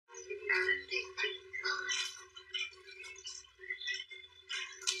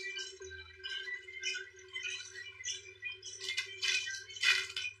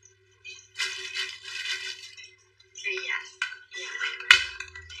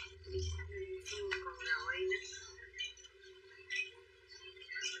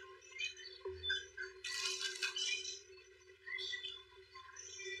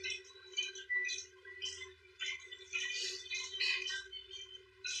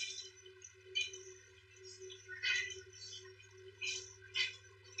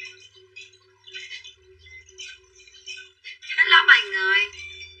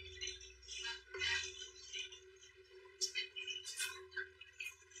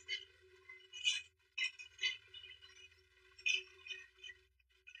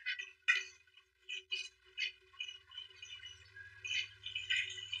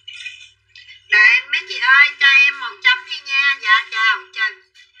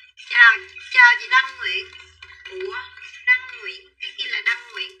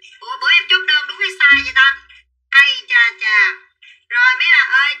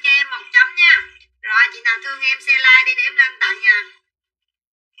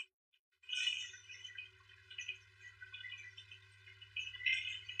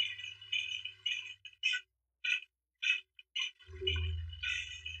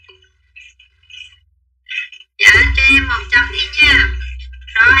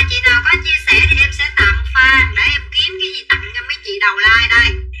nào có chia sẻ thì em sẽ tặng fan. Để em kiếm cái gì tặng cho mấy chị đầu like đây.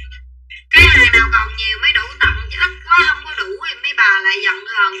 Cái hàng nào còn nhiều mới đủ tặng, chứ ít quá không có đủ thì mấy bà lại giận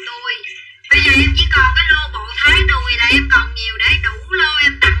hờn tôi. Bây giờ em chỉ còn cái lô bộ thái đùi là em còn nhiều để đủ lô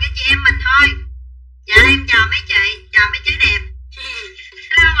em tặng cho chị em mình thôi. Dạ em chào mấy chị, chào mấy chị đẹp.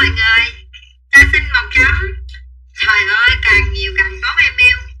 Hello mọi người, ta xin một chấm. Trời ơi, càng nhiều càng tốt em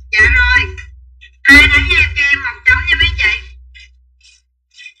yêu. Dạ rồi, ai đánh em cho em một chấm cho mấy chị.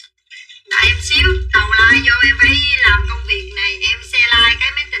 Đợi em xíu, đầu like vô em phải làm công việc này. Em share like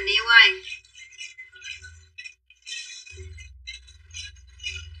cái mấy tình yêu ơi.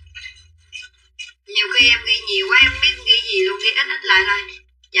 Nhiều khi em ghi nhiều quá em biết ghi gì luôn, ghi ít ít lại thôi.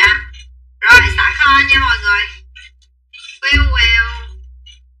 Dạ rồi, xả kho nha mọi người. Well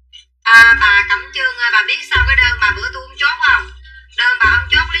bà Cẩm Trương ơi, bà biết sao cái đơn bà bữa tôi không chốt không? Đơn bà không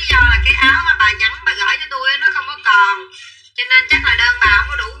chốt lý do là cái áo mà bà nhắn bà gửi cho tôi nó không có còn, cho nên chắc là đơn bà không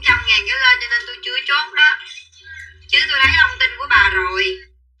có đủ 100.000 trở lên, cho nên tôi chưa chốt đó. Chứ tôi thấy thông tin của bà rồi.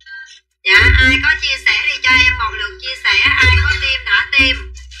 Dạ, ai có chia sẻ thì cho em một lượt chia sẻ. Ai có tim thả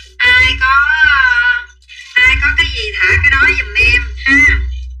tim, ai có cái gì thả cái đó giùm em ha.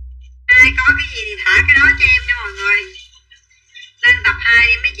 Ai có cái gì thì thả cái đó cho em nha mọi người. Lên tập 2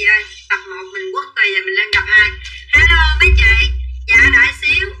 đi mấy chị ơi. Tập 1 mình quất rồi, giờ mình lên tập 2. Hello mấy chị. Dạ đợi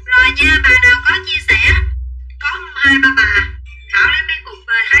xíu. Rồi nha, bà nào có chia sẻ, có 2-3 bà thảo lấy mấy cục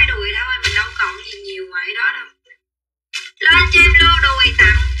thái đùi thôi. Mình đâu còn gì nhiều ngoài đó đâu. Lên cho em lô đùi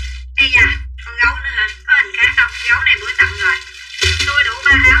tặng. Ây da, con gấu nữa hả? Có hình khác không? Gấu này bữa tặng rồi. Tôi đủ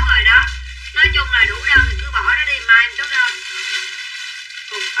 3 áo rồi đó. Nói chung là đủ đơn thì cứ bỏ nó đi, mai em chốt đơn.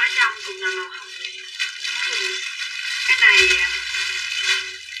 Cục ở trong, cục nào màu hồng. Cái này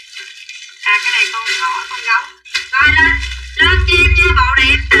cái này con thỏ, con gấu. Rồi lên cho em nha, bộ này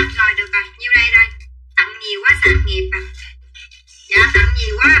em tặng rồi, được rồi, nhiêu đây thôi. Tặng nhiều quá sạc nghiệp à. Dạ tặng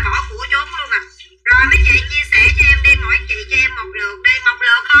nhiều quá bỏ của trốn luôn à. Rồi mấy chị chia sẻ cho em đi, mỗi chị cho em một lượt đi, một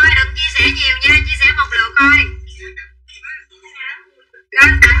lượt thôi, đừng chia sẻ nhiều nha, chia sẻ một lượt thôi.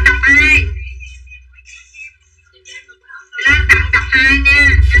 Lên tặng tập 2. Lên tặng tập 2 nha,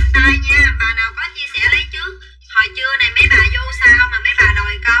 nhanh tay nha. Bà nào có chia sẻ lấy trước. Hồi trưa này mấy bà vô sao mà mấy bà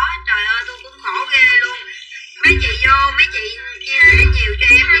đòi có. Trời ơi tôi cũng khổ ghê luôn. Mấy chị vô, mấy chị chia sẻ nhiều cho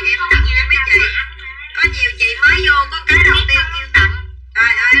em thì em tặng cho mấy chị. Có nhiều chị mới vô, có cái đầu tiên kêu tặng.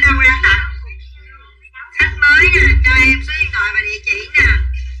 Trời ơi đâu ra tặng. Khách mới nè, cho em số điện thoại và địa chỉ nè.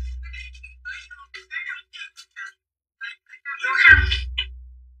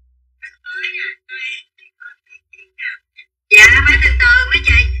 Dạ phải từ từ mấy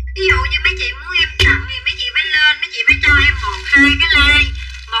chị. Ví dụ như mấy chị muốn em tặng thì mấy chị phải lên, mấy chị phải cho em 1-2 cái like,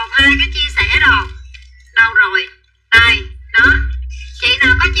 1-2 cái chia sẻ đồ. Đâu rồi? Đây, đó. Chị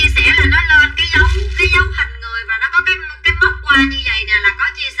nào có chia sẻ là nó lên cái dấu hình người và nó có cái móc qua như vậy nè là có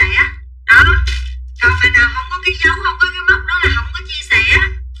chia sẻ. Đó. Còn bạn nào không có cái dấu, không có cái móc đó là không có chia sẻ.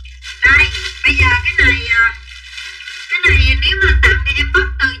 Đây, bây giờ cái này nếu mà tặng thì em bóc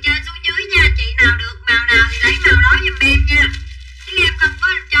từ trên xuống dưới nha. Chị nào được màu nào thì lấy màu đó giùm em nha. Chứ em không có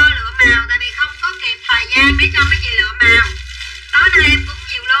cho lựa màu, tại vì không có kịp thời gian để cho mấy chị lựa màu. Đó nên em cũng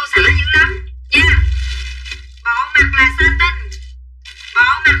nhiều lô xả dữ lắm nha. Bộ mặt là satin. Bộ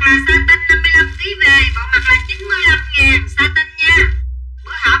mặt là satin 55kg về. Bộ mặt là 95.000 satin nha.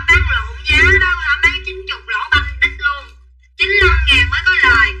 Bữa hổm bán lộn giá đó, bữa hổm bán 90 lỗ banh đích luôn. 95.000 mới có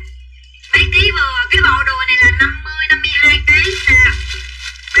lời. Mấy ký vừa, cái bộ đùi này là 52kg nè.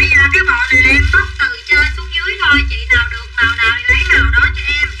 Bây giờ cái bộ này là em bóc từ trên xuống dưới thôi. Chị nào được màu nào thì lấy màu đó cho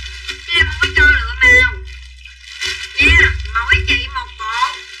em. Chứ em không có cho lựa màu nha. Mỗi chị một bộ.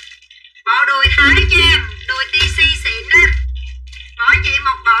 Bộ đùi thái cho em, đùi TC xịn á. Mỗi chị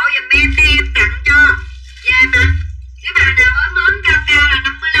một bộ giùm em đi, em tặng cho. Về mà cái bà nào ốm ốm cao cao là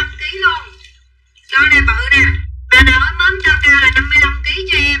 55kg luôn. Đôi này bự nè. Bà nào ốm ốm cao cao là 55kg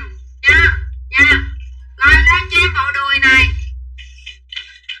cho em nha. Nha. Rồi lên cho em bộ đùi này.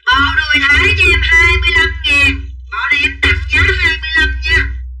 Bộ đùi thái cho em 25.000. Bộ này em tặng giá 25 nha.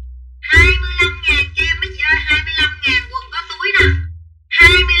 25.000 cho em mấy chị ơi. 25.000 quần có túi nè.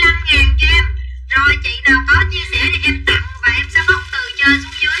 25.000 cho em. Rồi chị nào có chia sẻ thì em tặng và em sẽ bóc từ trên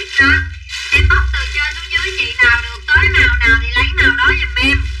xuống dưới đó. Em bóc từ trên xuống dưới, chị nào được tới màu nào thì lấy màu đó giùm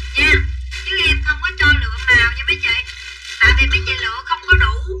em nha. Chứ em không có cho lựa màu nha mấy chị. Tại vì mấy chị lựa không có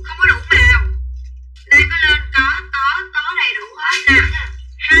đủ màu. Đây có lên có đầy đủ hết nè.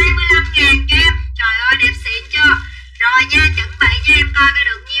 25.000 cho em. Trời ơi đẹp xịn chưa. Rồi nha, chuẩn bị cho em coi cái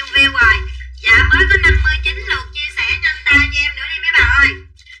được nhiêu view rồi. Dạ mới có 59 lượt chia sẻ, nhanh tay cho em nữa đi mấy bà ơi.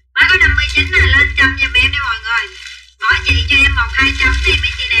 Mới có 59 là lên trăm giùm em đi mọi người. Mỗi chị cho em 1-2 chấm đi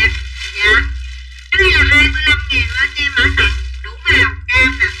mấy chị đẹp. Dạ. Cái này là 25.000 lên cho em mã tặng. Đủ màu,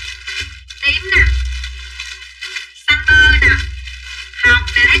 cam nè,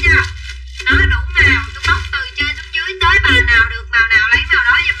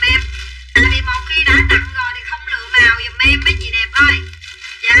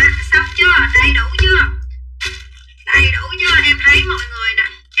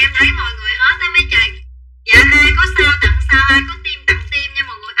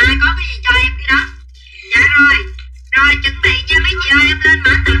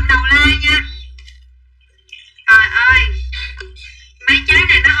 nha. Trời ơi, mấy trái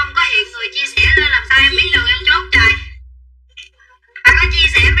này nó không có hiện người chia sẻ lên, làm sao em biết được, em chốt trời. Bà có chia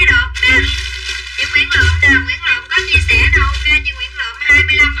sẻ mới được nè. Chị Nguyễn Lượm nè, Nguyễn Lượm có chia sẻ nè, ok chị Nguyễn Lượm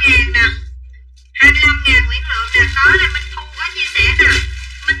 25.000 nè. 25.000 Nguyễn Lượm nè, có là Minh Thu có chia sẻ nè.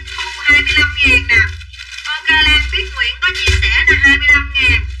 Minh Thu 25.000 nè. Ok Lan Tuyết Nguyễn có chia sẻ nè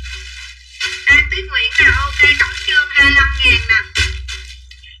 25.000. Lan Tuyết Nguyễn nè, ok Cẩm Trương 25.000 nè.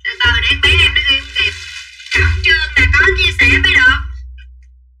 Từ từ để em bé em nó ghi không kịp. Cẩm Trương nè có chia sẻ mới được.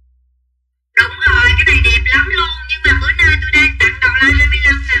 Đúng rồi, cái này đẹp lắm luôn. Nhưng mà bữa nay tôi đang tặng đầu like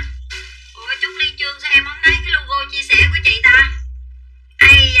 25 nè. Ủa Trúc Ly Trương sao em không thấy cái logo chia sẻ của chị ta?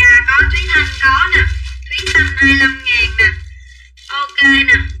 Ây da, có Thúy Thanh có nè. Thúy Thanh 25.000 nè. Ok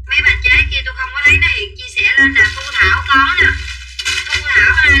nè, mấy bà chế kia tôi không có thấy nó hiện chia sẻ lên nè. Thu Thảo có nè. Thu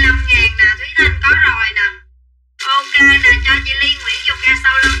Thảo 25.000 nè. Thúy Thanh có rồi nè. Ok nè, cho chị Liên Nguyễn dùng ra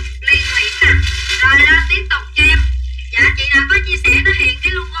sau lưng. Liên Nguyễn nè. Rồi đó, tiếp tục cho em. Dạ chị nào có chia sẻ nó hiện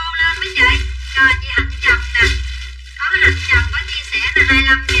cái logo lên mấy chị. Rồi chị Hạnh Trần nè. Có Hạnh Trần có chia sẻ nè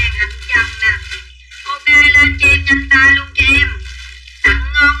 25.000 Hạnh Trần nè. Ok lên cho em nhanh tay luôn cho em. Tặng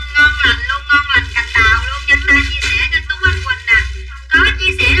ngon lành luôn, ngon lành cành đào luôn. Nhanh tay chia sẻ cho Tú Anh Quỳnh nè. Có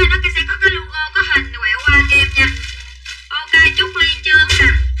chia sẻ là nó sẽ có cái logo, có hình quẹo qua cho em nha. Ok Trúc Ly Trương nè.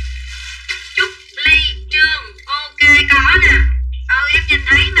 Trúc Ly Trương ok có nè. Em nhìn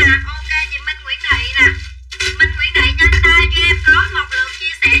thấy mà. Ok chị Minh Nguyễn Thị nè. Minh Nguyễn Thị nhanh tay cho em, có một lượt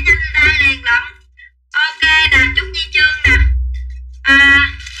chia sẻ nhanh tay liền lắm. Ok nè, Trúc Nhi Trương nè.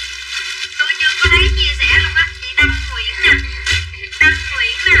 Tôi chưa có thấy chia sẻ luôn á. Chị Đăng Nguyễn nè. Đăng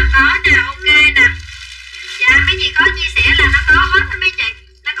Nguyễn nè, có nè, ok nè. Dạ mấy chị có chia sẻ là nó có hết á mấy chị.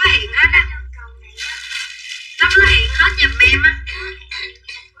 Nó có hiện hết á. Nó có hiện hết giùm em á.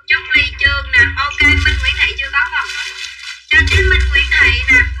 Trúc Ly Trương nè. Ok Minh Nguyễn Thị chưa có không? Cho chị Minh Nguyễn Thị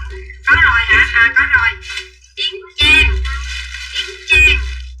nè. Có rồi hả? Có rồi. Yến Trang.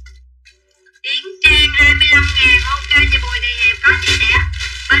 Yến Trang 25.000. Ok chị Bùi Thị Hiệp có chia sẻ.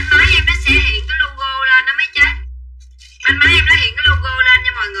 Bên máy em nó sẽ hiện cái logo lên đó mấy chế. Bên máy em nó hiện cái logo lên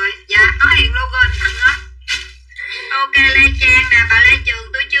nha mọi người. Dạ có hiện logo anh thẳng hết. Ok Lê Trang nè. Bà Lê Trường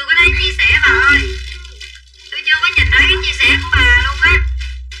tôi chưa có thấy chia sẻ bà ơi. Tôi chưa có nhìn thấy cái chia sẻ của bà luôn á.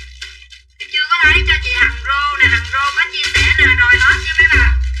 Tôi chưa có thấy. Cho chị Hằng Rô nè. Hằng Rô có chia sẻ nè. Rồi hết nha mấy bà.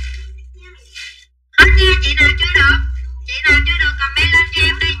 Hết nha. Chị nào chưa được, chị nào chưa được comment lên cho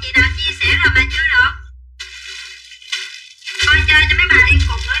em đi. Chị nào chia sẻ rồi mà chưa được thôi chơi cho mấy bà yên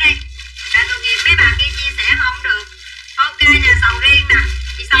cùng nữa đi. Tại tôi nghiệm mấy bà kia chia sẻ mà không được. Ok nhà Sầu Riêng nè.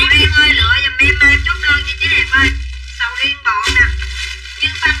 Chị Sầu Riêng ơi lựa giùm em chút đơn nha chị đẹp ơi. Sầu Riêng bộ nè.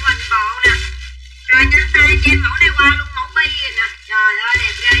 Nhưng Phan Huỳnh bộ nè. Rồi nhanh tay cho em mẫu này qua luôn mẫu bi rồi nè. Trời ơi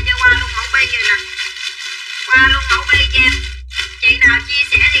đẹp ghê cho qua luôn mẫu bi rồi nè. Qua luôn mẫu bi cho em. Chị nào chia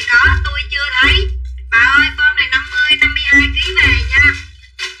sẻ thì có, tôi chưa thấy. Bà ơi form này 52 kg về nha.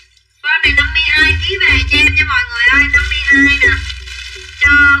 Form này 52 kg về cho em nha mọi người ơi. 52 nè.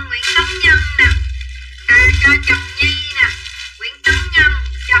 Cho Nguyễn Tấn Nhân nè. Cho Trầm Nhi nè. Nguyễn Tấn Nhân,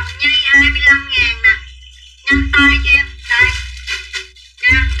 Trầm Nhi 25.000 nè. Nhanh tay cho em. Đây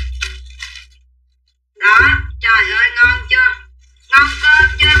nha. Đó. Trời ơi ngon chưa? Ngon cơm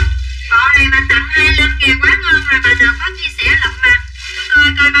chưa? Bộ này mà tặng 25.000 quá ngon rồi. Bà nào có chia sẻ lắm mà.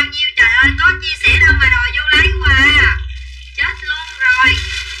 Tôi coi bao nhiêu. Trời ơi có chia sẻ đâu mà đòi vô lấy quà. Chết luôn rồi.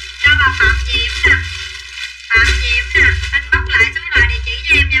 Cho bà Phạm Diễm nè. Phạm Diễm nè. Anh bóc lại số điện thoại địa chỉ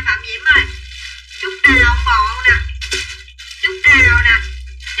cho em nha Phạm Diễm ơi. Trúc Đào bộ nè. Trúc Đào nè.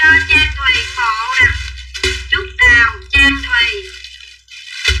 Cho Trang Thùy bộ nè. Trúc Đào Trang Thùy.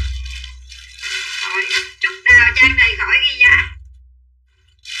 Rồi Trúc Đào Trang này khỏi ghi giá.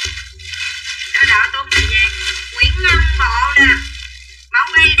 Đó đỡ tốn thời gian. Nguyễn Ngân bộ nè. Mẫu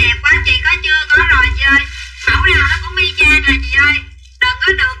bi đẹp quá chị có chưa? Có rồi chị ơi. Mẫu nào nó cũng y chang à chị ơi. Đừng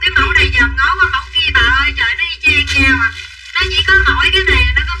có được cái mẫu này dòm ngó qua mẫu kia bà ơi. Trời nó y chang nhau à. Nó chỉ có mỗi cái này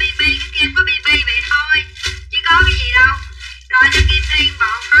nó có BB, cái kia có BB vậy thôi. Chứ có cái gì đâu. Rồi cho Kim Thiên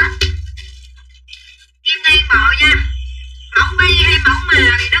bộ hết. Kim Thiên bộ nha. Mẫu bi hay mẫu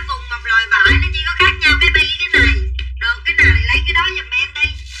màu thì nó cùng một loại vải. Nó chỉ có khác nhau cái bi cái này. Được cái nào thì lấy cái đó giùm em đi.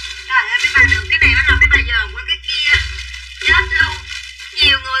 Trời ơi mấy bà được cái này bắt đầu mấy bà dòm qua cái kia. Chết luôn.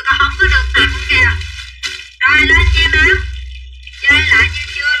 Nhiều người còn không có được tặng kìa. Rồi lên che áo. Chơi lại như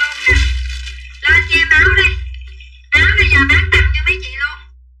chưa luôn nè. Lên che áo đi. Áo bây giờ bán tặng cho mấy chị luôn.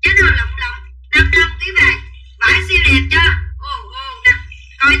 Chứ nào lộng 55 kg về. Vải siêu đẹp chưa? Nè.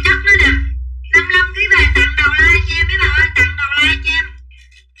 Coi chất nó nè. 55 kg về tặng đầu like cho em mấy bà ơi. Tặng đầu like cho em.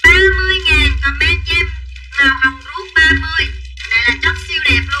 30.000 comment cho em. Màu hồng ruốc 30. Này là chất siêu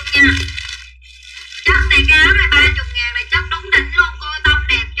đẹp luôn nha. Chất này cái áo này 30.000 này chất đúng đỉnh luôn. Cô tông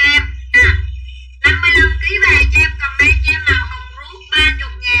đẹp cho em.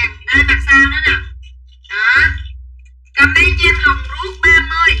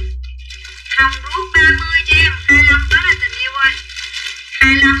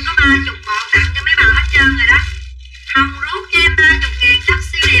 25 có 30 bộ tặng cho mấy bà hết trơn rồi đó. Hồng rút cho em 30.000 chất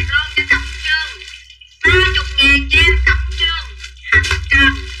siêu đẹp luôn cho Cẩm Trương. 30.000 cho em Cẩm Trương. Hạnh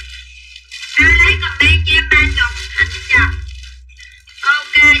Trần. Ai lấy comment cho em 30, Hạnh Trần.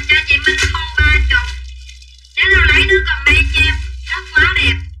 Ok, cho chị Minh Thu 30. Nếu nào lấy đứa comment cho em, rất quá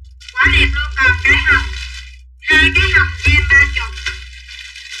đẹp luôn. Còn cái hồng, 2 cái hồng cho em 30.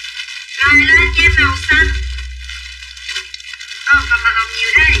 Rồi lên cho em màu xanh. Còn màu hồng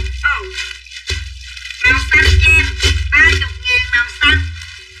nhiều đây. Màu xanh cho em 30.000 màu xanh.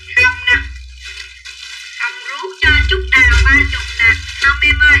 Hồng nè, hồng rút cho Trúc Đào 30 nè. Hồng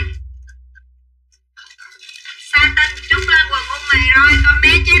em ơi. Sa tinh Trúc lên quần ung mì rồi.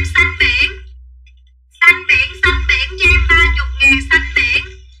 Comment cho em xanh biển. Xanh biển cho em 30.000 xanh biển.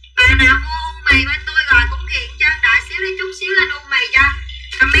 Bà nào mua ung mì bên tôi rồi cũng hiện chân. Đợi xíu đi chút xíu lên ung mì cho.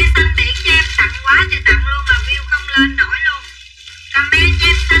 Comment xanh biển cho em, tặng quá trời tặng luôn mà view không lên nổi luôn. Comment cho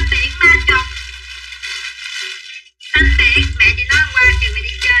em xanh biển 30. Xanh biển, mẹ chị nói hôm qua chừng mày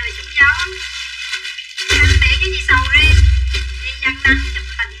đi chơi mày trúng gió. Xanh biển cái gì sầu riêng, đi dân nắng chụp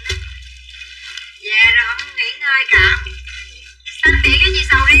hình đó. Về rồi không nghỉ ngơi cảm. Xanh biển cái gì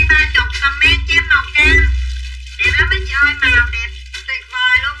sầu riêng 30. Comment cho em màu cam. Đẹp lắm mấy chị ơi, màu đẹp tuyệt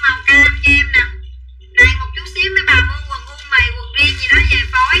vời luôn, màu cam cho em nè. Này một chút xíu mấy bà mua quần ung mì, quần riêng gì đó về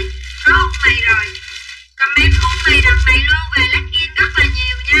phối. Có ung mì rồi. Comment ung mì đợt này luôn về legging rất là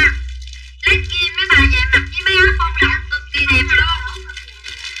nhiều nha. Legging mấy bà về mặc với mấy áo phông rộng cực kỳ đẹp luôn.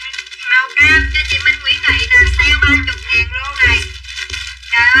 Màu cam cho chị Minh Nguyễn Thị nè, sale 30.000 luôn này.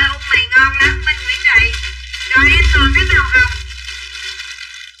 Trời ơi ung mì ngon lắm Minh Nguyễn Thị. Rồi em còn cái màu hồng.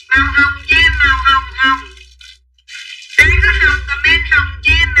 Màu hồng cho em màu hồng. Ai có hồng comment hồng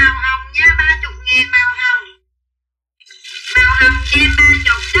cho em màu hồng nha, 30.000 màu hồng. Màu hồng cho em 30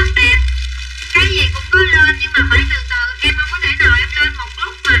 rất đẹp. Cái gì cũng có lên nhưng mà phải từ từ. Em không có thể nào em lên một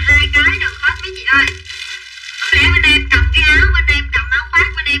lúc mà 2 cái được hết mấy chị ơi. Không lẽ bên em cầm cái áo, bên em cầm áo khoác,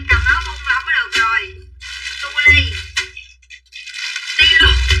 bên em cầm áo thun là không có được rồi. Tu ly. Đi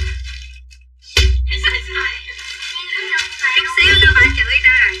luôn. Chút xíu nữa bà chửi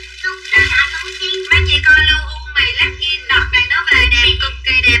nữa rồi. Mấy chị coi lưu u mì legging đợt này nó về đẹp, cực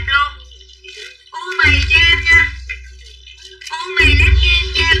kỳ đẹp luôn. U mì cho em nha. U mì legging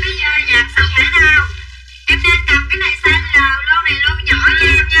cho em bây giờ dạng sọc thể thao. Em đang cầm cái này size L, lô này lô nhỏ cho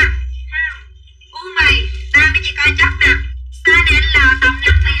em nha. U mì, ta mấy chị coi chất nè. Size đến L tầm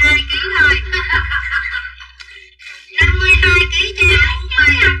 52kg thôi. 52kg cho em u mì.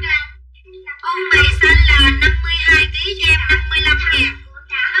 U mì size L 52kg cho em 55.000.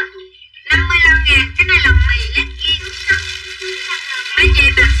 55.000, cái này là mì legging. Mấy chị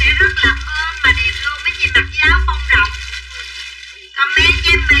mặc sẽ rất là ôm mà đẹp luôn. Mấy chị mặc với áo phông rộng. Comment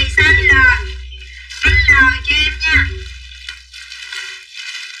cho em mì size L. Size L cho em nha.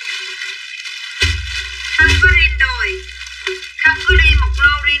 Không có riêng đùi. Không có đi một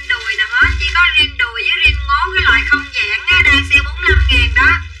lô riêng đùi nào hết. Chỉ có riêng đùi với riêng ngố cái loại không giãn á, đang sale 45.000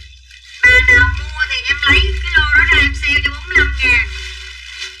 đó. Bà nào mua thì em lấy cái lô đó ra em sale cho 45.000.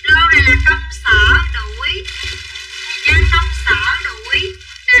 Lô này là công sở đuổi. Nhân công sở đuổi.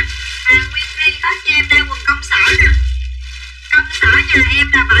 Nè, hàng nguyên ri hết cho em, đang quần công sở nè. Công sở nhà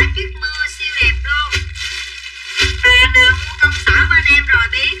em là bãi tuyết mưa siêu đẹp luôn. Bà nào mua công sở bên em rồi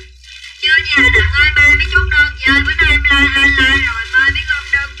biết. Chưa gì Hà Đặng ơi, mai mới chốt đơn chị ơi. Bữa nay em like rồi, mai mới gom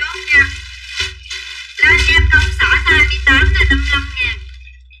đơn chốt nha. Lên cho em công sở size 28 là 55.000.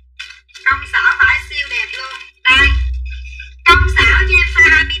 Công sở vải siêu đẹp luôn. Đây, công sở cho em size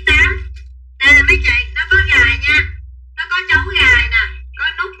 28. Đây là mấy chị, nó có gài nha. Nó có chấu gài nè, có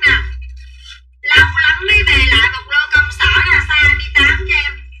nút nè. Lâu lắm mới về lại một lô công sở là size 28 cho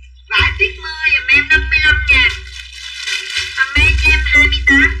em. Vải tuyết mưa giùm em 55.000. Comment cho em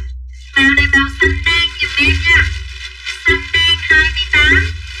 28. Màu này màu xanh đen giùm em nha. Xanh đen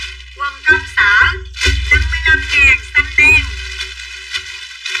 28. Quần công sở 55.000, xanh đen.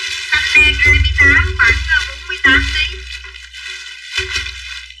 Xanh đen 28, khoảng 48kg.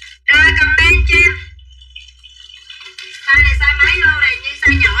 Rồi comment cho em. Size này size mấy lô này nhưng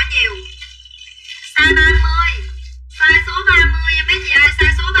size nhỏ nhiều. Size 30. Size số 30 nha mấy chị ơi.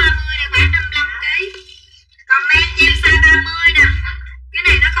 Size số 30 này khoảng 55kg. Comment cho em size 30 nè. Cái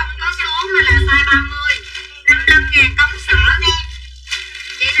này nó không có số mà là size 30. 55.000 công sở nè.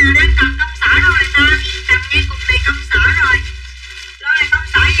 Chị nào đang cầm công sở rồi ta. Cầm ngay cục này công sở rồi. Lô này công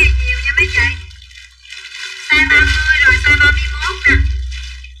sở về nhiều nha mấy chị. Size 30 rồi size 31 nè.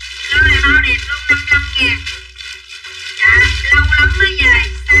 Lô này bao đẹp luôn 55.000. Dạ, lâu lắm mới về.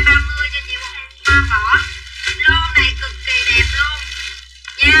 Size 30 cho chị hoa vỏ. Lô này cực kỳ đẹp luôn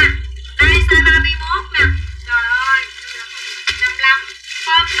nha. Đây size 31 nè. Trời ơi 55.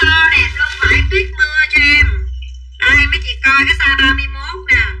 ôm to đẹp luôn, vải tuyết mưa cho em. Đây mấy chị coi cái size 31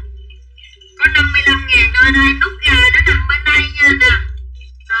 nè, có 55.000 thôi. Đây nút gà nó nằm bên đây nha nè.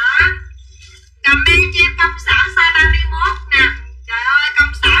 Đó, comment cho em công sở size 31 nè. Trời ơi,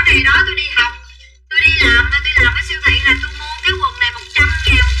 công sở này đó tôi đi học, tôi đi làm ở siêu thị là tôi mua cái quần này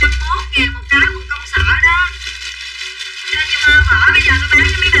 100.000, 101.000 một cái, quần công sở đó. Cho chị hoa vỏ bây giờ tôi bán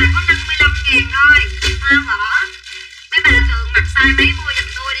cho mấy bà có 55.000 thôi. Hoa vỏ mấy bà thường mặc size mấy mua giùm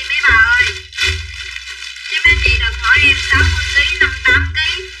tôi đi mấy bà ơi. Chứ mấy chị đừng hỏi em 60kg, 58kg.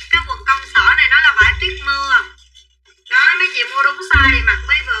 Cái quần công sở này nó là vải tuyết mưa. Đó, mấy chị mua đúng size thì mặc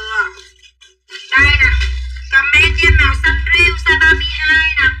mới vừa. Đây nè, comment cho em màu xanh riêu size 32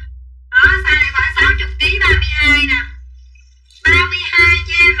 nè. Đó, size này khoảng 60kg, 32 nè. 32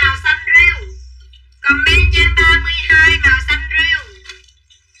 cho em màu xanh riêu. Comment cho em 32 màu xanh riêu.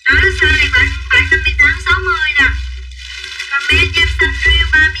 Đó, size này khoảng 58, 60 nè. Comment cho em xanh riêu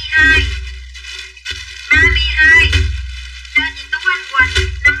 32. 32 cho chị Tú Anh Quỳnh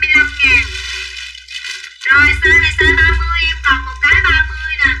 55.000. Rồi size này size 30, em còn một cái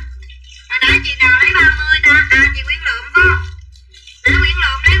 30 nè. Hồi nãy chị nào lấy 30 ta? À, chị Nguyễn Lượng phải không? Để Nguyễn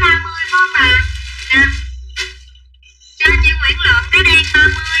Lượng lấy 30 phải không bà? Nè, cho chị Nguyễn Lượng cái đen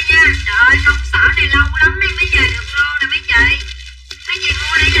 30 nha. Trời ơi, công sở này lâu lắm nên mới về được lô nè mấy chị. Mấy chị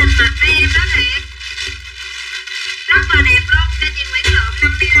mua để dành mặt đi em nói thiệt. Rất là đẹp luôn. Cho chị Nguyễn Lượng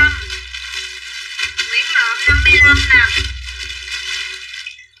 55. Nguyễn Lượng 55 nè.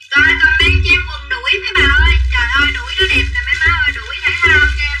 Rồi comment cho em quần đuổi mấy bà ơi. Trời ơi, đuổi nó đẹp nè mấy má ơi. Đuổi thể thao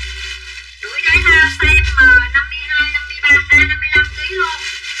cho em. Đuổi thể thao size M 52, 53, 55kg luôn.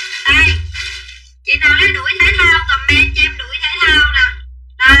 Đây, chị nào lấy đuổi thể thao comment cho em đuổi thể thao nè.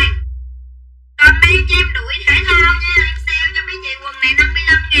 Đây, comment cho em đuổi thể thao nha. Em sale cho mấy chị quần này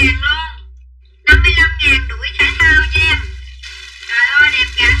 55.000 luôn. 55.000 đuổi thể thao cho em. Trời ơi, đẹp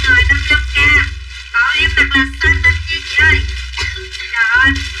cả người 55k. Bảo em thật là xinh nha chị ơi. Trời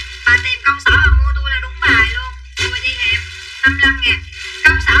ơi, bà tìm công sở mà mua tôi là đúng bài luôn. Mua đi em, 55.000.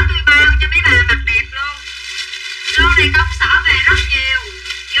 Công sở tôi bao cho mấy bà mặc đẹp luôn. Lô này công sở về rất nhiều.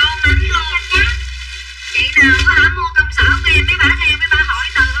 Vô mánh luôn. Chị nào có hả mua công sở của em, mấy bà theo mấy bà hỏi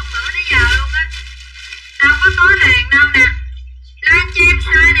từ hôm bữa đến giờ luôn á. Đâu có hàng đâu nè. Lên cho em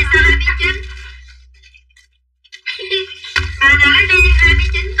size này size 29. Bà nói đen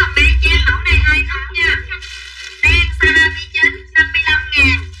 29 còn bé cho em mẫu này 20 nha. Đen size 29,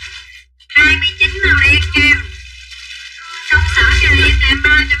 55.000. 29 màu đen kem. Công sở cho em là em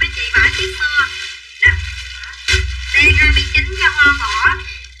bao cho mấy chị vải tuyết mưa. Đen 29 cho hoa vỏ.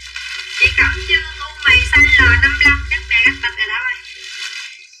 Chị Cẩm Trương u mì xanh L55 chắc mẹ gắt bạch rồi đó ơi.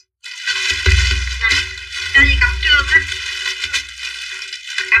 Nè, cho chị Cẩm Trương á.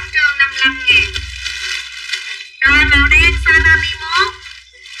 Cẩm Trương 55.000. Rồi màu đen size 31.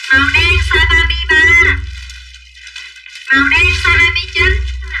 Màu đen size 33. Màu đen size 29.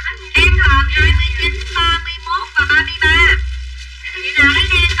 Em còn 29, 31 và 33. Chị nào lấy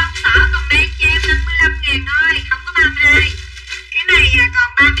đen công sở comment cho em 55.000 thôi, không có 32. Cái này còn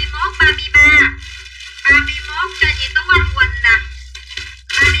 31, 33. 31 cho chị Tú Anh Quỳnh nè.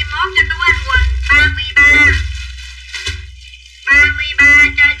 31 cho Tú Anh Quỳnh. 33. 33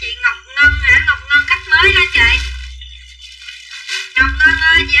 cho chị Ngọc Ngân hả? Ngọc Ngân khách mới hả chị? Ngọc Ngân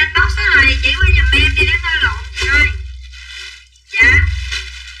ơi, chị anh bóc số này chỉ qua giùm em đi, để thôi lộn chị ơi. Dạ,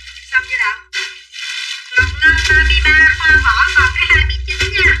 xong chưa đâu? Ngọc Ngân 33, hoa vỏ còn cái 29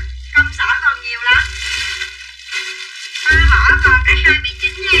 nha. Công sở còn nhiều lắm. Hoa vỏ còn cái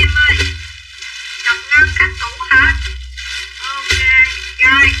 29 nha em ơi. Ngọc Ngân khách cũ hả? Ok,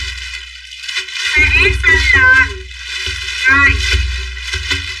 rồi. Size S, size L. Rồi.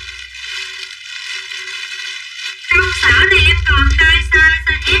 Công sở này em còn 2 size,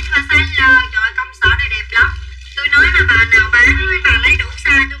 size S và size L. Trời ơi, công sở này đẹp lắm. Tôi nói mà bà nào bán mấy bà lấy đủ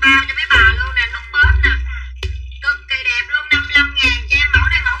size tôi bao cho mấy bà luôn nè, nút bóp nè. Cực kỳ đẹp luôn, 55.000 cho em mẫu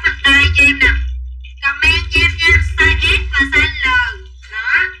này, mẫu mặt đai cho em nè. Comment cho em nha, size S và size L. Đó.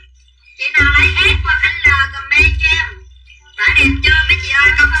 Chị nào lấy S hoặc anh L comment cho em. Đã đẹp chưa mấy chị ơi,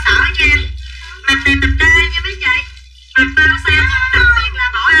 công sở cho em. Mặt này mặt đai nha mấy chị. Mặt bao sang, đặc biệt là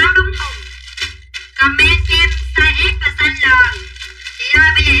bỏ áo đúng thùng. Comment cho em size S và size L. Chị ơi,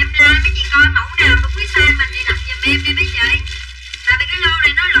 bây giờ em like mấy chị coi mẫu nào đúng cái size mình thì đặt giùm em đi mấy chị. Tại vì cái lô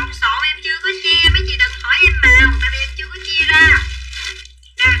này nó lộn xộn, em chưa có chia, mấy chị đừng hỏi em màu, tại vì em chưa có chia ra.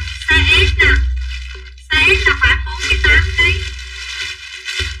 Nè, size S nè. Size S là khoảng 48kg.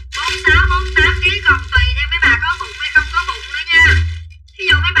 46, 48kg, còn tùy theo mấy bà có bụng hay không có bụng nữa nha. Ví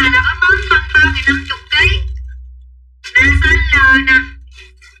dụ mấy bà nào ốm ốm thân to thì 50kg. Nè, size L nè.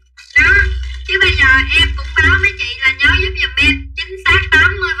 Đó, chứ bây giờ em cũng báo mấy chị là nhớ giúp giùm em chính xác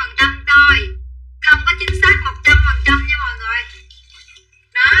 80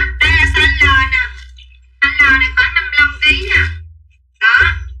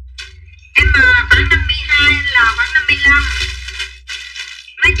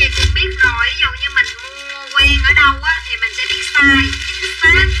 chị cũng biết rồi, ví dụ như mình mua quen ở đâu á thì mình sẽ biết size chính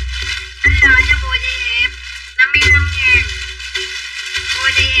xác. Anh L cho Bùi Thị Hiệp 55.000.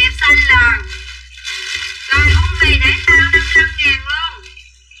 Bùi Thị Hiệp size L. Rồi uống mì thể thao 55.000 luôn.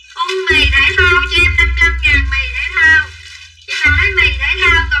 Uống mì thể thao cho em 55.000 mì thể thao. Chị nào lấy mì thể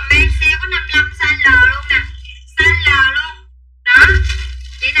thao comment sale có 55 size L luôn nè. Size L luôn. Đó.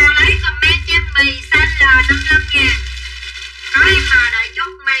 Chị nào lấy comment cho em mì size L 55.000. Có em mà đợi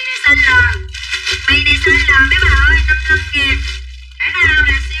chút mì này size L. Mì này size L mấy bà ơi 55.000. Thể thao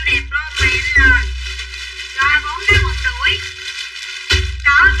là siêu đẹp luôn mì L. Rồi 4 cái quần đuổi.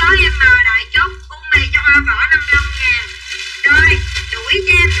 Có em mà đợi chút uống mì cho hoa vỏ 55.000. Rồi đuổi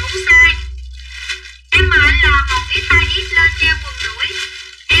cho em đủ size. Em M là 1x 2x lên cho em quần đuổi.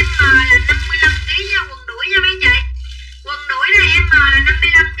 Em M là 55kg nha quần đuổi nha mấy chị. Quần đuổi này em M là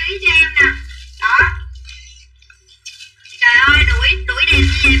 55kg cho em nè. Đó. Trời ơi đuổi đẹp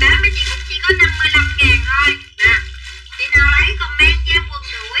như vậy bán mấy chị cũng chỉ có 55.000 thôi. Nè. Chị nào lấy comment cho em quần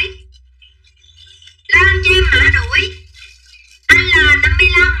đuổi. Lên cho em mã đuổi. Anh L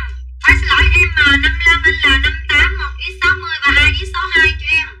 55. Xin lỗi em M 55, anh L 58, 1x60 và 2x62 cho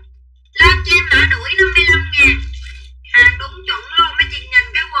em. Lên cho em mã đuổi 55.000. Hàng đúng chuẩn luôn. Mấy chị nhìn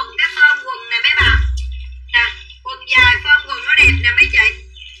cái quần, cái form quần này mấy bà. Nè, quần dài form quần nó đẹp nè mấy chị.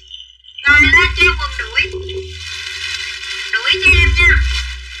 Rồi lên cho em quần đuổi. Đuổi cho em nha.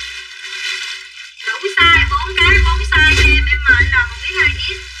 Đủ size 4 cái 4 size cho em M là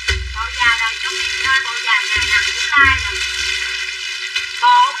 1x2x. Bộ dài rồi chút đi ơi, bộ dài ngày nào cũng like rồi.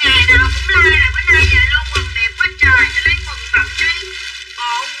 Bộ ngày nào cũng like rồi, bữa nay về luôn quần đẹp quá trời, cho lấy quần phẩm đi.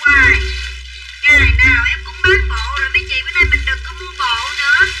 Bộ hoài. Ngày nào em cũng bán bộ rồi mấy chị, bữa nay mình đừng có mua bộ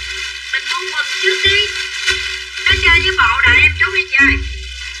nữa. Mình mua quần trước đi. Nó chơi với bộ đợi em chút đi chị ơi.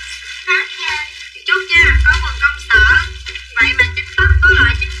 Chút nha, có quần công sở. Vậy mà chính tóc có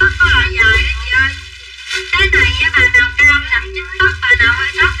loại dài đó chị ơi. Cái này á bà nào cao thì làm chính tóc, bà nào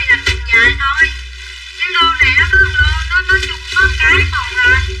hơi thấp thì làm quần dài thôi. Cái lô này nó chung có cái một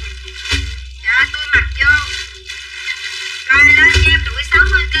rồi. Dạ tôi mặc vô. Rồi lên cho em đuổi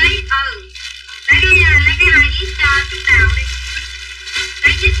 60kg. Lấy cái 2x cho chút nào đi.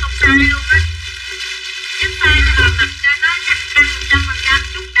 Lấy chích một size luôn á. Chích size cho bà mặc cho nó chắc ăn 100%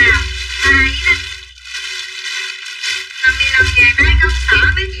 chút nào. 2x á. 55.000 đây công sở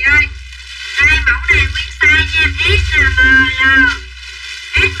mấy chị ơi. Đây mẫu này nguyên size nha.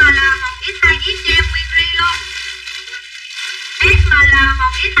 SML 1x 2x cho em nguyên ri luôn. SML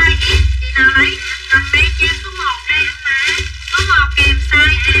 1x 2x. Chị nào lấy comment cho em số 1 đây anh mà. Số 1 kèm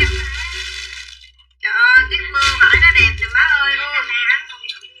size em. Trời ơi tuyết mưa vải nó đẹp nè má ơi luôn.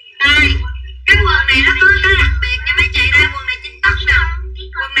 Đây cái quần này nó có cái đặc biệt nha mấy chị. Đây quần này chính tóc nè.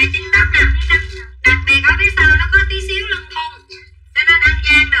 Quần này chính tóc nè. Đặc biệt ở phía sau nó có tí xíu lưng thun cho nên ăn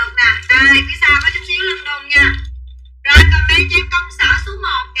gian được nè. Đây phía sau có chút xíu lưng thun nha. Rồi comment cho em công sở số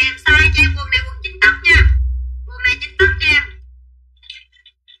 1 kèm size cho em. Quần này quần chính tóc nha. Quần này chính tóc cho em.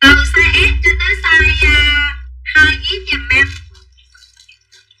 Từ size S cho tới size 2X dùm em.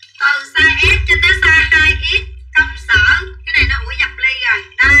 Từ size S cho tới size 2X công sở. Cái này nó ủi dập ly rồi.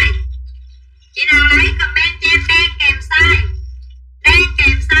 Đây. Chị nào lấy comment cho em đen kèm size. Đen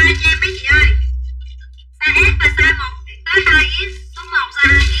kèm size cho em mấy chị ơi. Size S và size 1 tới 2X. Số 1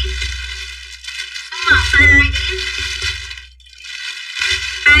 size 2X. Số 1 size 2X.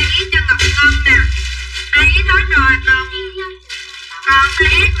 2X cho Ngọc Ngân nè. 2X hết rồi. Còn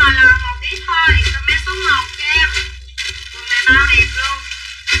size S mà là 1X thôi. Comment số 1 cho em. Quần này bao đẹp luôn.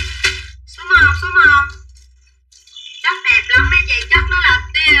 Số 1. Chất đẹp lắm mấy chị. Chất nó là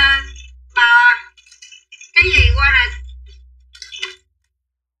cái gì qua rồi.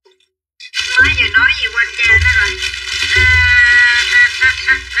 Mới giờ nói gì quên cha nó rồi.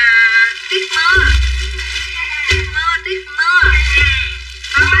 Tuyết mưa.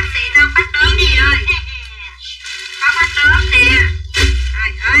 Có bác sĩ đâu bắt đớn gì ơi. Có bắt đớn nè.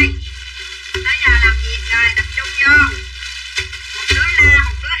 Trời ơi. Tới giờ làm việc rồi tập trung vô. Một đứa la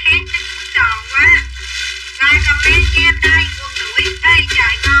một đứa hét chắc cũng tròn quá. Rồi comment cho em đây quần đuổi. Ê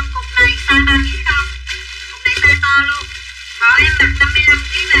trời ngon cục này size 3x không. Cục này size to luôn. Bảo em mặc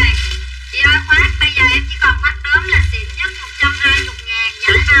 55kg về. Chị ơi khoác bây giờ em chỉ còn khoác đốm là xịn nhất 120.000.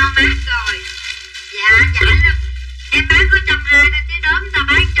 Giải ao mát rồi. Dạ giải lắm. Em bán có 120 thôi chứ đốm ta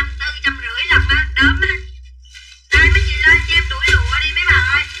bán 140, 150 lần á. Đốm á. Đây mấy chị lên cho em đuổi lụa đi mấy bà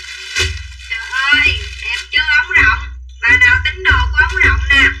ơi. Trời ơi đẹp chưa ống rộng. Bà nào tính đồ của ống rộng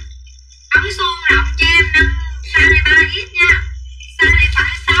nè. Ống suông rộng cho em nâng size này 3x nha. Size này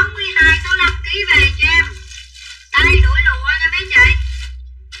phải 62, 65kg về cho em. Đây đuổi lụa nha mấy chị.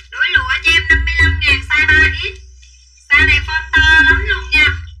 Đuổi lụa cho em 55.000 size 3x. Size này form to lắm luôn nha.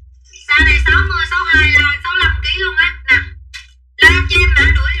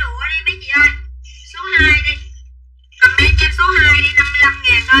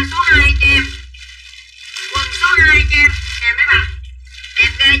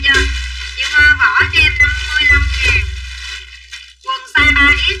 chưa? Chị Hoa vỏ cho em 55.000. Quần size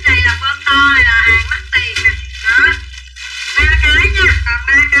 3X này là form to, này là hàng mắc tiền nè. Đó, 3 cái nha, còn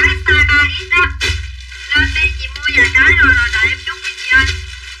 3 cái size 3X đó. Lên đi chị mua vài cái rồi đợi em chút đi chị ơi.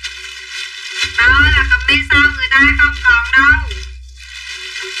 Bà ơi là comment sao người ta không còn đâu.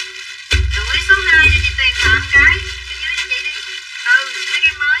 Đuổi số 2 cho chị Tuyền Phạm cái dưới cho chị đi. Mấy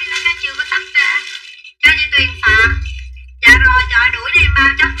cái mới nó cái chưa có tắt ra. Cho chị Tuyền Phạm. Dạ rồi trời đuổi đi em bao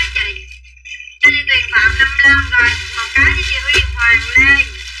chất với chị. Cho chị Tuyền Phạm 5 lần rồi. Một cái với chị Huy Hoàng Lê.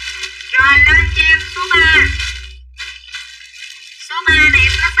 Rồi lên cho em số 3. Số 3 này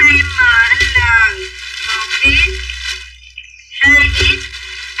em có size ML 1X 2X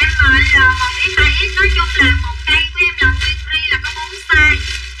ML 1X 2X nói chung là một cây của em là nguyên ri là có 4 size.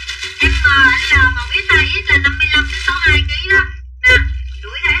 ML 1X 2X là 55 đến 62 kg đó. Nè,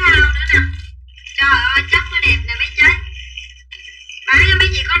 đuổi thể thao nữa nè. Trời ơi chất nó đẹp nè mấy trái. Bán cho mấy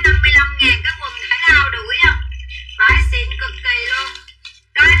chị có 55.000 cái quần thể thao đuổi không? Vải xịn cực kỳ luôn.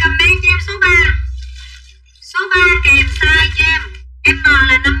 Rồi comment cho em số 3. Số 3 kèm size cho em. M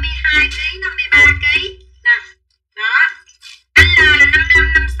là 52 kg, 53 kg. Nè, đó. L là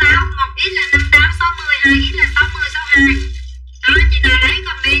 55, 56, 1X là 58, 60, 2X là 60, 62. Đó, chị nào lấy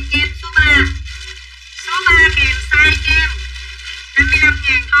comment cho em số 3. Số 3 kèm size cho em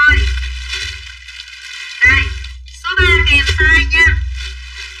 55.000 thôi. Đây, số 3 kèm size nha.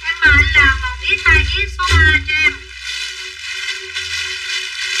 M là 1X, 2X, số 3 cho em.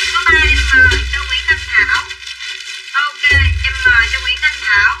 Số 3 M cho Nguyễn Thanh Thảo. Ok, em mời cho Nguyễn Thanh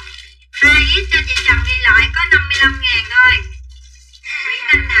Thảo. 2X cho chị Trần Thị Lợi có 55.000 thôi. Nguyễn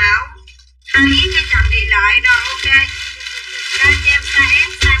Thanh Thảo 2X cho Trần Thị Lợi rồi ok. Lên cho em size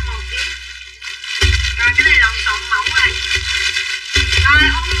S, size 1X. Rồi cái này lộn xộn mẫu rồi. Rồi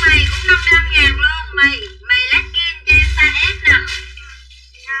mày cũng 55.000 luôn. Mày legging cho em size S nè.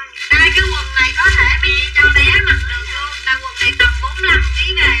 Đây cái quần này có thể mấy chị cho bé mặc được luôn. Tại quần này tầm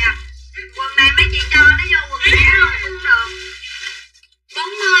 45kg về à. Quần này mấy chị cho nó vô quần bé luôn cũng được.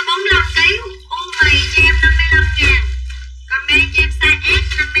 40, 45kg. Mày cho em 55.000. Còn bé cho em size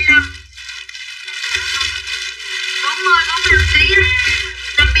S 55. 40, 45kg.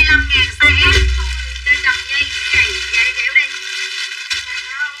 55.000 size S. Cho Trần Nhi cái gì? Vậy kiểu đi.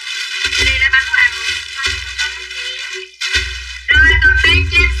 Đi ra bán hàng luôn. Rồi còn bé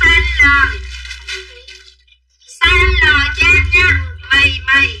cho em size L. Size L cho em nha. Mày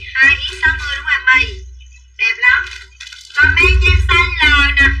 2X60 đúng rồi mày. Đẹp lắm. Còn bên trên size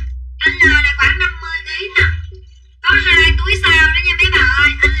L nè. Anh L này khoảng 50kg nè. Có 2 túi sao đó nha mấy bà ơi.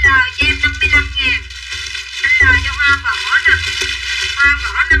 Anh L cho em 55.000. Anh L cho hoa vỏ nè. Hoa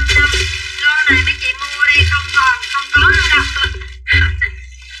vỏ 55. Lô này mấy chị mua đi không có nữa đâu.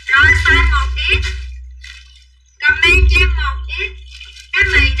 Rồi size 1X. Còn bên trên 1X. Cái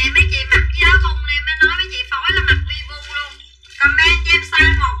mì này mấy chị mặc với áo thun này mới nói mấy chị phối là mặc Vivu luôn. Comment cho em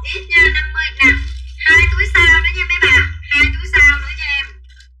size 1X nha 50 nè. 2 túi sao nữa nha mấy bà. 2 túi sao nữa cho em.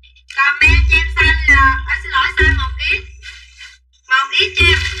 Comment cho em size xin lỗi size 1X. 1X cho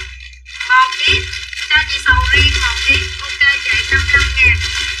em. 1X cho chị sầu riêng 1X. Ok chị 55.000.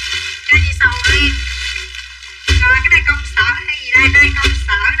 Cho chị sầu riêng. Rồi cái này công sở hay gì đây? Đây công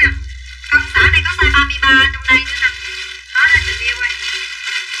sở nè. Công sở này có size 33 trong đây nữa nè. Đó là tình yêu ơi.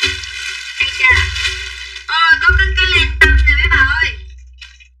 Hay cha. Ôi có cái len tâm này mấy bà ơi.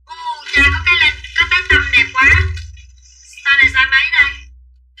 Chà có cái tâm đẹp quá. Sao này size mấy đây?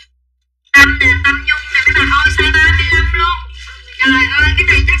 Tâm nè, tâm nhung nè mấy bà ơi size 35 luôn. Trời ơi cái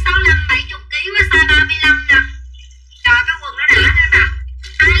này chắc 65-70kg quá size 35 nè. Trời cái quần nó đã nữa nè.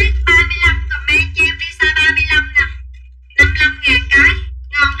 Ai lấy 35 comment cho em đi size 35 nè. 55.000 cái.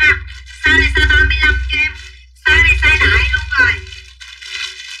 Ngon ha. Size này size 35 cho em. Size này size đại luôn rồi.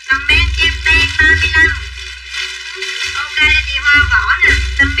 Comment cho em đen 35. Ok cho chị hoa vỏ nè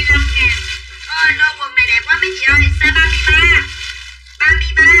 55.000. Ôi lô quần này đẹp quá mấy chị ơi. Size 33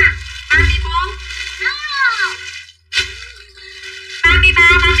 33 34 33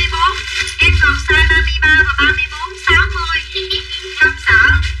 34. Em còn size 33 và 34 60. Công sở.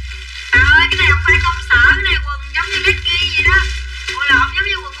 Trời ơi cái này không phải công sở. Cái này quần giống như Becky vậy đó. Ủa lộn giống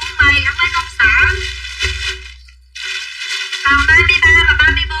như quần uống mì. Không phải công sở. Còn 33 và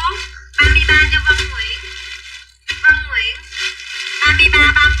 34. 33 cho Vân Nguyễn.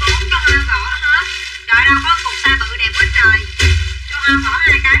 33, 34 cho hoa vỏ hết. Trời đâu có cục sa bự đẹp quá trời. Cho hoa vỏ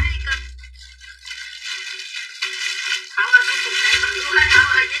 2 cái đi cưng. Thảo ơi cái cục này bự quá Thảo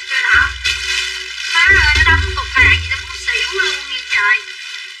ơi chứ cho Thảo. Má ơi nó đóng cục hàng gì nó muốn xỉu luôn vậy trời.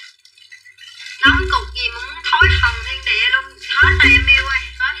 Đóng cục gì mà muốn thối hồng thiên địa luôn. Hết rồi em yêu ơi.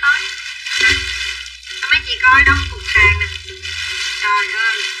 Hết. Mấy chị coi đóng cục hàng nè. Trời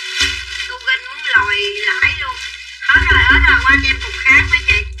ơi. xu ginh muốn lòi lãi luôn. Hết rồi, qua cho em cục khác mấy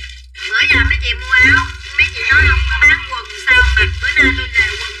chị. Bữa giờ mấy chị mua áo, mấy chị nói không có bán quần sao mặc, bữa nay tôi đề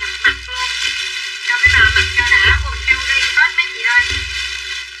quần mặc luôn. Cho mấy bà mặc cho đã, quần theo đi hết mấy chị ơi.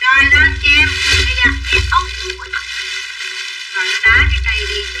 Rồi lên cho em, bây giờ em rồi nó đá cái cây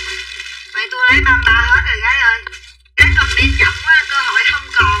đi chứ mà. Vậy tôi lấy 33 hết rồi gái ơi. Cái comment chậm quá, cơ hội không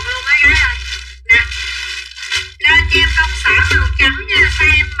còn luôn á gái ơi. Nè, lên cho em công sở màu trắng nha,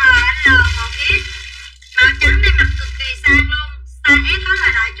 size M, L, 1X. Màu trắng này mặc cực kỳ sang luôn. Size S hết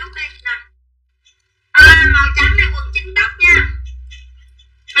rồi, đợi chút đi nè. Màu trắng này quần chính tóc nha.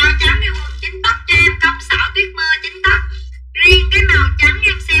 Màu trắng này quần chính tóc cho em, công sở tuyết mơ chính tóc. Riêng cái màu trắng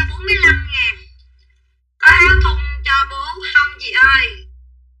em sale 45.000. Có áo thun cho bố không chị ơi?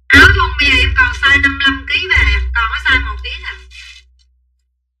 Áo thun bây giờ em còn size 55kg về, còn có size 1X à.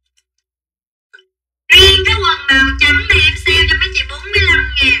 Riêng cái quần màu trắng này em sale cho mấy chị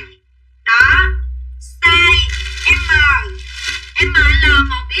 45.000. Đó, size M, L,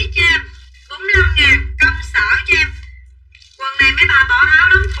 1X cho em 45.000, công sở cho em. Quần này mấy bà bỏ áo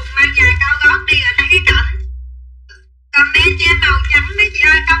đóng thùng mang dài cao gót đi rồi thấy cái cảnh. Comment cho em màu trắng mấy chị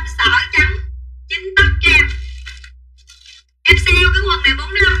ơi, công sở trắng chính tóc cho em. Em sale cái quần này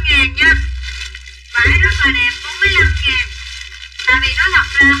 45.000 nha. Vải rất là đẹp, 45.000. Tại vì nó thật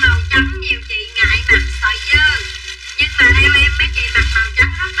ra màu trắng nhiều chị ngại mặc sợi dơ, nhưng mà theo em mấy chị mặc màu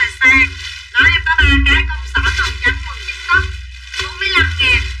trắng rất là sang. Đó, em có 3 cái công sở màu trắng quần chính tóc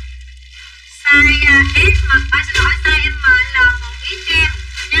 45.000. Size S mà xin lỗi, size M, L, 1X cho em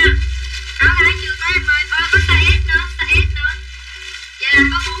nha. Áo gái chưa có em ơi, có size S nữa, size S nữa. Vậy là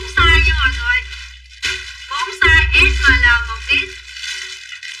có 4 size nha mọi người. 4 size S, M, L, 1X.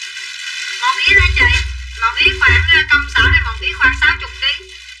 1X hả chị? 1X khoảng công sở này, 1X khoảng 60kg.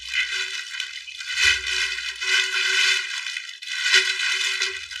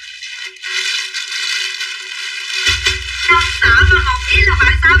 Công sở mà 1X là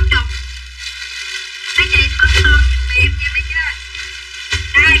khoảng 60. Mấy chị thân giùm em nha mấy chị ơi.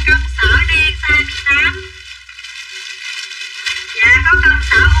 Đây công sở đen size 18. Dạ có công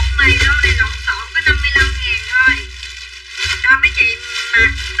sở ung mì đâu này lộn xộn có 55.000 thôi. Cho mấy chị mặc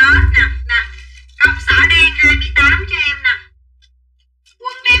Tết nè, nè. Công sở đen 28 cho em nè.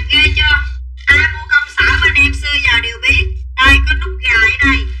 Quần đẹp ghê chưa? Ai mua công sở bên em xưa giờ đều biết. Đây có nút gài ở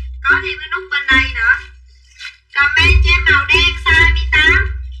đây, có thêm cái nút bên đây nữa. Comment cho em màu đen size 28.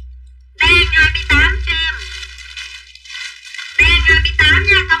 Đen 28 cho em. Đen 28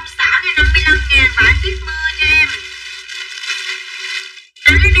 nha, công sở này 55.000, vải tuyết mưa cho em.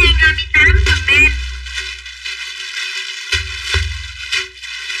 Áo đen 28 comment.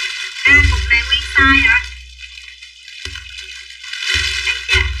 Cục này nguyên size hả?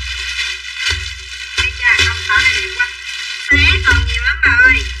 Ây chà, công sở này đẹp quá. Size S còn nhiều lắm bà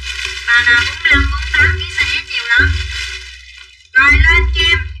ơi. Bà nào 45, 48 kg size S nhiều lắm. Rồi lên cho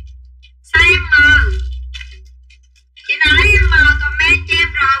em size M. Chị nào lấy M comment cho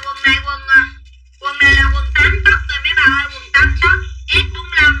em rồi. Quần này là quần 8 tóc rồi mấy bà ơi, quần 8 tóc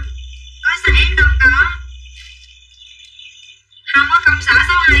S45. Có size S không có? Không có công sở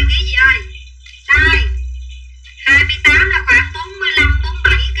 62kg chị ơi. Đây 28 là khoảng 45,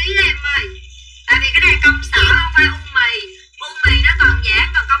 47kg em ơi. Tại vì cái này công sở không phải ung mì. Ung mì nó còn giãn,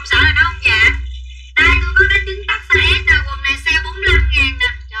 còn công sở là nó không giãn. Đây tôi có cái chính tóc size S nè, quần này sale 45.000 nè.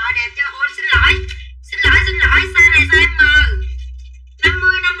 Trời đẹp chưa? Ôi xin lỗi, size này size M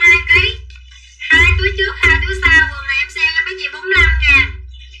 50, 52kg. 2 túi trước, 2 túi sau. Quần này em sale cho mấy chị 45.000.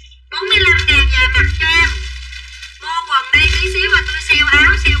 45.000 về mặc cho em. Mua quần đây tí xíu mà tôi sale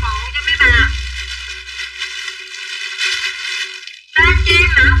áo, sale bộ cho mấy bà. Lên cho em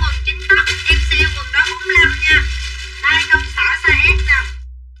mã quần chính tóc, em sale quần đó 45 nha. Đây công sở size S nè.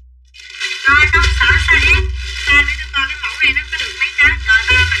 Rồi công sở size S. Đây để tôi coi cái mẫu này nó có được mấy cái. Rồi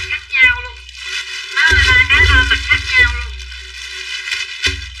 3 mặt khác nhau luôn. Đó là 3 cái 3 mặt khác nhau luôn.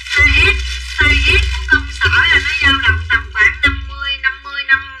 Size S của công sở là nó dao động tầm khoảng 50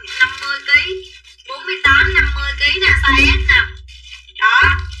 kg, 48, 50kg nè, size S nè. Đó,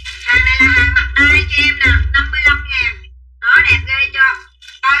 hàng này là hàng mặc đai cho em nè, 55.000. Đó, đẹp ghê chưa?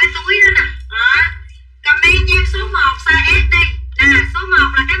 Coi cái túi đó nè. Đó, comment cho em số 1 size S đi. Nè, số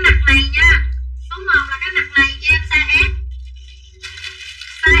 1 là cái mặt này nha. Số 1 là cái mặt này cho em size S.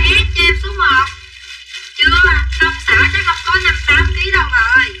 Size S cho em số 1. Chưa, công sở chắc không có 58kg đâu bà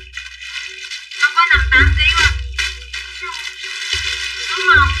ơi. Không có 58kg mà. Số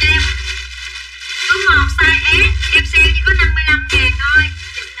 1 cho em. Số 1 size S, em sale chỉ có 55.000 thôi.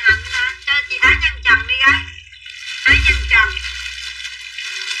 Trịnh Hạnh cho chị Á Nhân Trần đi gái. Á Nhân Trần.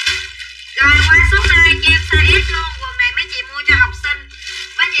 Rồi qua số 2 cho em size S luôn. Quần này mấy chị mua cho học sinh.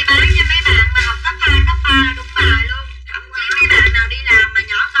 Mấy chị bán cho mấy bà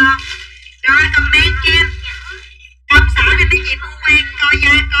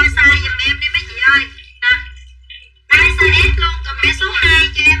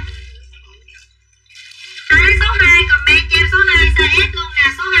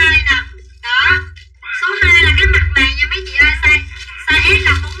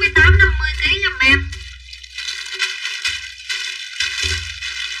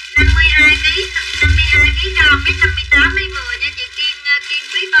 52 kg, 52 kg cao 1m58 mấy vừa nha chị Kiên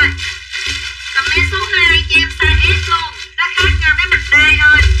Tuyết ơi. Comment số 2 cho em size S luôn, nó khác nhau cái mặt đai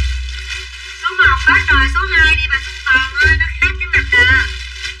thôi. Số 1 có rồi, số 2 đi bà Xuân Toàn ơi, nó khác cái mặt à.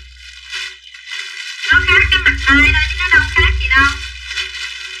 Nó khác cái mặt đai thôi chứ nó đâu khác gì đâu.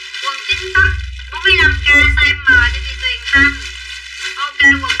 Quần 9 tấc 45k size M cho chị Tuyền Thanh. Ok,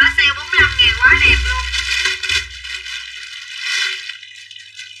 quần đó sale 45.000 quá đẹp luôn.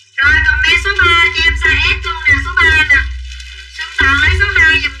 Rồi comment số 3 cho em size S luôn nè, số 3 nè. Xuân Toàn lấy số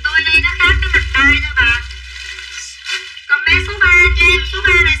 2 giùm tôi đi, nó khác cái mặt đai thôi bà. Comment số 3 cho em, số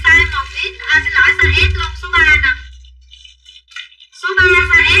 3 này size 1X, xin lỗi size S luôn, số 3 nè. Số 3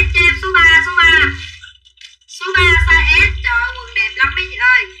 size S cho em, số 3. Số 3 size S, trời ơi quần đẹp lắm mấy chị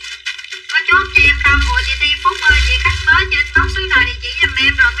ơi. Có chốt cho em không? Ủa chị Thi Phúc ơi, chị khách mới trên inbox số này địa chỉ giùm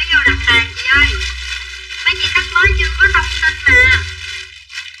em rồi mới vô đặt hàng chị ơi. Mấy chị khách mới chưa có thông tin mà.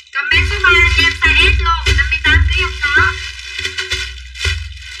 Comment số 3 cho em size S luôn, 58kg không có.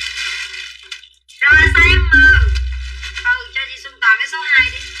 Rồi size M. Cho chị Xuân Toàn cái số 2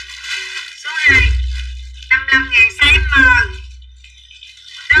 đi. Số 2 55.000 size M.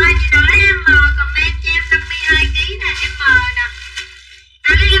 Rồi chị nào lấy M comment cho em 52kg nè, M nè.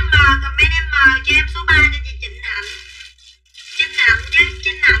 Ai lấy M comment M cho em số 3 cho chị Trịnh Hạnh.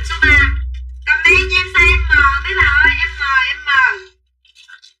 Trịnh Hạnh số 3. Comment cho em size M mấy bà ơi, M.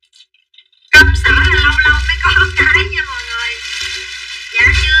 Công sở là lâu lâu mới có cái nha mọi người. Dạ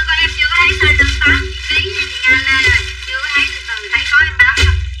chưa, con em chưa thấy size 58kg nha chị Nga Lê rồi. Chưa thấy, từ từ thấy có em báo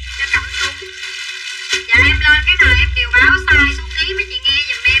cho Cẩm Tú. Dạ em lên cái nào em đều báo size số ký mấy chị nghe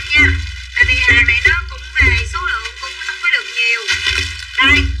giùm em nha. Tại vì hàng này nó cũng về số lượng cũng không có được nhiều.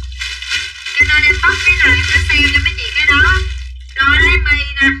 Đây. Cho nên em bóc cái nào em đã sale cho mấy chị cái đó. Rồi lấy mì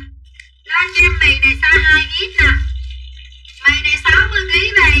nè. Lên cho em mì này size 2X nè. Mì này 60kg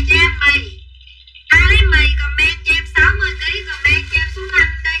về cho em mì. Ai lấy mì comment cho em 60kg, comment cho em số 5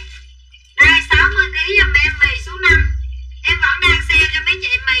 đây. Đây 60kg giùm em mì số 5. Em vẫn đang sale cho mấy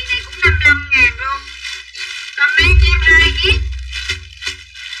chị mì này cũng 55.000 luôn. Comment cho em 2X.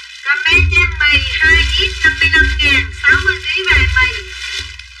 Comment cho em mì 2X 55.000, 60kg về mì.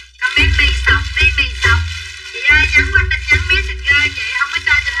 Comment mì sọc đi, mì sọc. Chị ơi nhắn qua tin nhắn messenger chị không có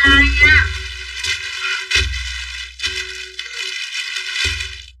cho trên like nha.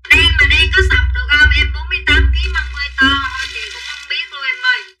 Đen mà đen có sọc được không? Em 48kg 50 to thôi chị cũng không biết luôn em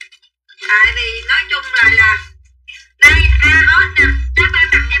ơi. Tại vì nói chung là đây hot nè, chắc phải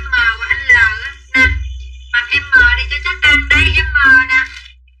mặc M và anh L á nè. Mặc M đi cho chắc ăn. Đây M nè.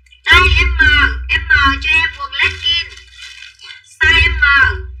 Đây M cho em quần legging size M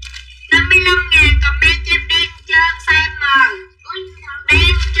 55.000 comment cho em đen trơn size M.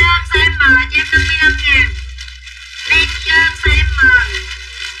 Đen trơn size M cho em 55.000. Đen trơn size M.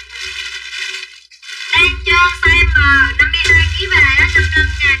 Đen trơn size M 52kg về á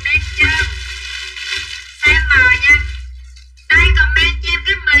 55.000 đen trơn size M nha. Đây comment cho em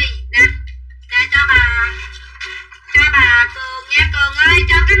cái mì nè. Nè cho bà Cường nha. Cường ơi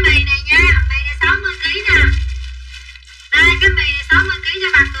cho cái mì này nha. Mì này 60kg nè. Đây cái mì này 60kg cho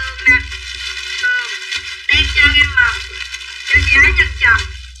bà Cường nè. Cường đen cho em màu cho giá nhân chồng.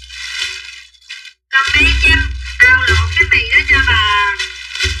 Comment cho em ao lộn cái mì đó cho bà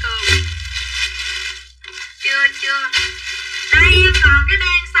Cường. Chưa. Đây em còn cái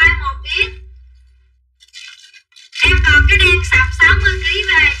đen size 1X. Em còn cái đen sọc 60kg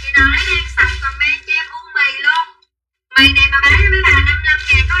về. Chị nào lấy đen sọc comment cho em uống mì luôn. Mì này mà bán cho mấy bà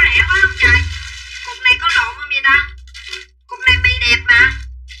 55.000 có rẻ quá không trời? Cục này có lộn không vậy ta? Cục này mì đẹp mà.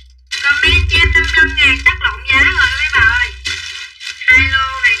 Comment cho em 55.000 chắc lộn giá rồi mấy bà ơi. Hai lô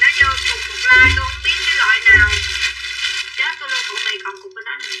này nó vô cùng một like tôi không biết cái loại nào. Chết tôi luôn, cục mì còn cục bên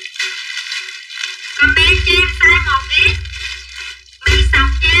đó này. Comment cho em size 1X. Mì sọc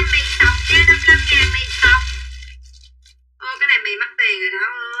cho em 55.000 mì sọc. Ô cái này mì mắc tiền rồi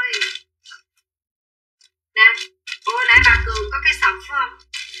Thảo ơi. Nè. Ủa nãy bà Cường có cái sọc phải không?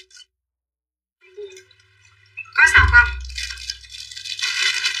 Có sọc không?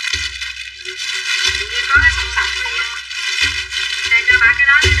 Hình như có cái sọc thôi á. Đây cho bà cái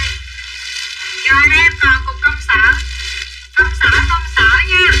đó đi. Rồi em còn cục công sở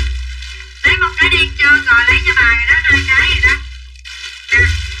nha. Lấy một cái đen trơn rồi lấy cho bà rồi đó, 2 cái rồi đó. Nè,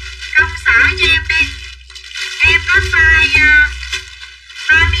 công sở cho em đi. Em có size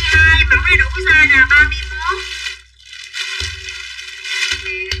 32, mẫu này đủ size nè, 31.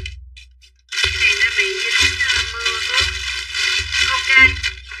 Nè, cái này nó bị dính mưa ướt. Ok.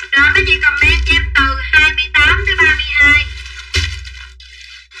 Rồi mấy chị comment cho em từ 28 tới 32.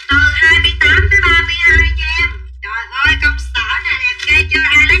 Từ 28 tới 32 cho em. Trời ơi công sở nè đẹp ghê chưa?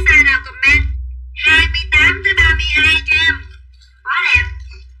 Ai lấy size nào comment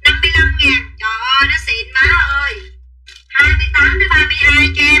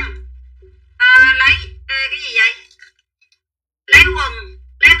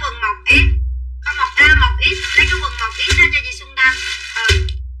ít, lấy cái quần 1 ít ra cho chị Xuân Đăng.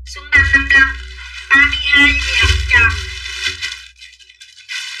 Xuân Đăng 55. 32 cho chị Hạnh Trần.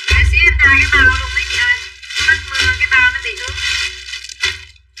 Để xíu em thay cái bao luôn mấy chị ơi. Mắc mưa cái bao nó bị ướt.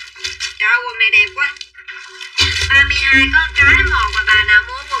 Trời ơi, quần này đẹp quá. 32 có một cái một, và bà nào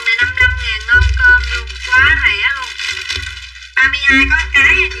mua quần này 55.000 ngon cơm luôn, quá rẻ luôn. 32 có một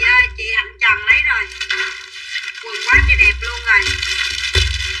cái nha chị ơi, chị Hạnh Trần lấy rồi. Quần quá trời đẹp luôn rồi.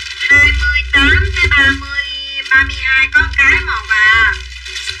 28 tới 30, 32 có một cái một à.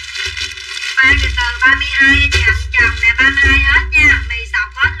 Ba từ từ 32 cho chị Hạnh Trần nè, 32 hết nha, mì sọc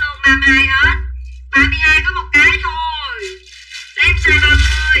hết luôn, 32 hết. 32 có một cái thôi. Lấy em size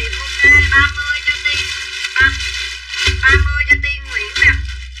 30, ok, 30 cho Tiên, 30 cho Tiên Nguyễn nè.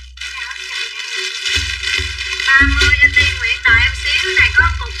 30 cho Tiên Nguyễn, đợi em xíu, này có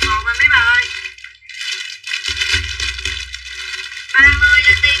một cục một mà mấy bà ơi. 30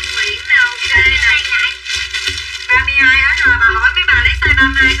 cho Tiên Nguyễn nè, ok nè. 32 hết rồi, bà hỏi mấy bà lấy size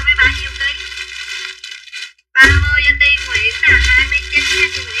 32 có mấy bà nhiêu ký. 30 cho Tiên Nguyễn nè, 29 cho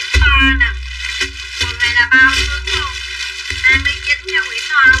chị Nguyễn Thoa nè. Quần này là bao sướng luôn. 29 cho Nguyễn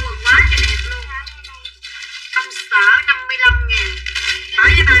Thoa, quần quá trời đẹp luôn. Công sở 55.000. Hỏi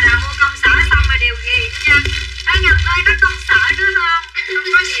cho bà nào mua công sở xong rồi đều ghi nha. Ê Ngọc ơi, có công sở nữa không? Không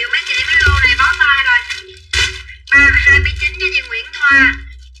có nhiều mấy chị, mấy lô này bó tay rồi. 29 cho chị Nguyễn Thoa.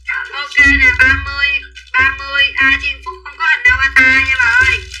 Ok nè, 30 Thiên Phúc không có hình đâu ta nha bà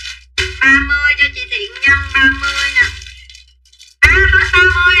ơi. 30 cho chị Thiện Nhân, 30 nè. Hết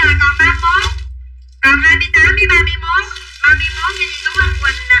 30 rồi, còn 31. Còn 28 với 31. 31 cho chị Tú Anh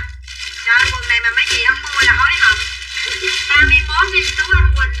Quỳnh nè. Trời ơi, quần này mà mấy chị không mua là hối hận. 31 cho chị Tú Anh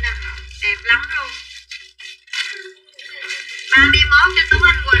Quỳnh nè. Đẹp lắm luôn. 31 cho Tú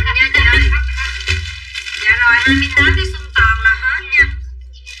Anh Quỳnh nha chị ơi. Dạ rồi, 28 với Xuân Toàn là hết nha.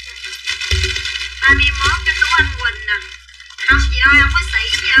 31 cho Tú Anh Quỳnh nè. Không chị ơi, không có sỉ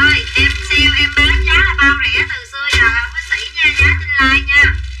chị ơi. Em sale em bán giá là bao rẻ từ xưa giờ, không có sỉ nha, giá trên like nha.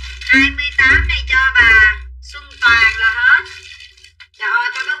 28 này cho bà Xuân Toàn là hết. Trời ơi,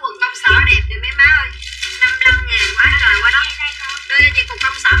 coi cái quần công sở đẹp thì mấy má ơi. 55.000 quá trời quá đất. Đưa cho chị cục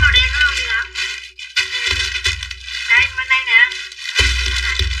công sở màu đen đó luôn đi hả? Đây, bên đây nè.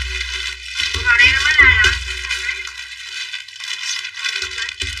 Cục màu đen nó mới lại hả?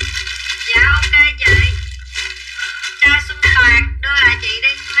 Dạ ok chị. Cha Xuân Toàn đưa lại chị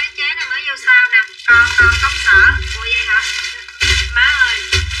đi, mấy chế này mới vô sao nè. Còn công sở. Ủa vậy hả? Má ơi.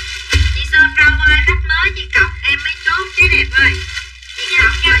 Chị Sơn Rau ơi, khách mới chị cọc em mới chốt chế đẹp ơi. Chị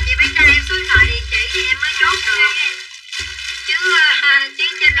cọc cho chị phải cho em số điện thoại địa chỉ thì em mới chốt được. Chứ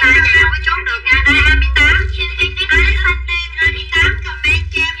trên live vậy không có chốt được nha. Đây 28. Ái xanh đen 28 comment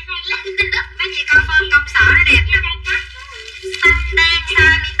cho em. Mấy chị coi phơm công sở nó đẹp nè. Xanh đen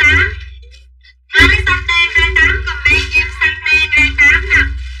 28. Ái xanh đen 28 comment cho em, xanh đen 28 nè.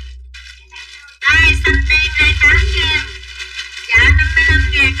 Đây xanh đen 28 cho em. Dạ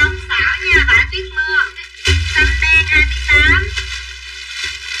 55.000 công sở nha, vả tuyết mưa. Xanh đen 28.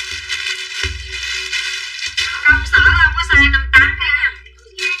 Công sở không có size 58 cái nha.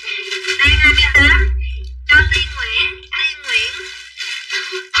 Đen 28 cho Tiên Nguyễn. Tiên Nguyễn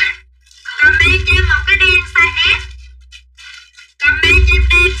comment cho em một cái đen size S. Comment cho em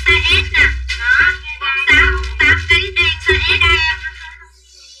đen size S nè. Đó 48 kg đen size S đây em.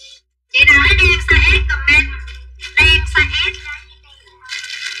 Chị nào lấy đen size S comment đen size S.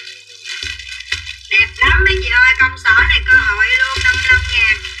 Đẹp lắm mấy chị ơi, công sở này cơ hội luôn.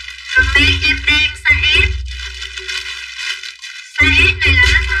 55.000. Comment cho em đen size S. Size S này là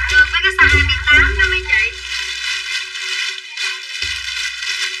nó tương đương với cái size 28 đó mấy chị.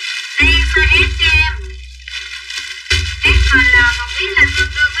 Đen size S cho em. XL một ít là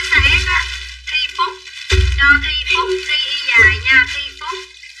tương đương với size S á. Thi Phúc. Cho Thi Phúc, Thi y dài nha, Thi Phúc.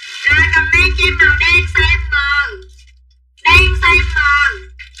 Rồi comment cho em màu đen size M. Đen size M.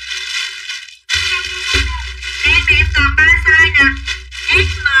 Đen thì em còn 3 size nè.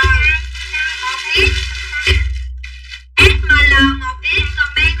 SM 1X, SML 1X,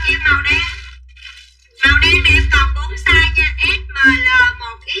 comment cho em màu đen. Màu đen thì em còn 4 size nha. SML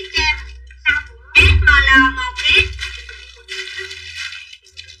 1X cho em. SML 1X.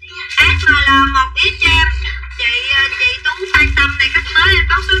 SML 1X cho em. Chị Tú quan tâm này, khách mới em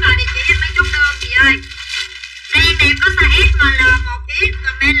bóc số rồi địa chỉ em mới chốt đơn chị ơi. Đen thì em có size SML 1X,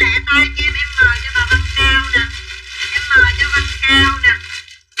 comment lẻ tay cho em M cho bà Văn Cao nè. Em M cho Văn Cao nè.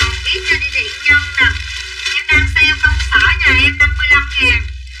 1X cho chị Thiện Nhân nè. Em đang sale công sở nhà em 55.000.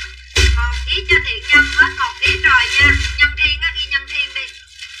 1X cho Thiện Nhân hết 1X rồi nha. Nhân Thiên á, ghi Nhân Thiên đi.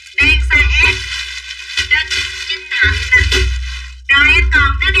 Đen size S cho Trinh Hạnh nè. Rồi em còn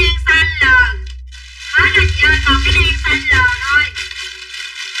cái đen size L. Hết là chị ơi, còn cái đen xanh lờ thôi.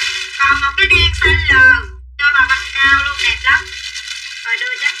 Còn một cái đen xanh lờ cho bà băng cao luôn, đẹp lắm. Rồi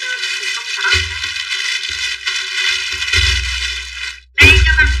đưa chắc đưa nó cũng không sợ. Đen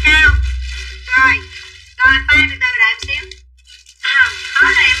cho băng cao. Rồi, rồi khoan từ từ đợi em xíu.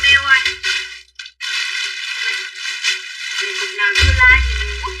 Hết rồi em yêu ơi. Này cục nào chưa like thì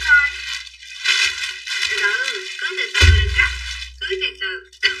mình quất thôi. Từ từ, cứ từ từ đừng gấp. Cứ từ từ.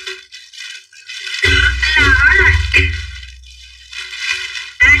 Anh lờ hết rồi.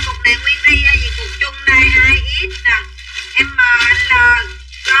 Đây cục này nguyên ri hay gì cục chung đây 2x nè. M anh L.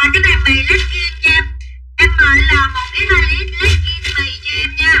 Rồi cái này mì legging cho em. M L 1x 2x legging mì cho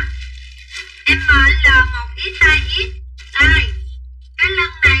em nha. M L 1x 2x. Đây. Cái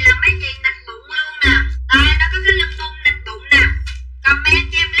lưng này là mấy chị nịch bụng luôn nè. Đây nó có cái lưng bung nịch bụng nè. Comment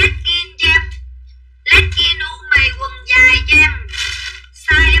cho em legging cho em. Legging u mì quần dài cho em.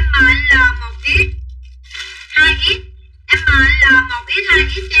 Size M L 1x 2x. M L 1x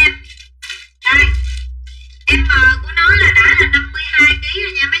 2x cho em. Đây. M của nó là đã là 52kg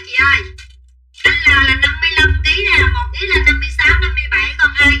rồi nha mấy chị ơi. Anh L là 55kg nè, 1x là 56, 57,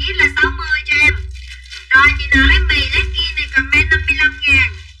 còn 2x là 60 cho em. Rồi chị nào lấy mì legging này comment 55.000.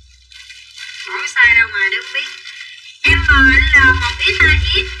 Bỏ cái size ra ngoài để không biết. M L 1x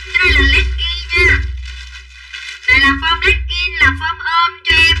 2x. Đây là legging nha. Đây là form legging, là form ôm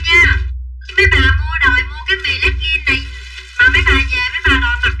cho em nha. Mấy bà mua đòi mua cái mì legging này mà mấy bà về mấy bà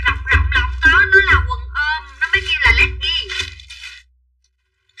đòi mặc rộng rộng lỏng có, nó là quần ôm, nó mới kêu là legging.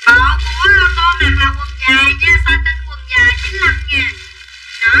 Bộ của cô mặc là quần dài nha, satin quần dài 95.000.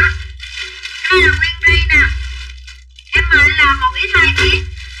 Đó. Đây là nguyên ri nè. Em mệnh là 1x 2x.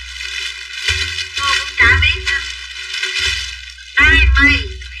 Cô cũng chả biết nữa. Đây mì.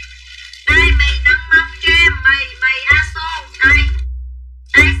 Đây mì nâng mông cho em, mì aso. Đây.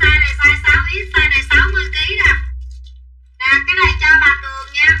 Đây size này size 6x, size này 60kg nè. Nè cái này cho bà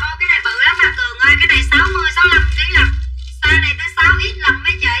Cường nha. Ô cái này bự lắm bà Cường ơi. Cái này 60, 65kg lận. Size này tới 6x lận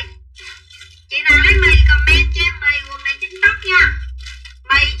mấy chị. Chị nào lấy mì comment cho em mì quần này chính tóc nha.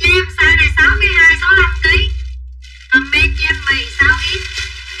 Mì cho em size này 62, 65kg. Comment cho em mì 6x.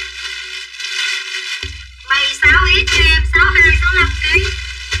 Mì 6x cho em 62, 65kg.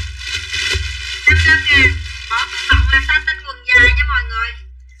 55.000. Bỏ tôi bọng là satin quần dài nha mọi người.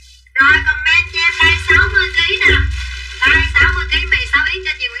 Rồi comment cho em đây 60kg nè. Đây 60kg mì 6x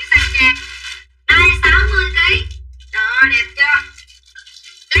cho chị Nguyễn Sang Trang. Đây 60kg. Rồi đẹp chưa?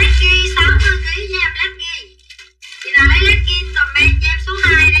 Legging 60kg cho em legging. Chị nào lấy legging comment cho em số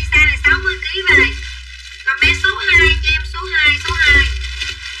 2 đây, size này 60kg về. Comment số 2 cho em số 2, số 2.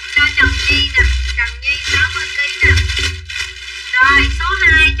 Cho Trần Nhi nè, Trần Nhi 60kg nè. Rồi số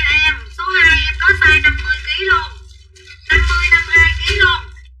 2 cho em, số 2 em có size 50kg luôn. 50, 52kg luôn.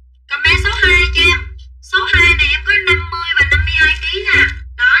 Comment số 2 cho em. Số 2 này em có 50 và 52kg nè.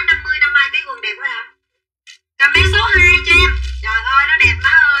 Đó 50, 52kg quần đẹp quá hả? Comment số 2 cho em. Trời ơi nó đẹp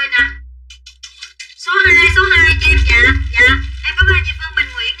má ơi nè. Số 2 cho em. Dạ, dạ. Em cảm ơn chị Phương Bình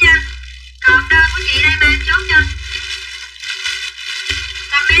Nguyễn nha. Còn đơn của chị đây mang chốt cho.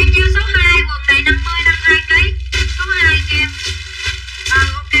 Comment cho số 2 quần này 50, 52kg. Số 2 cho em.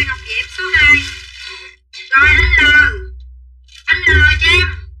 Ok Ngọc Diễm số 2. Rồi anh L. Anh L cho em.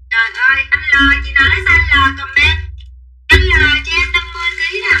 Trời ơi anh L, chị nào lấy size L comment. Anh L cho em 50kg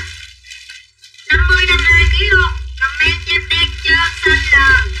nè. 50, 52kg luôn. Comment cho em đen trơn xanh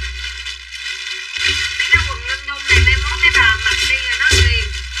L. Mấy cái quần lưng nung này mai mốt mấy bà mặc đi rồi nó liền.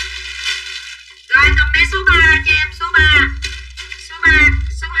 Rồi comment số 3 cho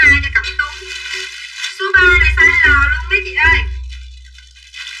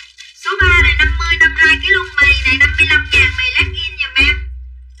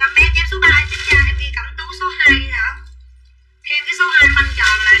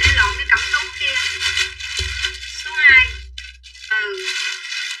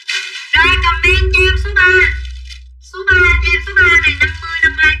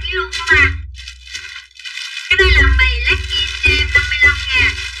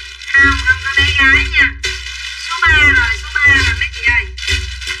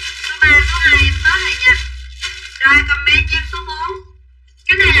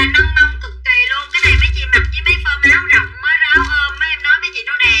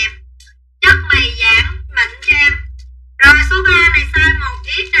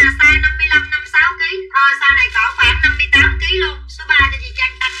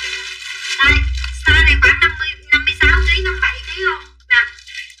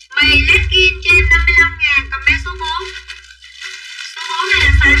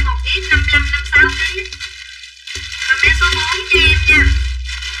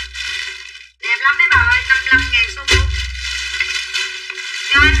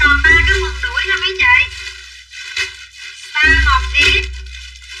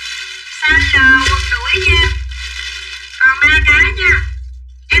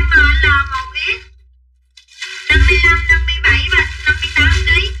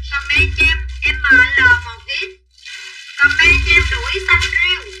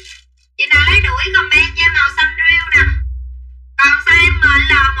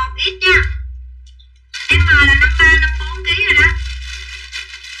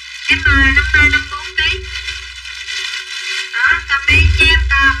là 53-54 kg. Đó, comment cho em,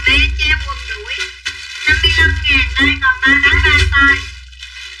 comment cho em quần đuổi 55.000, đây còn 3 cái 3 size.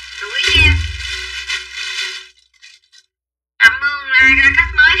 Đuổi cho em. Cảm ơn ra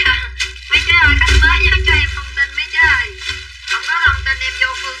khách mới hả? Mấy chế ơi, khách mới nhớ cho em thông tin mấy chế ơi. Không có thông tin em vô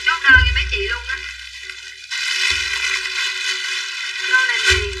Phương chốt đơn cho mấy chị luôn á. Lô này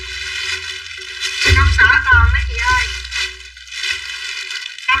nè. Công sở còn mấy chị ơi.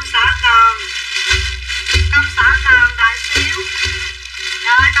 Công sở còn đợi xíu.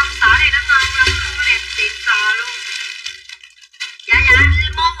 Trời ơi, công sở này nó ngon lắm luôn, nó đẹp xịn sò luôn. Dạ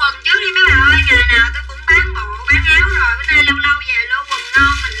mua quần trước đi mấy bà ơi, ngày nào tôi cũng bán bộ bán áo rồi, bữa nay lâu lâu về lô quần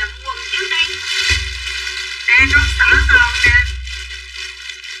ngon mình lụm quần trước đi. Nè công sở còn nè.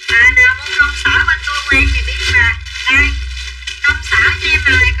 Nào mua công sở bên tôi quen thì biết mà. Đây công sở cho em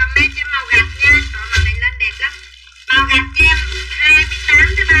màu này, comment cho em màu gạch nha. Rồi màu này lên đẹp lắm. Màu gạch cho em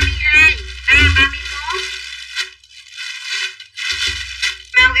 28 tới 32 31.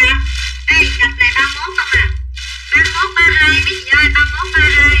 Màu gạch. Ê gạch này 31 không à? 31 32 mấy chị ơi, 31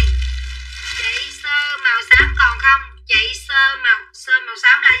 32. Chị sơ màu xám còn không? Chị sơ màu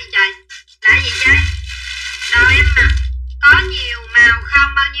xám là gì trời? Là gì chơi? Rồi em mặc có nhiều màu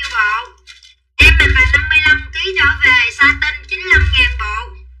không? Bao nhiêu bộ? Em mặc là 55 kg trở về, satin 95.000 bộ,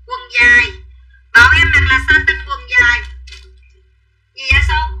 quần dài. Bộ em mặc là satin quần dài. Gì vậy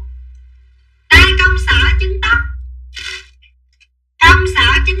Xuân? Đây công sở chứng tóc. Công sở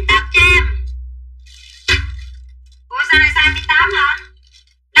chứng tóc cho em. Ủa sao này size 28 hả?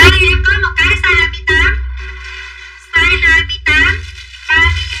 Đây em có một cái size 28. Size 28,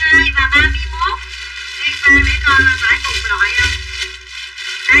 32 và 31. Em coi để coi là phải cùng loại không?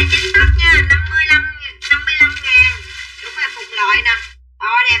 Đây chính tóc nha, 55 ngàn. Đúng là cùng loại nè.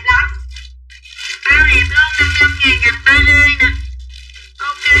 Đẹp lắm. Bao đẹp luôn, 55 ngàn gặp 32 nè.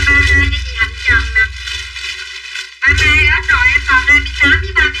 Ok 32 cho chị Hạnh Trần nè. 32 hết rồi, em còn 28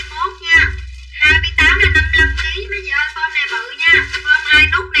 với 31 nha. 28 là 55 kg mấy chị ơi, form này bự nha. Form 2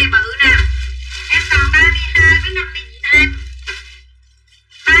 nút này bự nè. Em còn 32 với 52.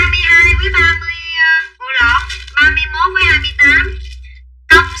 32 với 30 lộn, 31 với 28.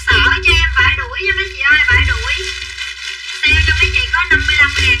 Công sở cho em vải đuổi nha mấy chị ơi, vải đuổi. Sale cho mấy chị có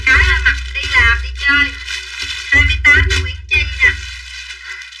 55.000 cái là mặc đi làm đi chơi. 28 cho Nguyễn Chi nè.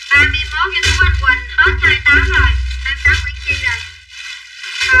 31 cho Tú Anh Quỳnh, hết 28 rồi. 28 Nguyễn Chi rồi.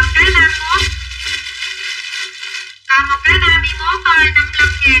 Còn cái 31. Còn một cái 31 thôi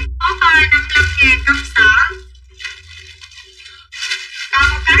 55.000. Thôi 55.000 công sở. Còn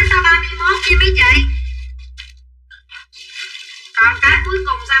một cái sao 31 nha mấy chị. Còn cái cuối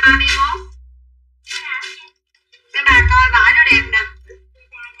cùng sao 31. Cái bà coi vải nó đẹp nè.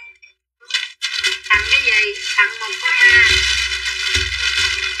 Tặng cái gì? Tặng một con A.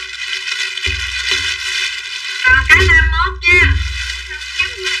 Còn cái 31 nha.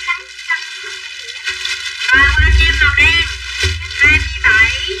 Qua cho em màu đen.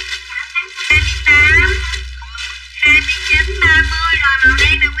 27 28 29 30. Rồi màu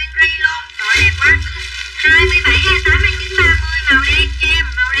đen là nguyên ri luôn. Rồi đẹp quá. 27 28 29 30. Màu đen cho em.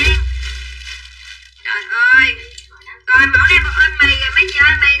 Màu đen. Trời ơi. Rồi mẫu này một ơn mì rồi mấy chị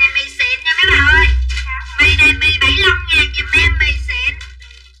ơi. Mì này mì xịn nha mấy bà ơi. Mì này mì 75.000 giùm em. Mì xịn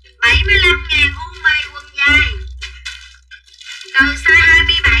 75.000 u mì quần dài. Từ size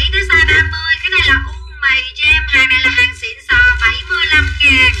 27 đến size 30. Cái này là u mì cho em. Hàng này là hàng xịn sò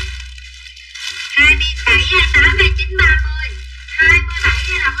 75.000. 27 28 29 30. 27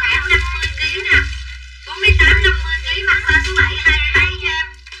 đây là khoảng 50 kg nè. 48 50 kg mặc size số 7 27 cho em.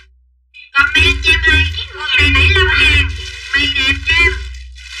 Comment cho em ơi. Quần này 75.000. Mì đẹp cho em.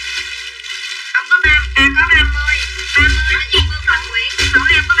 Không có 30, có 30. 30 cho chị Phương Hoàng Nguyễn. Mẫu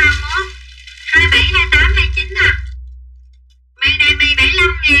em có 31. 27 28 29 nè. Mì này mì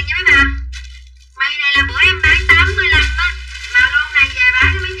 75.000 nha mấy bạn. Mì này là bữa em bán 85 á. Mà lô này về bán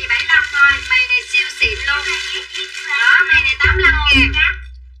cho mấy chị 75 thôi. Mì này siêu xịn luôn. Đó, mì này 85.000.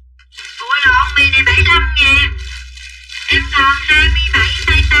 Ủa lộn, mì này 75.000. Em còn 27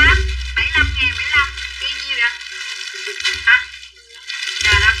 28 75.000 75. Đi nhiêu vậy? Hả?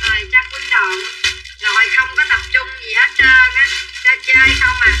 Trời đất ơi, chắc quýnh đòn. Rồi không có tập trung gì hết trơn á. Cho chơi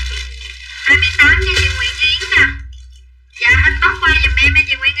không à. 28 cho chị Nguyễn Yến nè. Dạ inbox qua giùm em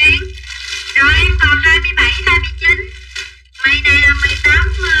chị Nguyễn Yến. Rồi em còn 27 29. Mì này là 18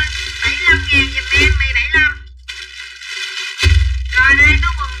 75.000 giùm em. Mì 75. Rồi đây có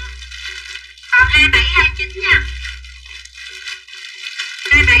quần. Còn 27 29 nha.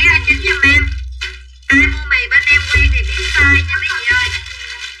 27 29 giùm em. Ai mua mì bên em quen thì biết size nha mấy chị ơi.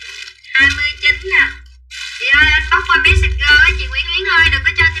 29 nè. Chị ơi inbox qua Messenger á chị Nguyễn Yến ơi, đừng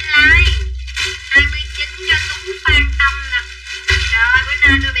có cho tin like.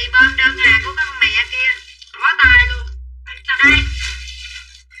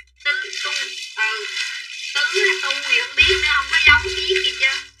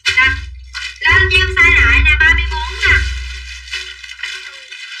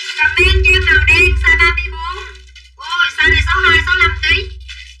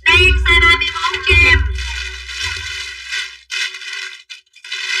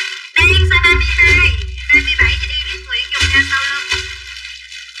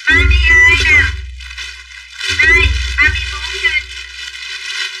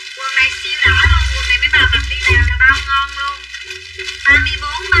 này siêu đã luôn, quần này mấy bà mặc đi làm là bao ngon luôn.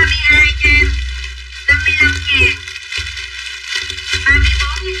 34, 32 cho em 55.000. 34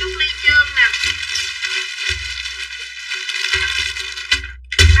 với chút ly chương nè.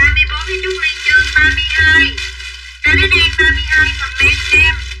 34 với chút ly chương. 32 cái đen 32 comment cho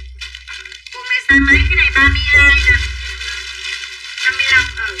em. Quần này xài mấy cái này 32 nè. 55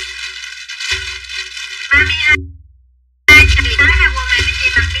 32 chị thấy là quần này mấy chị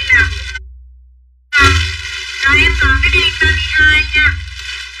mặc đi làm cũng ngon. Rồi em còn cái đen 32 nha.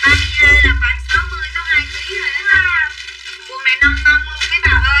 32 là khoảng 60-62 kg rồi đó. Quần này nông bông luôn mấy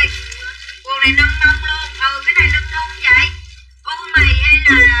bà ơi. Quần này nông bông luôn. Cái này lưng thun vậy. U mì hay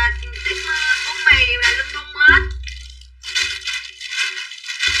là tuyết mưa, u mì đều là lưng thun hết.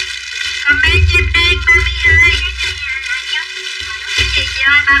 Comment cho em đen 32. Cái gì chị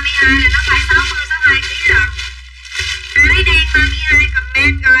ơi, 32 là nó phải 60-62 kg rồi. Cái đen 32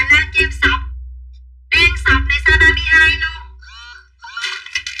 comment rồi lên cho em sọc. Đen sọc này size 32 luôn.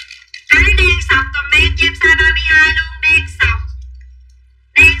 Cái đen sọc comment cho em size 32 luôn. Đen sọc.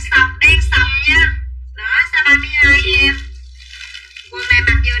 Đen sọc nha. Đó, size 32 cho em. Quần này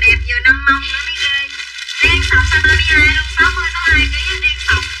mặc vừa đẹp vừa nâng mông nữa mới ghê. Đen sọc size 32 luôn. 60-62 kg đen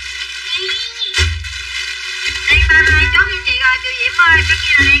sọc. Đen 32 chốt cho chị rồi. Kiều Diễm ơi, cái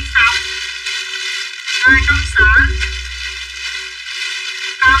kia là đen sọc. Rồi công sở.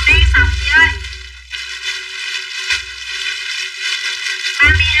 Còn đen sọc chị ơi.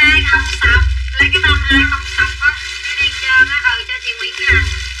 32 không sọc. Lấy cái 32 không sọc á. Cái đen trơn á. Cho chị Nguyễn Hằng.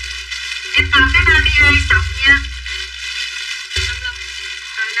 Em còn cái 32 sọc nha.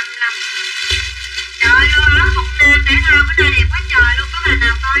 55. Trời ơi, luôn áo không nam thể thao bữa nay đẹp quá trời luôn. Có bà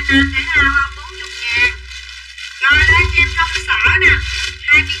nào coi nam thể thao không? 40.000. Rồi lên cho em công sở nè.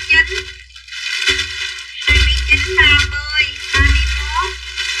 29 30 31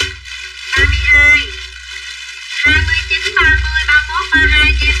 32 29 30 31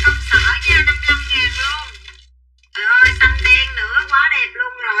 32 cho em công sở nha. 55.000 luôn. Trời ơi, xanh đen nữa quá đẹp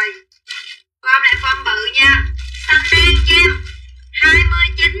luôn rồi. Form này form bự nha. Xanh đen cho em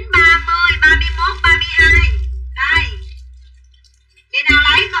 29 30 31 32. Đây. Chị nào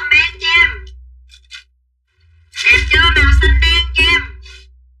lấy comment cho em. Đẹp chưa? Màu xanh đen cho em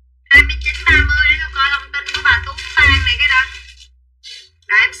 29 30 để tôi coi thông tin của bà Tú Phan này cái đó.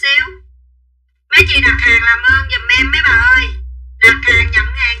 Đợi em xíu. Mấy chị đặt hàng làm ơn giùm em mấy bà ơi. Đặt hàng nhận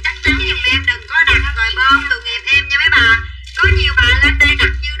hàng chắc chắn giùm em. Đừng có đặt rồi bơm tội nghiệp em nha mấy bà. Có nhiều bà lên đây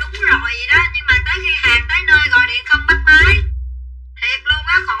đặt như đúng rồi vậy đó. Nhưng mà tới khi hàng tới nơi gọi điện không bắt máy. Thiệt luôn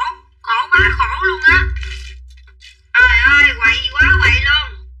á, khổ quá khổ luôn á. Trời ơi, quậy quá quậy luôn.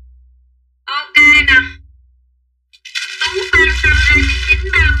 Ok nè. Tú Phan Tâm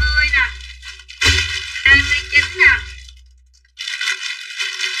 29 30 nè. 29 nè.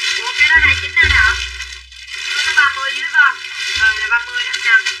 Ủa cái đó 29 đó hả? Có 30 dưới không? Là 30 đó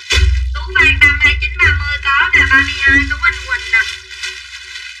nè. Tú Phan Tâm 29 30 có nè. 32 Tú Anh Quỳnh nè.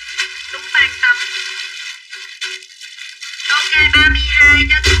 Tú Phan Tâm. Ok 32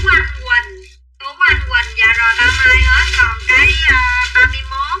 cho Tú Anh Quỳnh. Tú Anh Quỳnh dạ rồi 32 hết. Còn cái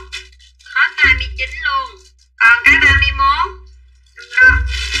 31 hết 29 luôn. Còn cái 31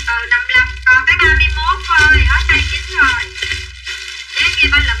 55. Còn cái 31 thôi hết 29 rồi. Chế kia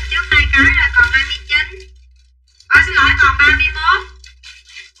ba lụm trước 2 cái rồi còn 29. Xin lỗi còn 31.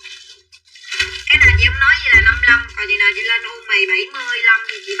 Cái nào chị không nói gì là 55. Còn chị nào chị lên u mì 75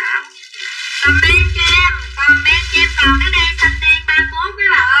 thì chị bảo. Comment cho em. Còn cái đen xanh đen 31 mấy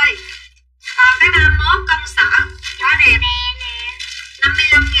bà ơi. Còn cái 31 công sở quá đẹp.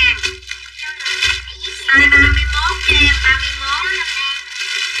 55.000. Size 31 cho em 31.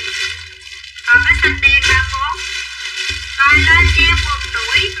 Còn cái xanh đen 31. Rồi lên cho em quần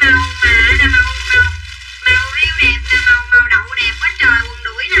đuổi màu mạ nè, màu riêu đẹp nè, màu đậu đẹp quá trời. Quần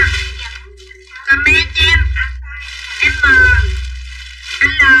đuổi nè. Comment cho em. M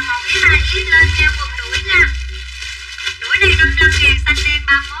anh L 1X2X lên cho em quần đuổi nha. Đuổi này 55.000 xanh đen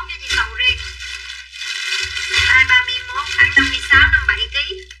 31 cho chị Sầu riêng. Size 31 khoảng 56 57 kg.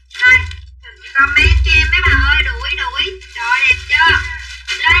 Rồi. Comment cho em mấy bà ơi, đuổi. Trời đẹp chưa?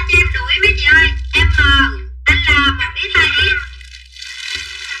 Lên cho em đuổi mấy chị ơi. M anh L 1X2X.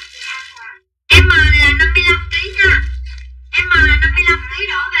 M này là 55 kg nha. M là 55 kg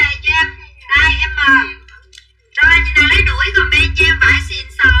đổ về cho em. Đây M. Rồi chị nào lấy đuổi comment cho em vải xịn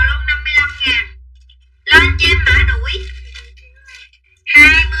sò luôn 55.000. Lên cho em mã đuổi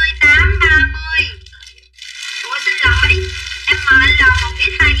 28 30. Ủa xin lỗi. Em mời là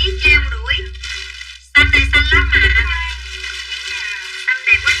 1X2X cho em đuổi. Xanh này xanh lắm mà. Xanh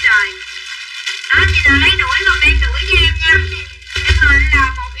đẹp quá trời. Đó chị nào lấy đuổi comment đuổi cho em nha. Em mời là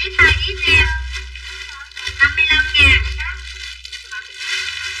 1X2X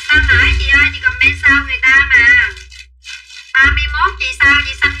sao người ta mà. 31 chị sao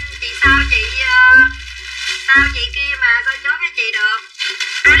chị xanh, chị sao chị sao chị kia mà sao chốt cho chị được.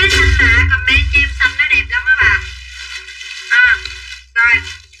 Ai lấy xanh mà comment cho em xanh nó đẹp lắm á bà. Rồi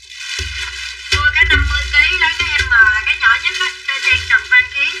mua cái 50kg lấy cái M là cái nhỏ nhất á cho Trang Trần Phan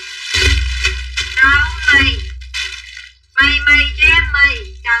Khí. Rồi mì cho em mì.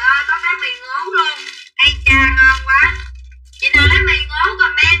 Trời ơi có cái mì ngố luôn. Ây cha ngon quá. Chị nào lấy mì ngố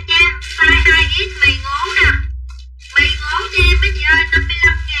comment cho em size 2X mì ngố nè. Mì ngố cho em mấy chị ơi,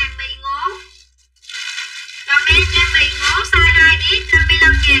 55.000 mì ngố. Comment cho em mì ngố size 2X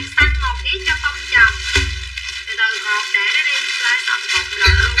 55.000 xanh 1X cho Phong Trần. Từ từ cột để nó đi, like xong cột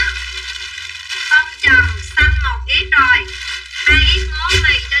lần luôn. Phong Trần xanh 1X rồi. 2X ngố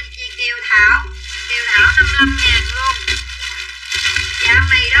mì cho chị Kiều Thảo. Kiều Thảo 55.000 luôn. Dạ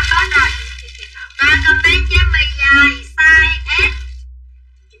mì đó hết rồi. Rồi comment cho em mì dài size S.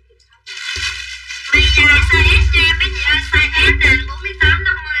 Mì dài size S cho em mấy chị ơi, size S nè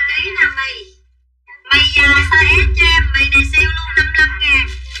 48-50kg nè mì. Mì dài size S cho em, mì này sale luôn 55.000.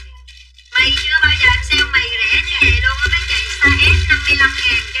 Mì chưa bao giờ em sale mì rẻ như vậy luôn á mấy chị, size S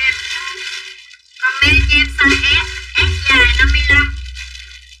 55.000 cho em. Comment cho em size S, S dài 55.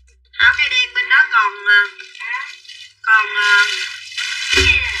 Áo cây đen bên đó còn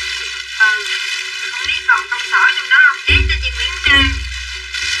không biết còn công tỏi trong đó không. S cho chị Nguyễn Trang.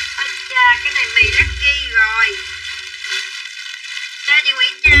 Ôi cha, cái này mì lát ghi rồi. Cho chị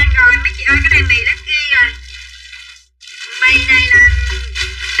Nguyễn Trang rồi mấy chị ơi, cái này mì lát ghi rồi. Mì này là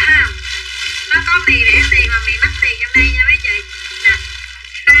nó có mì rẻ tiền và mì mắc tiền trong đây nha mấy chị. Nè,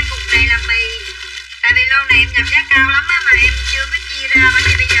 hai cục này là mì. Tại vì lô này em nhập giá cao lắm á mà em chưa có chia ra, bởi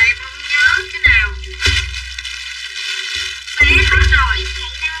vì bây giờ em không nhớ cái nào. Bé hết rồi.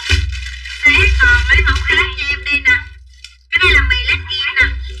 Bé còn lấy mẫu khác cho em đây nè. Cái này là mì lát ghi nè.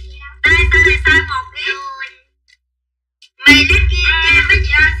 Đây size 1X. Mì lát ghi cho em mấy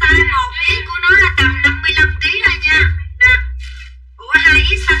chị ơi, size 1X của nó là tầm 55kg thôi nha. Nè. Ủa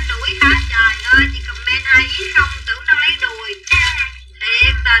 2X xanh đuổi hả? Trời ơi chị comment 2X không, tưởng đâu lấy đùi.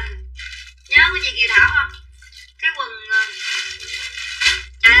 Thiệt tình. Nhớ của chị Kiều Thảo không? Cái quần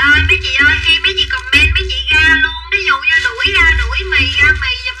trời ơi mấy chị ơi, khi mấy chị comment mấy chị ra luôn. Ví dụ như đuổi mì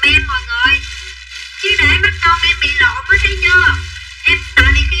giùm em mọi người. Chứ để mất công em bị lộn á, thấy chưa? Em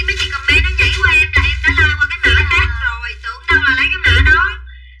tại vì khi mấy chị comment nó nhảy qua em là em đã like qua cái mã khác rồi, tưởng đâu là lấy cái mã đó.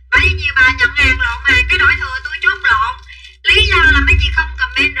 Bởi vì nhiều bà nhận hàng lộn hàng, cái đổi thừa tôi chốt lộn. Lý do là mấy chị không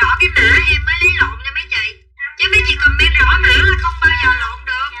comment rõ cái mã em mới lấy lộn nha mấy chị. Chứ mấy chị comment rõ mã là không bao giờ lộn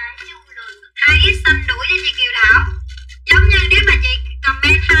được. 2X xanh đuổi cho chị Kiều Thảo. Giống như nếu mà chị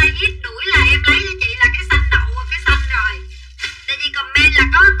comment 2X đuổi là em lấy cho chị là cái xanh đậu và cái xanh rồi. Tại chị comment là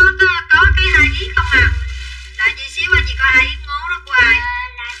có cái 2X không à. Đợi chị xíu qua chị coi 2X ngố đó của ai.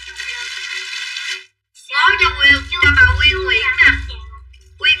 Ngố cho bà Quyên Nguyễn nè.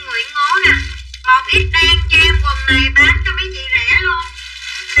 Quyên Nguyễn ngố nè. 1X đen cho em, quần này bán cho mấy chị rẻ luôn.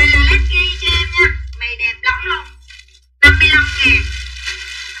 Đây là led ghi cho em nha. Mày đẹp lắm luôn. 55.000.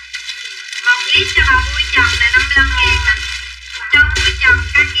 1X cho bà Vui Trần nè, 55.000 nè. Cho Vui Trần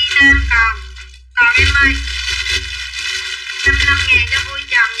kaki nam còn em ơi. 55.000 cho Vui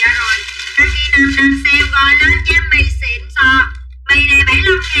Trần. Dạ rồi. Kaki nam đang sale rồi, lên cho em mì xịn sò. Mì này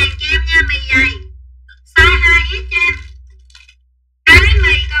 75.000 cho em nha, mì dày. Size 2X cho em. Cái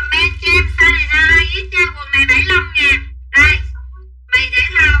mì comment cho em size này 2X cho em, quần này 75.000. Đây. Mì thể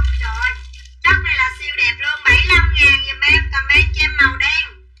thao. Trời ơi. Chất này là siêu đẹp luôn, 75.000 giùm em, comment cho em màu đen.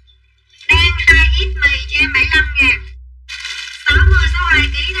 Đen 2X mì cho em 75.000.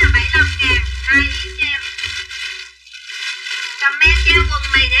 60-62kg là 75.000. 2X cho em. Comment cho em quần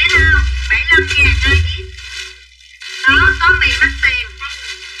mì thể thao 75.000 2X. Đó, có mì mắc tiền.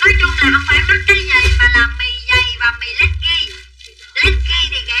 Nói chung là không phải mắc cái giày mà là mì dày và mì led ghi. Led ghi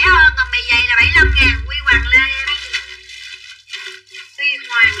thì rẻ hơn, còn mì dày là 75.000. Quy Hoàng Lê em. Quy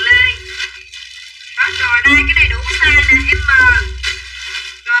Hoàng Lê. Đó rồi đây, cái này đủ size nè, M.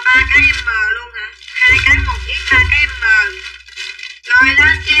 Rồi 3 cái M luôn hả? 2 cái 1X, 3 cái M. Rồi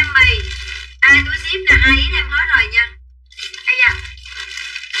lên cho em mì. Ai túi zip nè, 2X em hết rồi nha. Ây da.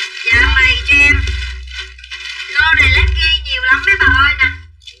 Dạ mì cho em. Lô này led ghi nhiều lắm mấy bà ơi nè.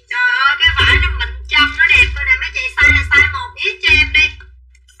 Trời ơi cái vải nó mịn chân, nó đẹp coi nè mấy chị. Size này size 1X cho em đi.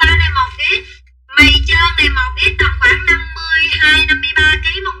 Size này 1X. Mì trơn này 1X tầm khoảng 52-53kg,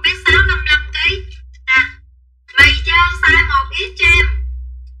 1m6 55kg. Nè. Mì trơn size 1X cho em.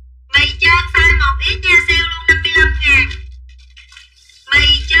 Mì trơn size 1X nha, sale luôn 55.000. Mì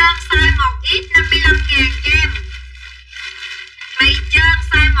trơn size 1X 55.000 cho em. Mì trơn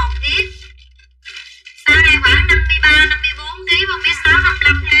size 1X. Size này khoảng 53-54kg, 1m6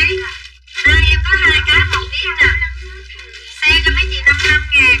 55kg. Hai em có 2 cái 1 ít nè. Sale cho mấy chị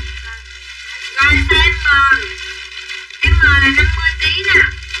 55.000. Rồi size M là 50kg nè.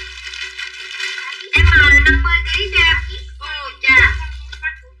 M là 50kg cho em. Ô chà.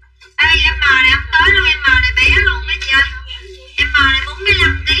 Ê M này không tới luôn, M này bé luôn mấy chị ơi. M này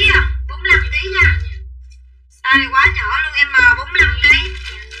 45kg à, 45kg nha. Size quá nhỏ luôn, M 45kg.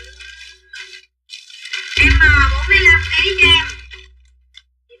 M 45kg cho em.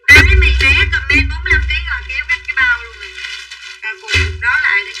 Ai lấy mì bé comment 45kg rồi kéo cắt cái bao luôn rồi. Rồi cùng cục đó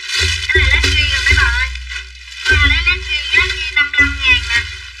lại đi. Cái này lát ghi rồi mấy bà ơi. Có ai lấy lát ghi 55.000 nè.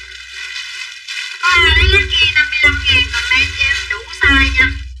 Có ai lấy lát ghi 55.000 comment cho em đủ size nha.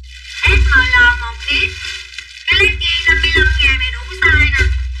 SML 1X. Cái lát ghi 55.000 này đủ size nè.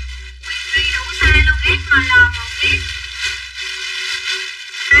 Ghi đủ size luôn, SML 1X.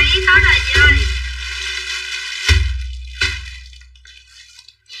 Ai ý hết rồi chị ơi.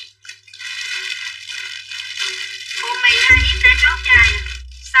 Mì 2X đã chốt chai.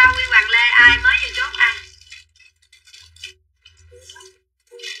 Sao Quy Hoàng Lê ai mới vừa chốt ai?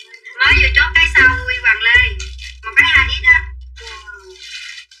 Mới vừa chốt cái sao Quy Hoàng Lê. Một cái 2X á.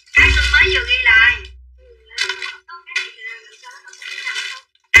 Cái Xuân mới vừa ghi lại.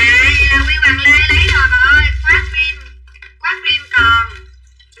 À vậy là Quy Hoàng Lê lấy rồi bà ơi. Quát rim còn.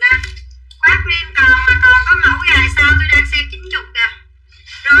 Nè. Quát rim còn mà còn có mẫu gài sao tôi đang xem 90 kìa.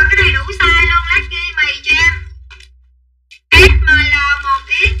 Rồi cái này đủ size luôn. Lát ghi mì cho em. SML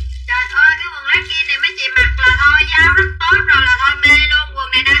 1X. Trời ơi cái quần lát kia này mấy chị mặc là thôi giá rất tốt rồi là thôi mê luôn. Quần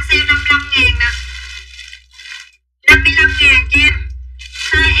này đang sale 55.000 nè. 55.000 cho em.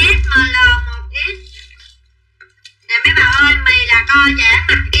 Size SML 1X. Nè mấy bà ơi mì là co giãn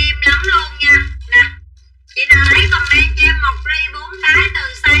mặc im lắm luôn nha. Nè. Chị nào lấy comment cho em 1 ri 4 cái từ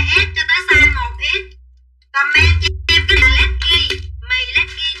size S cho tới size 1X. Comment cho em cái là lát ghi. Mì lát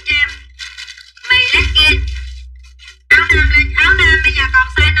ghi cho em. Mì lát ghi. Áo nam bây giờ còn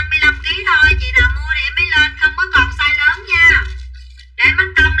size 55kg thôi. Chị nào mua thì em mới lên, không có còn size lớn nha. Để mắc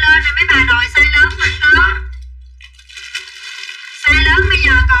công lên rồi mấy bà đòi size lớn mình có. Size lớn bây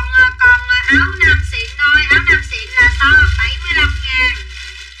giờ còn áo nam xịn thôi. Áo nam xịn là 75.000.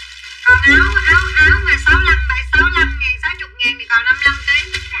 Còn áo mà 65.000 60.000 thì còn 55kg.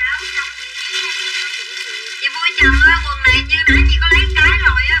 Chị vui chồng ơi, quần này như nãy chị có lấy cái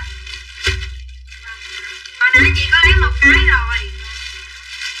rồi á. Hồi nãy chị có lấy 1 cái rồi.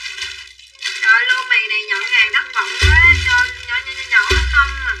 Trời lô mì này nhận hàng thất vọng quá. Cho nhỏ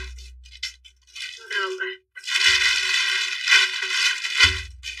không mà. Được rồi.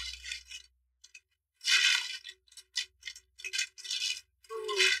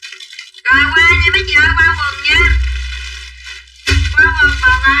 Rồi qua nha mấy chị ơi, qua quần nha. Qua quần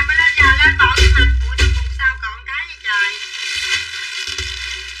bò ra, mới lên giờ lên bỏ cái mặt. Ủa trong quần sao còn cái gì trời.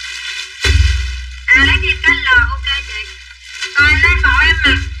 À lấy thêm cái L ok chị. Rồi lên bộ em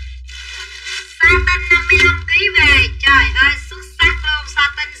mặc. Satin 55kg về. Trời ơi xuất sắc luôn.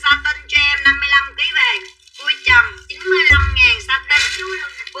 Satin cho em 55kg về. Vui chồng 95.000 satin.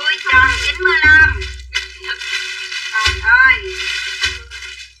 Vui chồng 95. Trời ơi.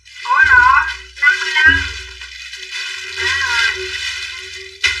 Ủa rõ 55. Đó rồi.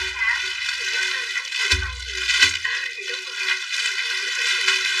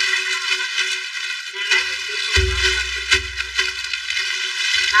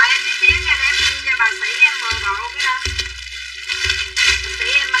 Rồi em đi xíu nha, để em chia cho bà sĩ em 10 bộ cái đó. Bà sĩ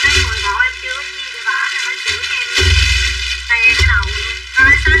em mà lấy 10 bộ em chưa có chia cho bà nè, bà chửi em. Tay em cái đầu luôn.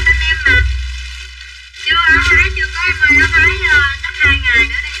 Rồi sao tin em mà. Chưa áo thái chưa có em ơi, áo thái chắc 2 ngày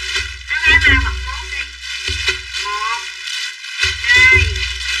nữa đi. Áo thái 3 hoặc 1 đi. 1 2.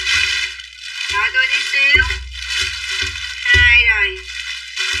 Rồi tôi đi xíu. 2 rồi.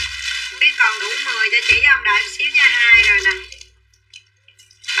 Không biết còn đủ 10 cho chị không, đợi xíu nha. 2 rồi nè.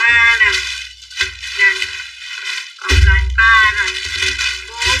 3 nè. Nè. Còn lại 3 rồi.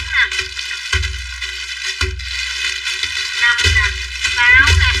 4 nè. 5 nè. 6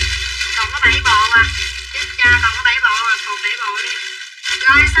 nè. Còn có 7 bộ à. Chết cha còn có 7 bộ à. Còn 7 bộ đi.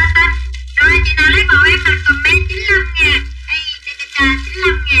 Rồi satin. Rồi chị nào lấy bộ em mặc comment 95.000. Ê cha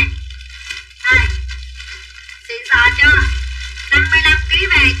 95.000. Rồi. Xịn sò chưa. 55kg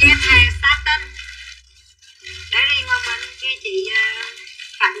về cho em hàng satin. Để riêng qua bên kia chị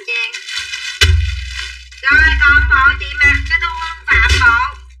Phạm Trang. Rồi còn bộ chị mặc cái thu hương Phạm bộ.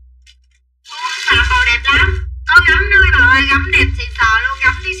 Thu hương Phạm bộ đẹp lắm. Có gấm nữa mấy bà ơi, gấm đẹp xịn sò luôn.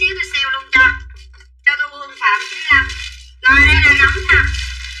 Gấm tí xíu tôi sale luôn cho thu hương Phạm 95. Rồi đây là gấm nè.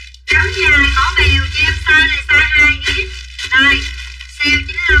 Gấm dài cổ bèo cho em, size này size 2X. Đây sale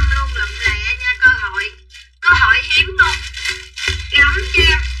 95 luôn, lụm lẹ nha. Cơ hội hiếm luôn. Gấm cho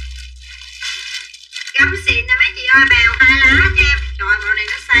em.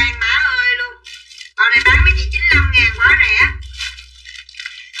 quá rẻ.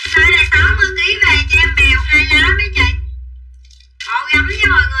 Size này 60kg về cho em bèo 2 lá mấy chị. Bộ gấm nha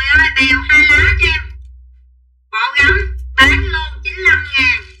mọi người ơi, bèo 2 lá cho em. Bộ gấm bán luôn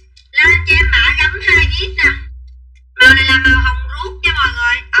 95.000. Lên cho em mã gấm 2X nè. Màu này là màu hồng ruốc nha mọi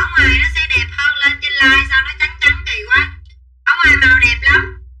người. Ở ngoài nó sẽ đẹp hơn, lên trên live sao nó trắng trắng kỳ quá. Ở ngoài màu đẹp lắm.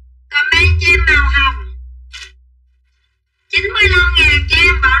 Comment cho em màu hồng 95.000 cho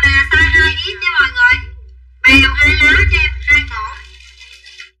em. Bộ này là size 2X nha mọi người. Bèo 2 lá cho em, 2 cổ.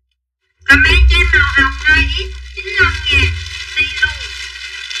 Comment cho em màu hồng 2X 95.000.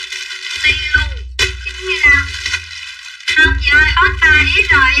 Silu 95. Không chị ơi, hết 3X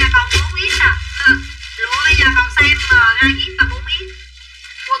rồi, giờ còn 4X à. Lụa bây giờ còn size M 2X và 4X.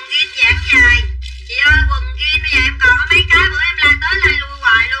 Quần jean giãn dài. Chị ơi, quần jean bây giờ em còn có mấy cái, bữa em la tới la lui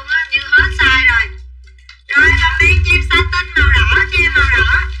hoài luôn á, như hết size rồi. Rồi comment cho em satin màu đỏ cho em màu đỏ.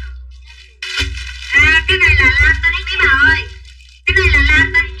 Cái này là latin mấy bà ơi. Cái này là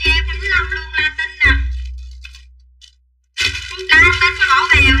latin cho em 95 luôn, latin nè. Latin cổ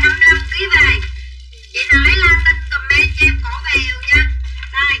bèo 55kg về. Chị nào lấy latin comment cho em cổ bèo nha.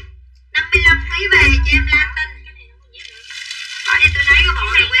 Đây 55kg về cho em latin. Bởi vì tôi thấy cái bộ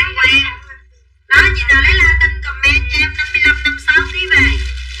này quen quen. Đó, chị nào lấy latin comment cho em 55-56kg về.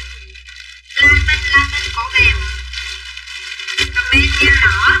 Latin cổ bèo. Comment cho em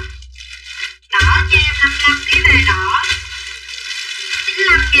đỏ. Đỏ cho em 55kg về đỏ.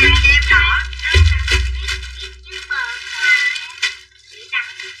 95.000 cho em đỏ.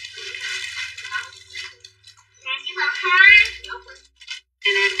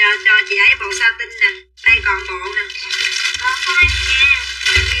 Nè nè, cho chị ấy bộ satin nè. Đây còn bộ nè.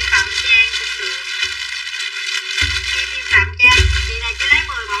 Đi phẩm trang cũng được. Đi phẩm trang. Chị này chỉ lấy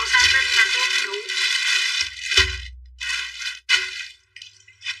 10 bộ satin mà tôi không đủ.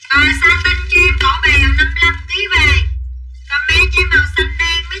 Rồi satin cho em cổ bèo 55kg về. Comment cho em màu xanh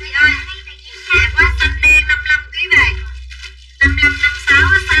đen mấy chị ơi. Đẹp quá, xanh đen 55kg về.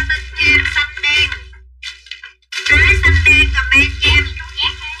 55-56 satin cho em xanh đen. Cái xanh đen comment cho em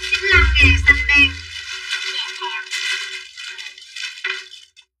 95.000 xanh đen.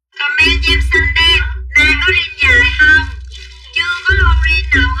 Comment cho em xanh đen. Nay có rin dài không? Chưa có luôn rin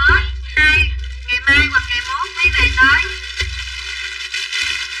nào hết. Ngày mai hoặc ngày mốt mới về tới.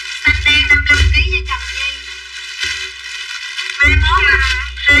 Xanh đen 55kg với cầm dây. Mai mốt à,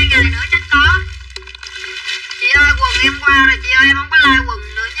 2 ngày nữa chắc có. Chị ơi quần em qua rồi chị ơi, em không có like quần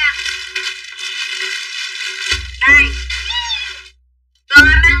nữa nha. Đây. Rồi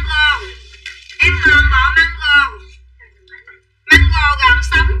mango. Em hòm bộ mango. Mango gọn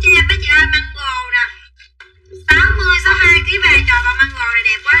sống cho em mấy chị ơi, mango nè. 60-62kg về, trời bộ mango này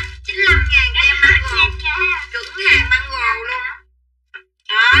đẹp quá. 95.000 cho em mango. Chuẩn hàng mango luôn.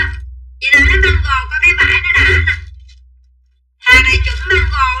 Đó. Chị nào lấy mango có cái vải nó đã nè. Hàng này chuẩn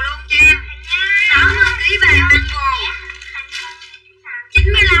mango luôn cho em. 60kg về mango.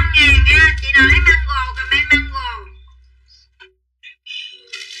 95.000 nha. Chị nào lấy mango comment mango.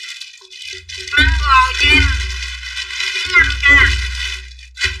 Mango cho em 95k.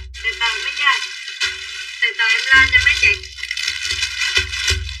 Từ từ mấy chơi. Từ từ em lên cho mấy chị.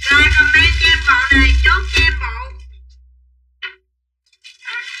 Rồi comment cho em bộ này, chốt cho em bộ.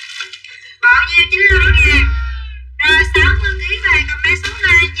 Bộ nhiêu 95.000. Rồi 60kg về comment số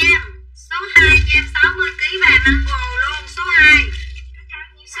 2 cho em. Số 2 cho em 60kg về mango luôn. Số 2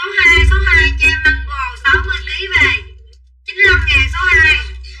 cho em mango 60kg về 95.000 số 2.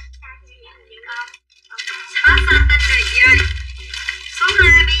 Hết satin rồi chị ơi. Số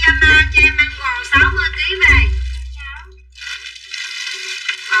 2 pyjama cho em mango 60kg về.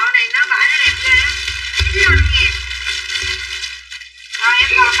 Bộ này nó vải nó đẹp ghê 95.000. Rồi em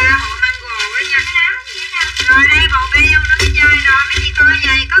còn 3 bộ mango đó nha. Rồi đây bộ beo nó mới chơi rồi mấy chị coi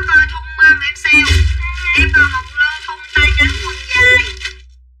vậy. Có coi thun không em sale. Em còn một lô thun tay ngắn quần dài.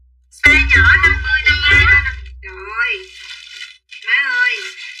 Size nhỏ 50-52 thôi nè. Trời má ơi.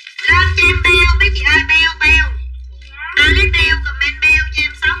 Lên cho em beo mấy chị ơi, beo. Ai lấy beo comment beo cho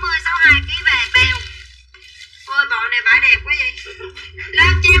em 60-62kg về beo. Ôi bộ này vải đẹp quá vậy.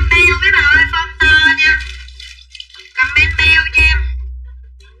 Lên cho em beo mấy bà ơi, phong to nha. Comment beo cho em.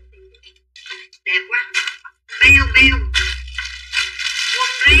 Đẹp quá. Beo.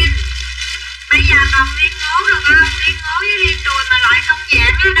 Quần riêng. Bây giờ còn riêng ngố được không? Riêng ngố với riêng đùi mà loại không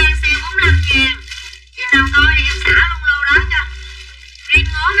giãn nó đang sale 45.000. Chị nào coi thì em xả luôn lô đó cho. Riêng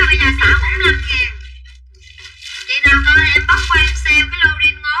ngố mà bây giờ xả 45.000. Chị nào coi thì em bóc qua em sale cái lô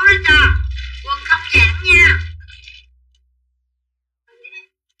riêng ngố đó cho. Quần không giãn nha.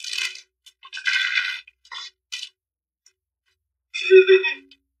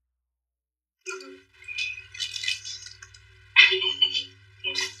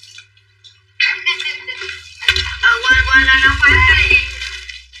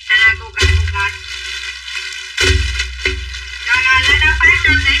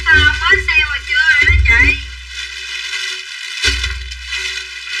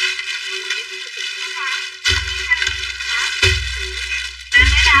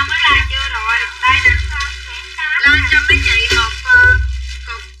 chưa rồi. Đây nè. Lên cho mấy chị một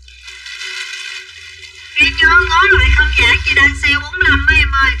cục riêng nhớ ngố loại không giả chị đang sale 45 mấy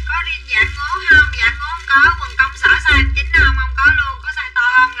em ơi. Có riêng dạng ngố không? Dạng ngố không có. Quần công sở size 9 không? Không có luôn. Có size to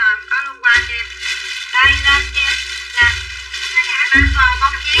không? Rồi không có luôn, qua cho em. Đây lên cho em nè. Đang còn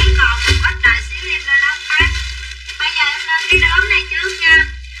bông nhí còn một ít, đợi xíu em lên áo phát. Bây giờ em lên cái đốm này trước nha.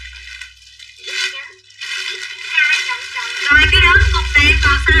 Rồi cái đốm cục tiền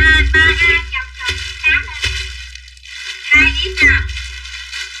còn size 3 nha. 2 ít nè.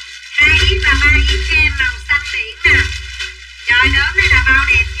 2 ít và 3 ít cho em màu xanh biển nè. Trời, đốm này là bao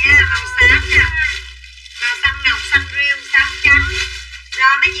đẹp nha, màu xám nè. Màu xanh ngọc, xanh riêu, xám trắng.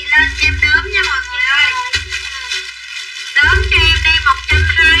 Rồi mấy chị lên cho em đốm nha mọi người ơi. Đốm cho em đây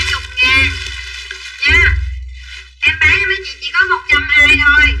 120.000 nha. Em bán cho mấy chị chỉ có 120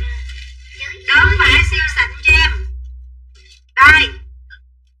 thôi. Đốm vải siêu xịn cho em. Đây.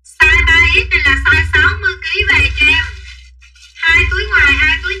 Size 3X này là size 60kg về cho em. 2 túi ngoài,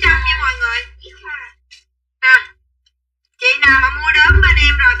 2 túi trong nha mọi người. Nè. Chị nào mà mua đốm bên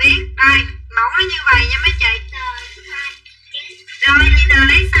em rồi biết. Đây, mẫu nó như vậy nha mấy chị. Rồi chị nào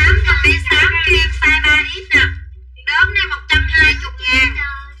lấy xám cho lấy xám cho em size 3X nè. Đốm này 120.000.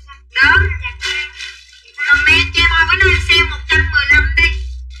 Đốm. Comment cho em ơi, có đang sale 115 đi.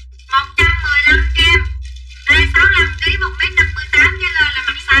 115 cho em. Đây 65kg 1m58 cho lên là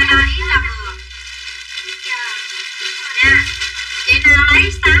mặt size 3X là vừa. Nha. Chị nào lấy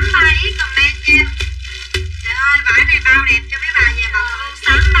xám 3X comment cho em. Trời ơi, vải này bao đẹp cho mấy bà nhà bọc luôn.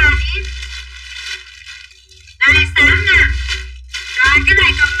 Xám 3X. Đây xám nè. Rồi cái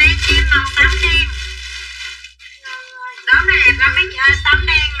này comment cho em màu xám đen. Đốm này đẹp lắm mấy chị ơi, xám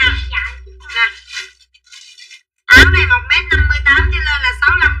đen nè. Nè. Áo này 1m58 cho lên là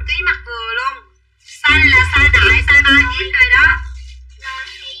 65kg mặt vừa luôn. Size này là size đại, size 3X rồi đó.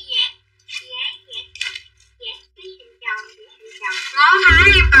 Ngố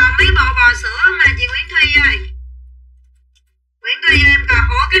Thái em còn mấy bộ bò sữa không là chị Nguyễn Thuy ơi? Nguyễn Thuy em còn.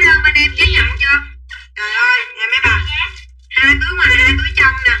 Ủa cái đơn bên em chấp nhận chưa? Trời ơi, nha mấy bà. 2 túi ngoài, 2 túi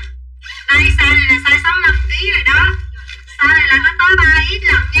trong nè. Đây size này là size 65kg rồi đó. Size này là nó tới 3X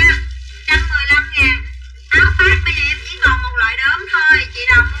lần nha. 115.000. Áo phát bây giờ em chỉ còn một loại đốm thôi. Chị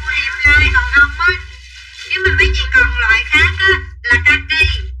nào mua thì em like, còn không á. Nếu mà mấy chị còn loại khác á là kaki.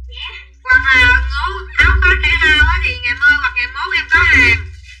 Hoặc là ngố áo khoác thể thao á thì ngày mơ hoặc ngày mốt em có hàng.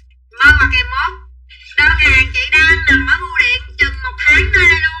 Mơ hoặc ngày mốt. Đơn hàng chị đang nằm ở bưu điện chừng 1 tháng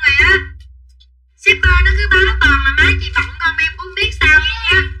nay luôn rồi á. Shipper nó cứ báo toàn là má chị bận con em cũng biết sao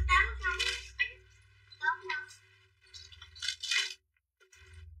nha.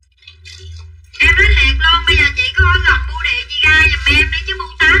 Em nói thiệt luôn, bây giờ chị có gần bưu điện chị ra giùm em đi chứ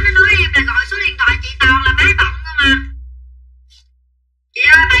bưu tá nó nói em là gọi số điện thoại chị toàn là máy bận không à. Chị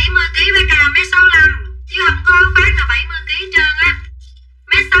ơi 70kg phải cao 1m65 chứ không có phát nào 70kg hết trơn á.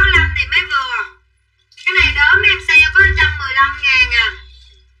 1m65 thì mới vừa. Cái này đốm em sale có 115.000 à.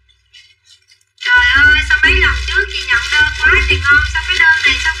 Trời ơi sao mấy lần trước chị nhận đơn quá thì ngon. Sao cái đơn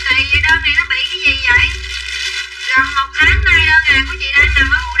này sao kỳ vậy? Đơn này nó bị cái gì vậy? Gần 1 tháng nay đơn hàng của chị đang nằm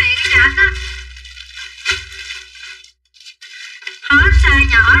ở bưu điện cái chảnh á. Hết size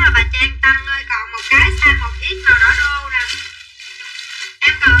nhỏ rồi bà Trang Tăng ơi. Còn một cái size 1X màu đỏ đô nè.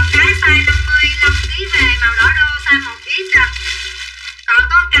 Em còn cái size 55kg về màu đỏ đô size 1X nè. Còn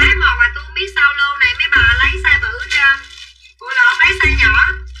có cái màu mà tôi không biết sao lô này mấy bà lấy size bự trên. Ủa lộn lấy size nhỏ.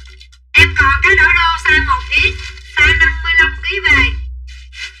 Em còn cái đỏ đô size 1X size 55kg về.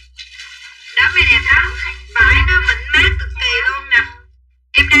 Đó mới đẹp đó. Vải nó mịn mát cực kỳ luôn nè.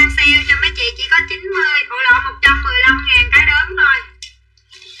 Em đang sale cho mấy chị chỉ có 90. Ủa lộn 115.000 cái đốm thôi.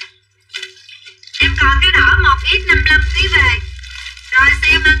 Em còn cái đỏ 1X 55kg về. Rồi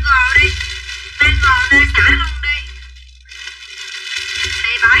sale mango đi. Mango đây xả luôn đi.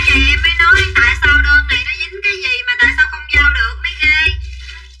 Thì bởi vậy em mới nói tại sao đơn này nó dính cái gì mà tại sao không giao được mới ghê.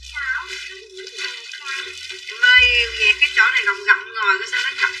 Em ơi dẹp cái chỗ này gọng gọng ngồi có sao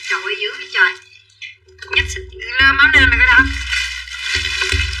nó chọc chội dữ vậy trời. Nhất xịt lên món đơn này cái đó.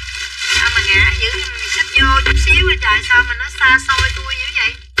 Sao mà ngã dữ xích vô chút xíu rồi trời. Sao mà nó xa xôi tôi dữ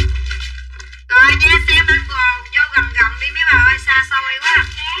vậy. Rồi nha xem mango vô gần gần đi mấy bà ơi xa xôi quá.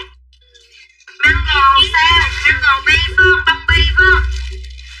 Mango sao? Mango bi phải không? Bông bi phải không?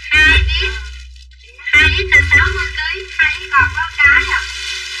 2X. 2X là 60kg. 2X còn có cái à.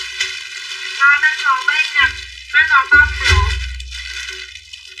 Rồi mango bi nè. Mango bông lộn.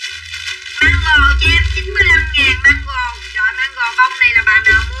 Mango cho em 95.000 mango. Trời mango bông này là bà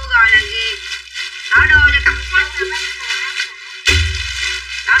nào mua rồi là ghiền. Đỏ đô cho cẩm tú.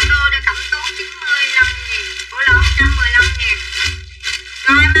 Đỏ đô cho cẩm tú 95.000. Ủa là 115.000.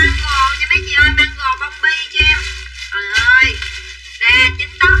 Rồi mango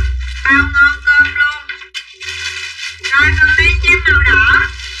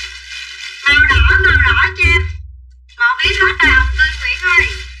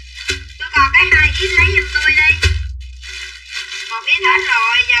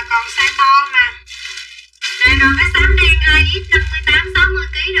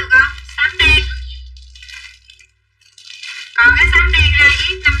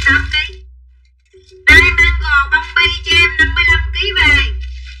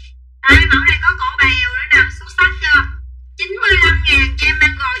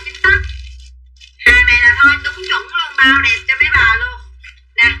bao đẹp cho mấy bà luôn.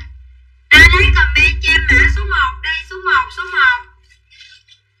 Nè, ai lấy comment cho em mã số 1 đây, số 1, số 1.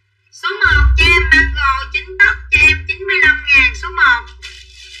 Số 1 cho em mango chính tóc cho em 95.000 số 1.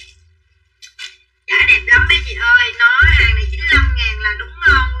 Dạ đẹp lắm mấy chị ơi, nó hàng này 95.000 là đúng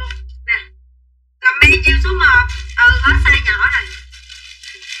ngon luôn. Nè, comment cho số 1. Hết size nhỏ rồi.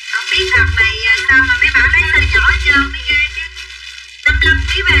 Không biết đợt này sao mà mấy bạn lấy size nhỏ chưa mới ghê chứ. 55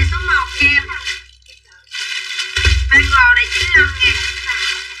 kg về số 1 cho em. Mango này 95.000.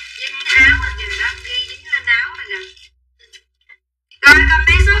 Dính áo rồi kìa đó, ghi dính lên áo rồi kìa. Rồi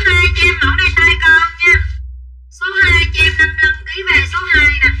comment số 2 cho em, mẫu này tay con nha. Số 2 cho em 55 kg về số 2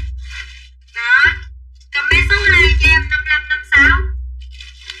 nè. Đó. Comment số 2 cho em 55 56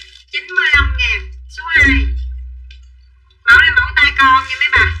 95.000 số 2. Mẫu này mẫu tay con nha mấy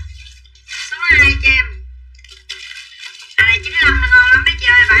bà. Số 2 cho em. Này 95 ngon lắm mấy chị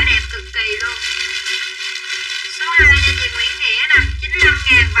ơi, vải đẹp cực kỳ luôn. Số 2 cho chị Nguyễn Nghĩa nè,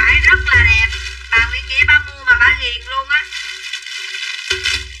 95.000 vải rất là đẹp. Bà Nguyễn Nghĩa bà mua mà bà ghiền luôn á.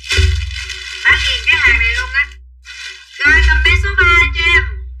 Bà ghiền cái hàng này luôn á. Rồi comment số 3 cho em.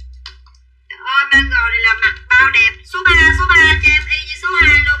 Trời ơi mango này là mặt bao đẹp. Số 3 cho em y như số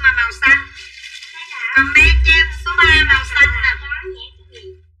 2 luôn mà màu xanh. Comment cho em số 3 màu xanh nè.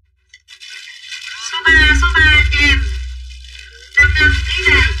 Số 3 cho em 55 kg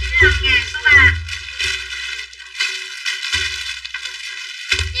về 95.000 số 3.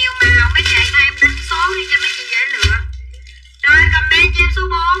 Nhiều màu mấy chị thay em đánh số đi cho mấy chị dễ lựa. Rồi comment cho em số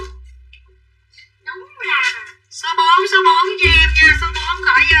 4. Đúng là số 4 cho em nha. Số 4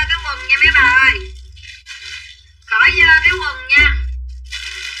 khỏi dơ cái quần nha mấy bà ơi. Khỏi dơ cái quần nha.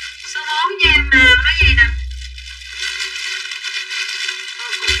 Số 4 cho em màu nó vậy nè.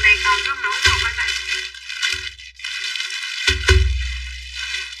 Cục này còn có mẫu nào hả ta?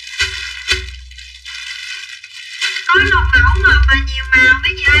 Có một mẫu một và nhiều màu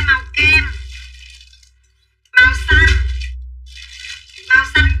mấy chị ơi, màu kem, màu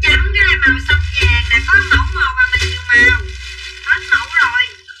xanh trắng, cái này màu xanh vàng. Đã có mẫu một và nhiều màu. Hết mẫu rồi.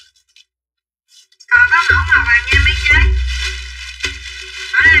 Còn có mẫu màu vàng nha mấy chị.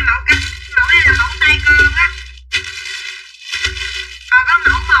 Ở đây mẫu này là mẫu tay con á. Còn có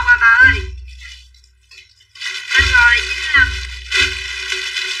mẫu màu bà ơi. Anh rồi 95.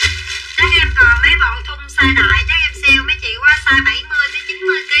 Chắc em còn mấy bộ thun size đại, chắc em sale mấy chị qua size 70 tới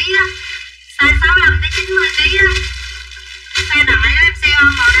 90 kg á. Size 65 tới 90 kg á. Size đại đó em sale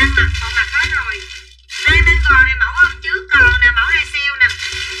không, màu đang mặc hết rồi. Đây mango này mẫu hôm trước còn nè, mẫu này sale nè.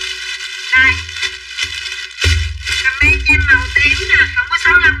 Đây. Comment cho em màu tím nè, không có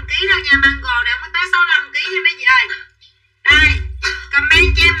 65 kg đâu nha, mango này không có tới 65 kg nha mấy chị ơi. Đây. Comment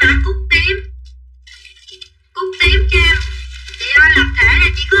cho em mã cúc tím. Cúc tím cho em. Chị ơi lập thể là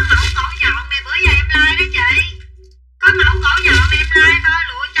chỉ có mẫu cổ nhọn này, bữa giờ em like đó chị. Có mẫu cổ nhọn này em like thôi,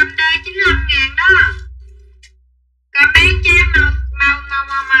 lụa 100D 95.000 đó. Comment cho em màu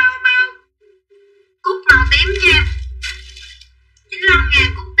cúc màu tím cho em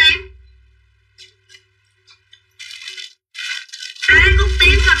 95.000 cúc tím. Ai cúc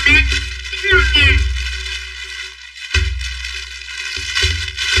tím comment 95.000.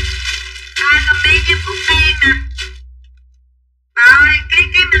 Rồi comment cho em cúc đen nè. Rồi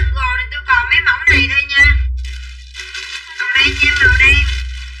cái mango này tôi còn mấy mẫu này thôi nha. Comment cho em màu đen.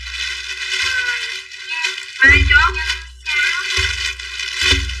 Mai chốt.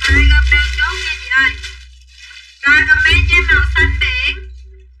 Mai gom đơn chốt nha chị ơi. Rồi comment cho em màu xanh biển.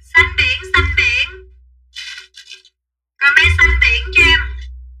 Xanh biển. Comment xanh biển cho em.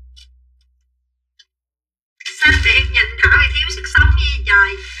 Xanh biển nhìn thở thì thiếu sức sống gì trời.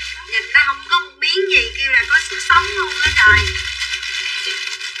 Nhìn nó không có một miếng gì kêu là có sức sống luôn đó trời.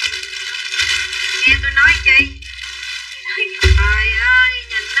 Nghe tôi nói chi. Trời ơi,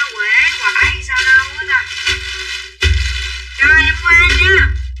 nhìn nó quể quải sao đâu hết à. Rồi em qua nha.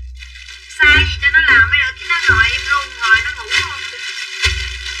 Sai gì cho nó làm mới được, chứ nó ngồi em luôn, ngồi nó ngủ luôn.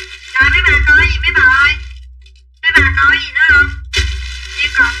 Rồi mấy bà coi gì mấy bà ơi. Mấy bà coi gì nữa không? Như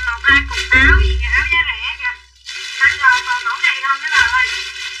còn 1-2 cục áo gì kìa, áo giá rẻ kìa. Đang rồi còn mẫu này thôi mấy bà ơi.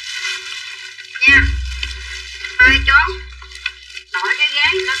 Nha. Mai chốt. Đổi cái ghế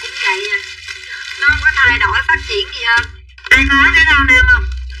nó cũng vậy à. Nó không có thay đổi phát triển gì hơn. Ai có cái nào nam không?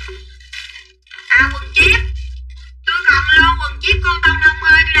 Quần chip. Tôi còn lô quần chip cô Tông Đông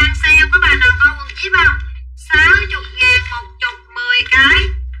ơi, tôi đang sale. Có bà nào có quần chip không? 60.000 một chục 10 cái.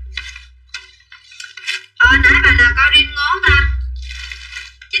 Nãy bà nào coi riêng ngố ta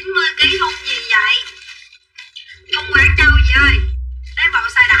 90 kg thun gì vậy? Thun Quảng Châu gì ơi. Lấy bộ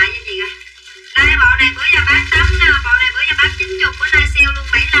size đại cho chị coi. Đây bộ này bữa giờ bán 8 nè. Bộ này bữa giờ bán 90. Bữa nay sale luôn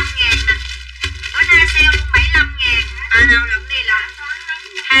 75.000 nè. Bữa nay sale luôn 75.000.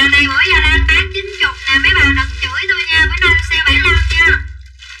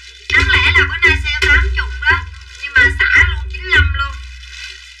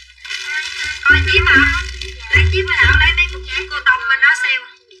 Thôi chip hả? Lấy chip với Thảo, lấy mấy cô tông mà nó sale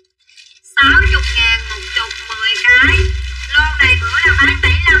 60.000 một chục 10 cái. Lô này bữa là bán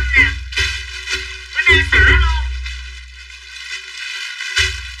 75 nè, bữa nay xả luôn.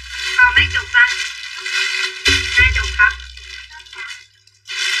 Còn mấy chục ta? 20 hả?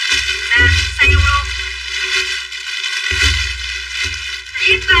 Nè, sale luôn.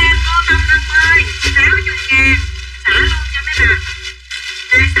 Chip của em cô tông Ngân ơi, 60.000 xả luôn cho mấy bà.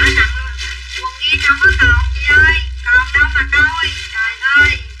 Đây xả tặng luôn. Quần jean không có còn chị ơi, còn đâu mà coi. Trời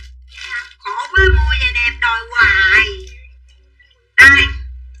ơi, khổ quá, mua về đẹp đòi hoài. Đây,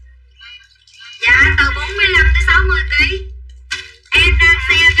 dạ từ 45 tới 60 kg. Em đang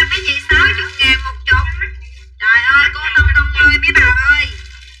sale cho mấy chị 60.000 một chục. Trời ơi cô Tông ơi, mấy bà ơi,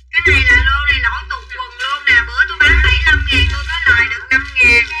 cái này là lô này lỗ tụt quần luôn nè. Bữa tôi bán 75.000 tôi có lời được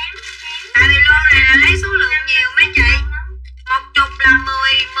 5.000. Tại vì lô này là lấy số lượng nhiều mấy chị. Một chục là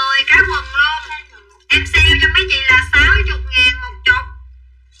 10 cái quần luôn. Em sale cho mấy chị là 60.000 một chục.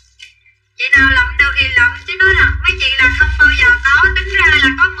 Chị nào lụm được thì lụm, chứ nói thật mấy chị là không bao giờ có. Tính ra là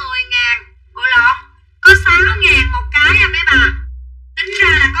có 10.000. Ủa lộn, có 6.000 một cái à mấy bà. Tính ra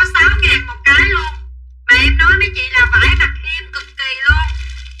là có 6.000 một cái luôn. Mà em nói mấy chị là vải mặc im cực kỳ luôn.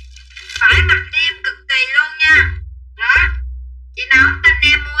 Vải mặc im cực kỳ luôn nha. Đó, chị nào không tin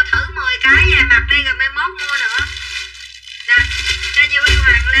em mua thử 10 cái về mặc đi rồi mai mốt mua nữa. Nè, cho chị Huy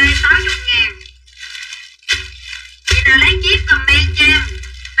Hoàng Lê 60.000. Chị nào lấy chip comment cho em.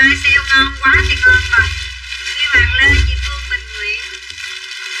 Tay sale ngon quá thì ngon rồi. Huy Hoàng Lê, chị Phương Bình Nguyễn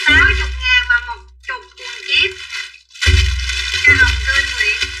 60.000 mà một chục quần chip. Cho Hồng Tươi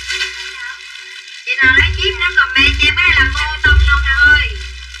Nguyễn. Chị nào lấy chip nó comment cho em. Cái này là cô Tông ơi.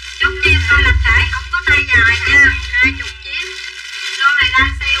 Chúc cho em coi lập thể không có tay dài nha. 20 chip. Lô này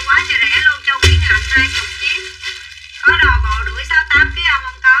đang sale quá trời rẻ luôn cho Nguyễn Hạnh 20 chip. Có đồ bộ đuổi 68 kg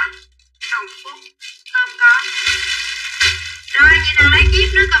không có? Hồng Phúc không có. Rồi chị nào lấy chip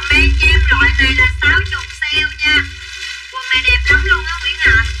nó comment cho em. Loại này là 60 sale nha. Quần này đẹp lắm luôn á Nguyễn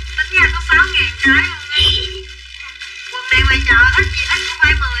Hạnh. Tính ra có 6.000 cái luôn á. Quần này ngoài chợ ít gì ít cũng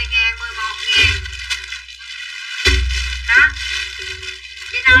phải 10.000, 11.000. Đó.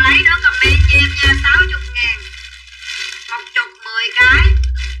 Chị nào lấy nó comment cho em nha. 60.000 một chục 10 cái.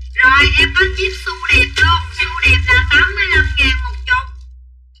 Rồi em có chip su đẹp luôn. Su đẹp là 85.000 một chục.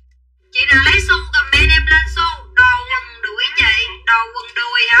 Chị nào lấy su comment em lên su. Đồ quần đuổi chị. Đồ quần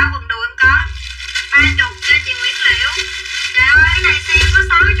đùi hả? Quần đùi em có 30 cho chị Nguyễn Liễu. Trời ơi cái này sale có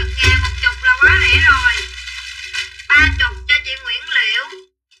 60.000 một chục là quá rẻ rồi. 30 cho chị Nguyễn Liễu.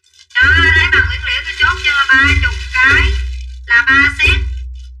 Đó, lấy bà Nguyễn Liễu tôi chốt cho 30 cái là 3 set.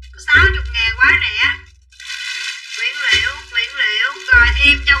 Có 60.000 quá rẻ. Nguyễn Liễu. Rồi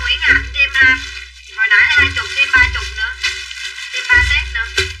thêm cho Nguyễn Hạnh thêm ha. Hồi nãy 20 thêm 30 nữa. Thêm 3 set nữa.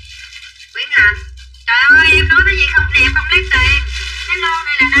 Nguyễn Hạnh. Trời ơi em nói cái gì không đẹp không lấy tiền. Cái lô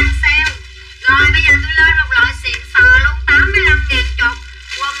này là đang sale. Rồi bây giờ tôi lên một loại xịn sò luôn 85.000 chục.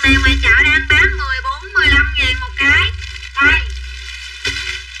 Quần này ngoài chợ đang bán 14-15.000 một cái. Đây.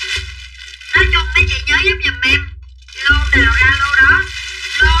 Nói chung mấy chị nhớ giúp giùm em. Lô nào ra lô đó.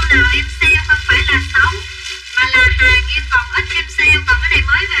 Lô nào em sale không phải là xấu, mà là hàng em còn ít em sale. Còn cái này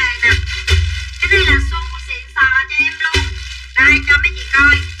mới về nè. Cái này là xu xịn sò cho em luôn. Đây cho mấy chị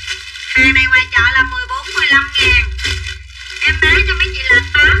coi. Hàng này ngoài chợ là 14-15.000. Em bán cho mấy chị là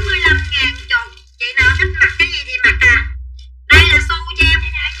 85.000 chục. Chị nào thích mặc cái gì thì mặc à. Đây là xu cho em.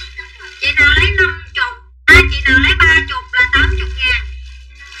 Chị nào lấy 50, chị nào lấy 30 là 80.000.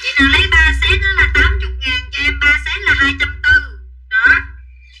 Chị nào lấy 3 set đó là 80.000 cho em. 3 set là 240. Đó.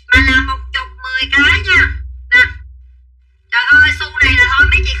 Mà là một chục 10 cái nha. Nè. Trời ơi xu này là thôi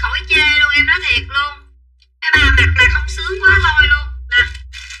mấy chị khỏi chê luôn. Em nói thiệt luôn. Cái bà mặc là không sướng quá thôi luôn. Nè.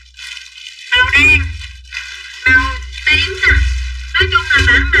 Màu đen. Màu tím nè. Nói chung là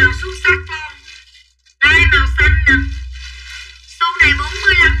bản màu xuất sắc luôn. Đây màu xanh nè. Xu này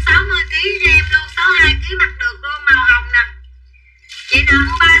 45-60 kg cho em luôn. 62 kg mặc được luôn. Màu hồng nè. Chị nào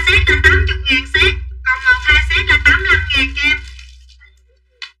mua 3 set là 80.000 set. Còn 1-2 set là 85.000 cho em.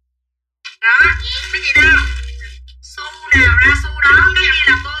 Đó, mấy chị thấy không? Xu nào ra xu đó. Cái kia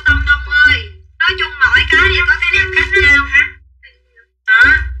là cô Tông ơi. Nói chung mỗi cái thì có cái đẹp khác nhau. Đó.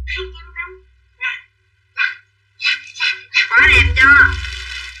 Quá đẹp chưa?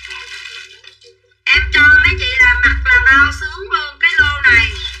 Em cho mấy chị là mặc là bao sướng luôn. Cái lô này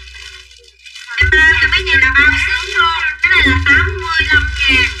em bao cho mấy chị là bao sướng luôn. Cái này là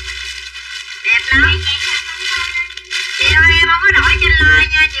 85.000. Đẹp lắm. Chị ơi em không có đổi trên like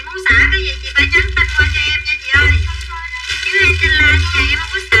nha. Chị muốn xả cái gì chị phải nhắn tin qua cho em nha chị ơi. Chứ em trên like như vậy em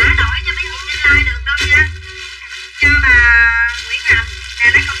không có xả đổi cho mấy chị trên like được đâu nha. Cho bà Nguyễn Hạnh. Nè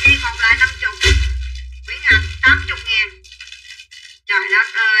lấy công dây còn lại 50.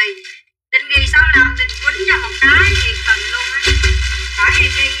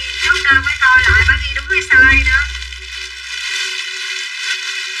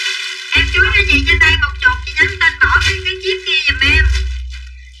 chốt cho chị trên đây một chục, chị nhắn tin bỏ cái chip kia giùm em.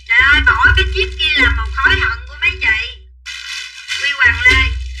 Trời ơi, bỏ cái chip kia là một khối hận của mấy chị. Quy Hoàng Lê,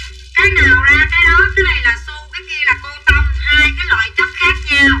 cái nào ra cái đó, cái này là xu, cái kia là cô tông, hai cái loại chất khác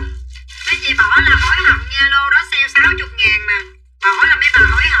nhau. Mấy chị bỏ là hối hận nha, lô đó sale 60.000 mà, bỏ là mấy bà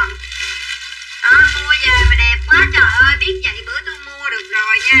hối hận. Đó, mua về mà đẹp quá trời ơi, biết vậy bữa tôi mua được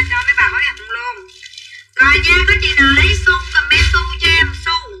rồi nha, cho mấy bà hối hận luôn. Rồi nha, có chị nào lấy xu, comment xu cho em,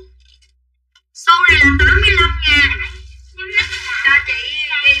 xu. Xu này là 85.000. Cho chị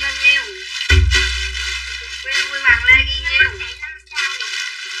ghi bao nhiêu? Quy Hoàng Lê ghi nhiêu?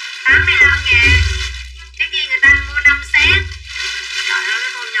 85.000. Cái kia người ta mua 5 set. Trời ơi,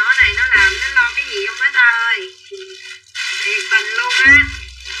 cái con nhỏ này nó làm, nó lo cái gì không á ta ơi. Thiệt tình luôn á.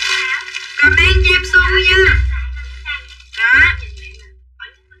 Comment cho em xu nha. Đó.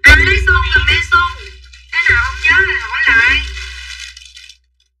 Ai lấy xu, comment xu. Cái nào không nhớ thì hỏi lại.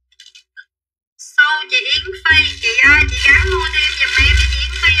 Xu chị Yến Phi, chị ơi, chị gắn mua thêm giùm em chị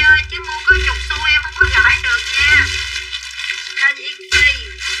Yến Phi ơi, chứ mua có chục xu em không có gãi được nha. Cho chị Yến Phi,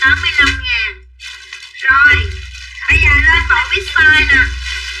 85.000. Rồi, bây giờ lên bộ biết size nè.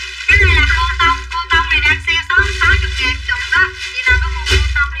 Cái này là cô tông này đang sale 60.000 chục đó. Chị nào có mua cô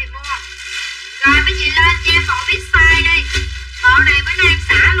tông thì mua. Rồi mấy chị lên cho em bộ biết size đi. Bộ này bữa nay em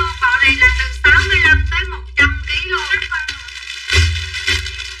xả luôn, bộ này là từ 65 tới 100kg luôn.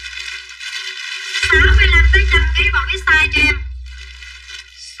 65 tới 100kg bộ biết size cho em.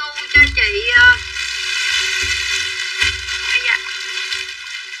 Xu cho chị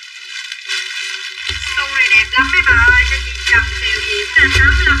xu này đẹp lắm mấy bà ơi, cho chị Trần Kiều Diễm là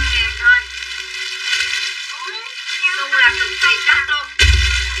 85.000 thôi. Xu là cực kỳ chắc luôn.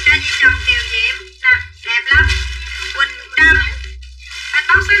 Cho chị Trần Kiều Diễm nè, đẹp lắm. Quỳnh Trâm, anh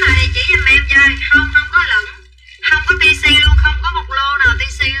bóc số này địa chỉ giùm em chơi. Không có lẫn, không có TC luôn, không có một lô nào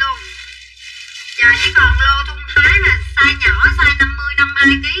TC luôn. Giờ chỉ còn lô thun thái là size nhỏ, size 50,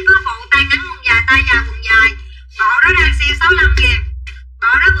 52kg, có bộ tay ngắn quần dài, tay dài quần dài. Bộ đó đang sale 65.000.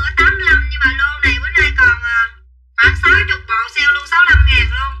 Bộ đó bữa 85 nhưng mà lô này bữa nay còn khoảng 60 bộ sale luôn 65.000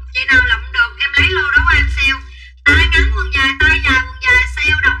 luôn. Chị nào lụm được em lấy lô đó qua em sale. Tay ngắn quần dài, tay dài quần dài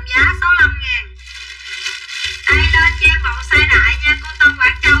sale đồng giá 65.000. Đây lên cho em bộ size đại nha, cô Tông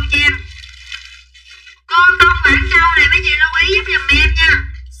Quảng Châu cho em. Cô Tông Quảng Châu này mấy chị lưu ý giúp giùm em nha.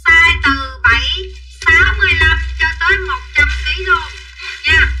 Size từ 65 cho tới 100kg luôn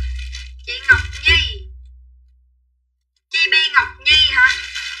nha. Chị Ngọc Nhi, Chi Ngọc Nhi hả?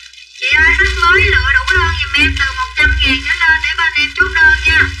 Chị ơi, khách mới lựa đủ đơn giùm em từ 100.000 trở lên để bên em chốt đơn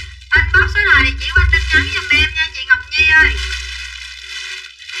nha. Anh bóc số này thì chỉ qua tin nhắn giùm em nha chị Ngọc Nhi ơi.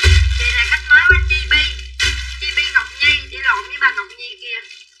 Chị này khách mới qua Chi Ngọc Nhi, chị lộn với bà Ngọc Nhi kia.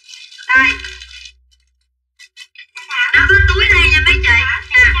 Đây. Nó có túi đây nha mấy chị.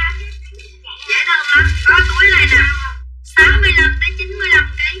 Nè. Dễ thương lắm, có túi này nè. 65 tới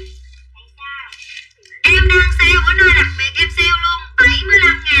 95kg. Em đang sale bữa nay đặc biệt em sale luôn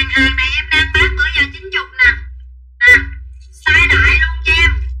 75.000, hàng này em đang bán bữa giờ 90 nè. Nè, size đại luôn cho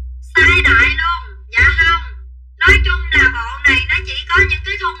em. Size đại luôn. Dạ không. Nói chung là bộ này nó chỉ có những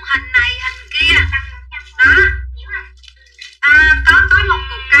cái thun hình này hình kia. Đó.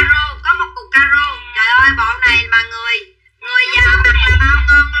 Có một cục caro, Trời ơi bộ này mà người già mặc là bao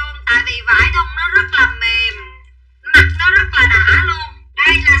ngon luôn, tại vì vải thun nó rất là mềm, mặc nó rất là đã luôn.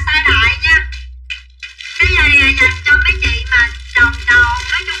 Đây là size đại nha. Cái này là dành cho mấy chị mà tròn,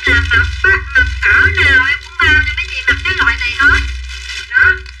 nói chung là mập cỡ nào em cũng bao cho mấy chị mặc cái loại này hết. Đó,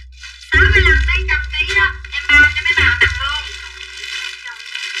 65 tới 100kg đó, em bao cho mấy bà mặc luôn.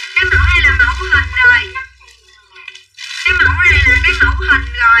 Cái mẫu này là mẫu hình rồi. Cái mẫu này là cái mẫu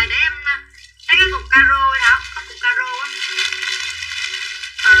hình rồi để em thấy cái cục caro hả? Có cục caro á.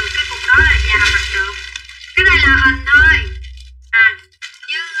 Cái cục đó là già mặc được. Cái này là hình thôi.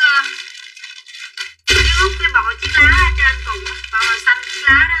 Chứ hút cái bộ chiếc lá ở trên cùng, bộ màu xanh chiếc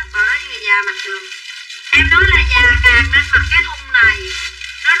lá đó, bộ đó người già mặc được. Em nói là già càng nên mặc cái thun này,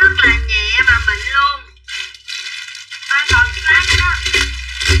 nó rất là nhẹ mà mịn luôn. Coi bộ chiếc lá đó.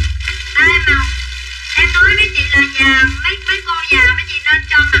 Đây màu. Em nói mấy chị là già, mấy cô già mấy chị nên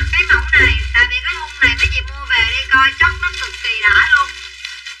cho mặc cái mẫu này, tại vì cái thun này mấy chị mua về đi coi chất nó cực kỳ đã luôn,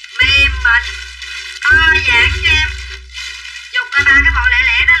 mềm mịn, to giãn cho em. Dùng coi ba cái bộ lẻ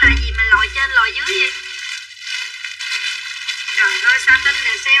lẻ đó là gì mà lòi trên lòi dưới vậy? Trời ơi satin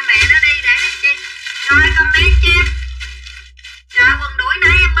này sale mẹ nó đi để đi chi. Rồi comment cho em. Trời quần đuổi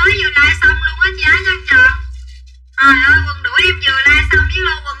nãy em mới vừa like xong luôn á chị Á Nhân Trần. Trời ơi quần đuổi em vừa like xong với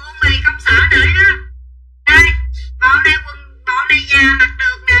lô quần u mì không xả nổi đó. Đây, bộ này già mặc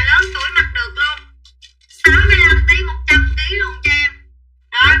được nè, lớn tuổi mặc được luôn. 65 tới 100kg luôn cho em.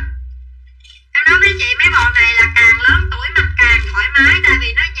 Đó. mấy bộ này là càng lớn tuổi mặc càng thoải mái, tại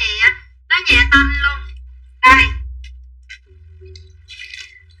vì nó nhẹ tanh luôn. Đây.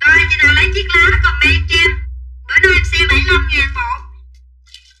 Rồi chị nào lấy chiếc lá comment cho em. Bữa nay em sale 75.000 bộ.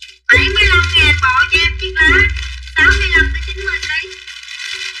 75.000 bộ cho em chiếc lá 65 tới 90 kg.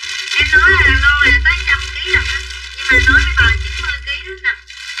 Em nói là lô này tới 100 kg lần đó. Nhưng mà nói với bà là 90 kg đó nè.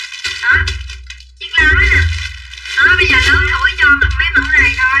 Đó. Chiếc lá nè. Đó, bây giờ lớn tuổi cho mặc mấy mẫu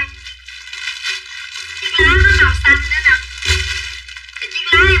này thôi. Chiếc lá nó màu xanh nữa nè. Thì chiếc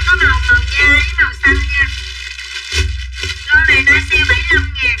lá em có màu da với màu xanh nha. Lô này ta sale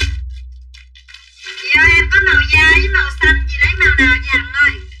 75.000. Chị ơi, em có màu da với màu xanh, chị lấy màu nào dằn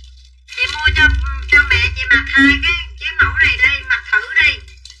ơi. Chị mua cho mẹ chị mặc hai cái mẫu này đi, mặc thử đi.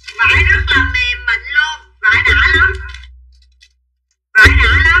 Vải rất là mềm mịn luôn, vải đã lắm. Vải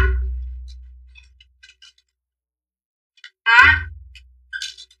đã lắm. Đó.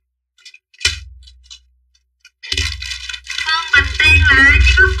 Phương Bình Tiên là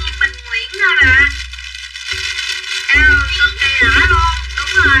chỉ có Phương Bình Nguyễn thôi mà. Cực kỳ đã luôn.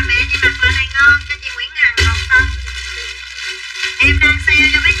 Đúng rồi, mẹ chị mặc loại này ngon, cho chị Nguyễn Hằng màu xanh. Em đang sale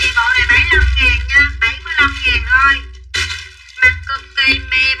cho mấy chị bộ này 75.000 nha, 75.000 thôi. Mặc cực kỳ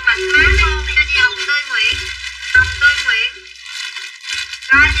mềm mịn mát luôn, cho chị Hồng Tươi Nguyễn. Hồng Tươi Nguyễn.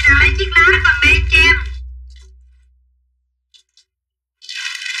 Rồi chị nào lấy chiếc lá comment cho em.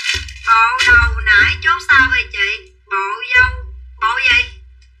 Bộ đầu nãy chốt sao vậy chị? Bộ dâu. Bộ gì?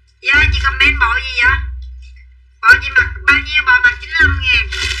 Dạ chị comment bộ gì vậy? Bộ chị mặc bao nhiêu? Bộ mặc 95.000.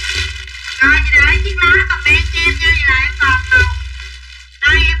 Rồi chị nào lấy chiếc lá comment cho em nha. Vậy là em còn màu.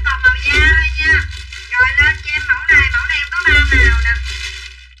 Đây em còn màu da thôi nha. Rồi lên cho em mẫu này. Mẫu này em có 3 màu nè.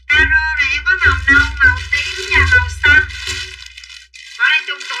 Caro này em có màu nâu, màu tím và màu xanh. Mẫu này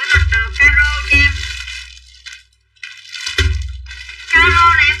chung tuổi mặc được. Caro cho em. Caro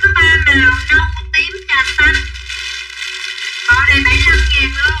này em có 3 màu nâu, tím và xanh. Bộ này 75.000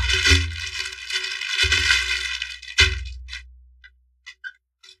 luôn.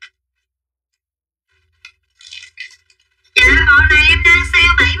 Dạ bộ này em đang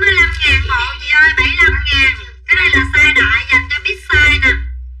sale 75.000 bộ chị ơi, 75.000. Cái này là size đại dành cho big size nè.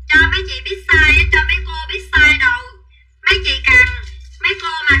 Cho mấy chị big size, cho mấy cô big size đầu. Mấy cô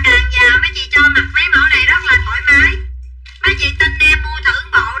mà càng già mấy chị cho mặc mấy mẫu này rất là thoải mái. Mấy chị tin em mua thử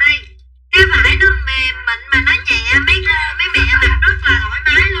bộ đi. Cái vải nó mềm mịn mà nó nhẹ, mấy cô mấy mẹ mặc rất là thoải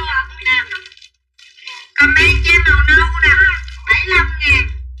mái luôn nè. Comment cho em màu nâu nè, 75.000.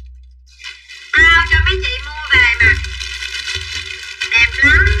 Bao cho mấy chị mua về mà. Đẹp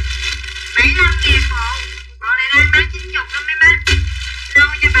lắm. 75.000 bộ. Bộ này đang bán 90 đó mấy bác. Nâu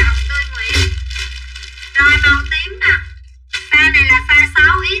cho bà Hồng Tươi Nguyễn. Rồi màu tím nè. Size này là size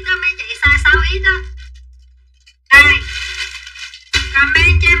 6X đó mấy chị, size 6X đó. Đây.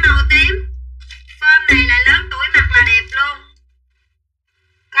 Comment cho em màu tím. Form này là lớn tuổi mặc là đẹp luôn.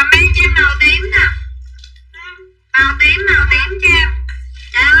 Comment cho em màu tím nè. Màu tím cho em.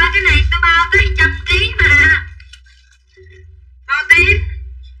 Trời ơi cái này tôi bao tới 100 kg mà. Màu tím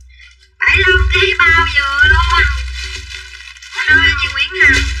 75 kg bao vừa luôn. Nói chị Nguyễn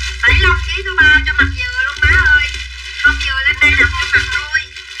Hằng 75 kg tôi bao cho mặt vừa luôn má ơi. Không vừa lên đây đặt cho mặt tôi.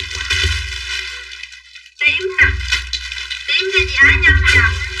 Tím nè. Tím cho chị Ái Nhân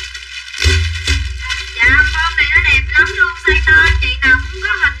chồng. Dạ form này nó đẹp lắm luôn. Size to chị nào cũng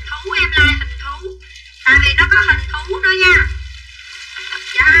có hình thú em like hình thú. Tại vì nó có hình thú nữa nha.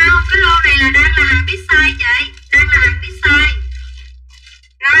 Dạ không, cái lô này là đang là hàng big size chị. Đang là hàng big size.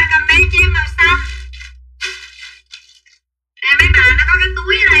 Rồi comment cho em màu xanh. Nè mấy bà, nó có cái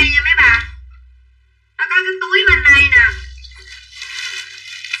túi ở đây nha mấy bà. Nó có cái túi bên đây nè.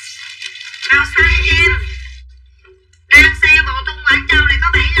 Màu xanh em. Đang sale bộ thun Quảng Châu này có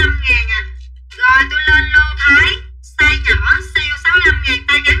 75.000 à. Rồi tôi lên lô Thái. Size nhỏ sale 65.000,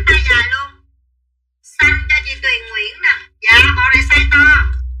 tay ngắn tay dài luôn. Xanh cho chị Tuyền Nguyễn nè. Dạ bộ này size to.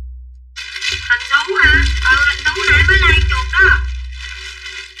 Hình thú hả? Hình thú nãy mới like chuột đó.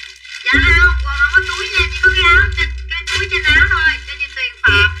 Dạ không, còn không có túi nha, chỉ có cái áo trên, cái túi trên áo thôi. Cho chị Tuyền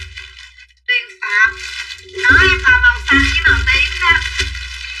Phạm. Tuyền Phạm. Đó em còn màu xanh với màu tím đó.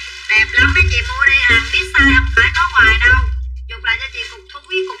 Đẹp lắm mấy chị mua đi, hàng biết size không phải có hoài đâu. Chụp lại cho chị cục thú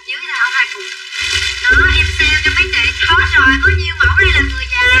với cục dưới là không hai cục. Đó em sale cho mấy chị hết rồi, có nhiêu mẫu đây là người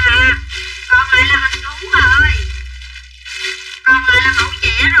già à. Còn lại là hình thú bà ơi. Còn lại là mẫu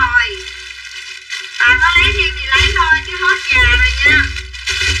trẻ rồi. Bà có lấy thêm thì lấy thôi chứ hết già rồi nha.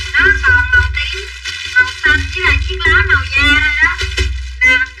 Đó còn màu tím, màu xanh với lại chiếc lá màu da thôi đó.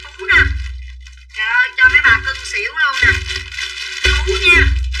 Nè hình thú nè. Trời ơi cho mấy bà cưng xỉu luôn nè. Thú nha.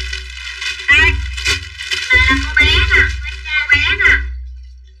 Đây. Này là cô bé nè. Cô bé nè.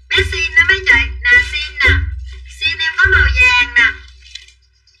 Bé xin đó mấy chị. Nè xin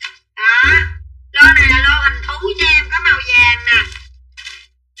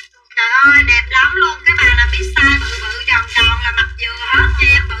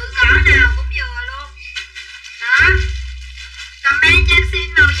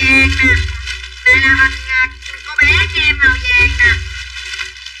vàng nè. Đây là hình cô bé cho em màu vàng nè.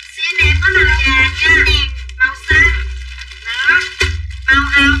 Xin em có màu vàng nha. Màu xanh. Đó. Màu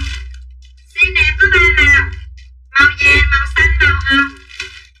hồng. Xin em có 3 màu. Màu vàng, màu xanh, màu hồng.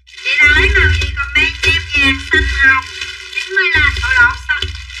 Chị nào lấy màu gì comment cho em vàng, xanh, hồng. 95, lộn xong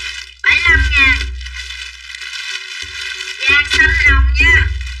 75.000. Vàng, xanh, hồng nha.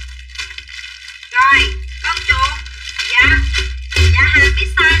 Rồi, con chuột. Dạ hàng biết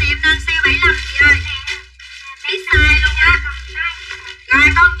size này em nên sale 75 chị ơi. Biết size luôn á. Rồi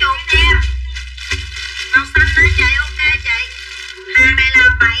con chuột em. Màu xanh đó chị, ok chị. Hàng này là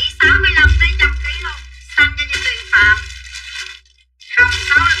 765 tới 100kg luôn. Xanh cho chị Tuyền Phạm. Hồng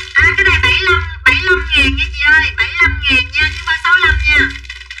 6. Cái này 75.000 nha chị ơi. 75.000 nha, chứ không phải 65 nha.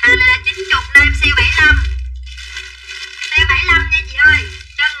 Hàng này là 90 nên em sale 75. Sale 75 nha chị ơi.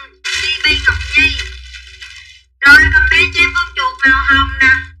 Chân GB Ngọc Nhi. Rồi comment cho em con chuột màu hồng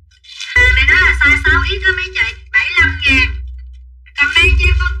nè. Hàng này đó là size 6X đó mấy chị. 75.000. Comment cho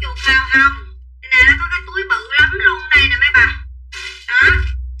em con chuột màu hồng. Nè nó có cái túi bự lắm luôn đây nè mấy bà. Đó.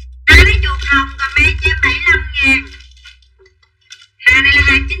 Ai lấy chuột hồng comment cho em 75.000. Hàng này là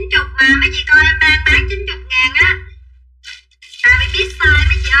hàng 90 mà mấy chị coi em đang bán 90.000 á. Vì biết size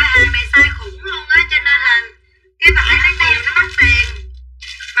mấy chị ơi, hàng này size khủng luôn á, cho nên là cái vải nó nhiều nó mắc tiền.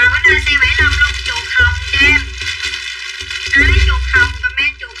 Mà bữa nay sale 75 luôn. Chuột hồng cho em. Ai lấy chuột hồng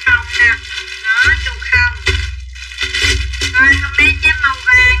comment chuột hồng nè. Đó, chuột hồng. Rồi comment cho em màu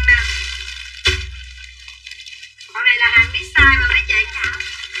vàng nè. Còn này là hàng biết size mà mấy chị.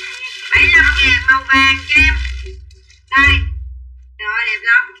 75.000 màu vàng cho em. Đây. Rồi đẹp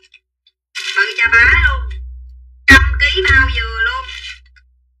lắm. Bự chà bá luôn. 100kg bao dừa luôn.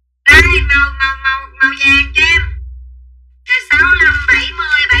 Đây màu vàng cho em. 65,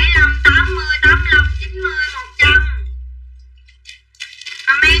 70, 75, 80, 85, 90, 100.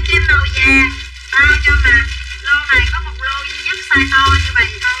 Comment cho em màu vàng. Bao cho mà. Lô này có một lô duy nhất size to như vậy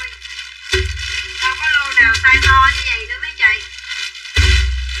thôi. Đâu có lô nào size to như vậy nữa mấy chị.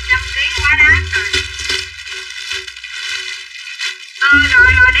 100kg quá đắt rồi.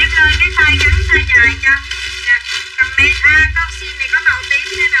 Rồi đếm lên cái size ngắn size dài cho. Nè, comment con xin này có màu tím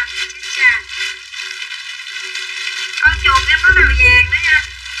nữa nè. Chà. Con chuột em có màu vàng nữa nha.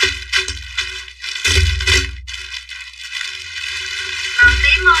 Màu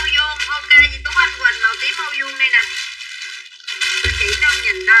tím ô vuông. Ok chị Tú Anh Quỳnh, màu tím ô vuông đây nè. Chị nó không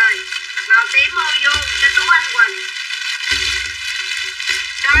nhìn đây. Màu tím ô vuông cho Tú Anh Quỳnh.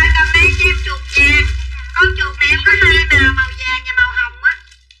 Rồi comment cho em chuột vàng. Con chuột này em có 2 màu vàng và màu hồng á.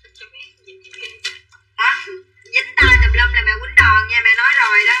 Đó, dính tay tùm lum là mẹ quýnh đòn nha, mẹ nói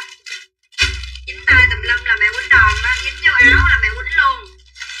rồi đó. Dính tay tùm lum là mẹ quýnh đòn đó, dính vô áo là mẹ quýnh luôn.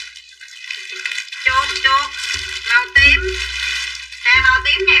 Chuột màu tím. Nè màu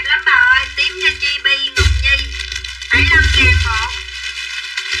tím đẹp lắm bà ơi, tím nha GB Ngọc Nhi. 75.000 bộ.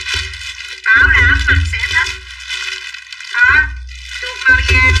 Bảo đảm mặt sẽ thích. Đó, chuột màu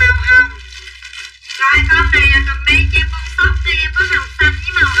vàng màu hồng. Rồi con này là comment cho em con sóc đi, em có màu xanh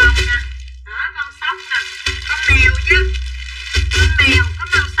với màu hồng nè. Đó con sóc nè. Con mèo chứ. Con mèo có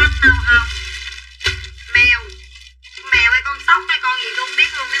màu xanh màu hồng. Mèo hay con sóc hay con gì tôi không biết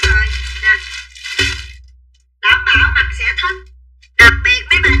luôn mấy người. Nè. Đảm bảo mặt sẽ thích. Đặc biệt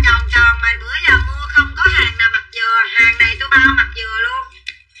mấy bà tròn mà bữa giờ mua không có hàng nào mặt dừa. Hàng này tôi bao mặt dừa luôn.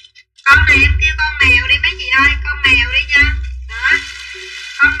 Con này em kêu con mèo đi mấy chị ơi. Con mèo đi nha. Đó.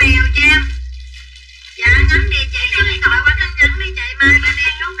 Con mèo cho em. Dạ nhắn địa chỉ cho điện thoại qua tin nhắn đi chị. Mai bên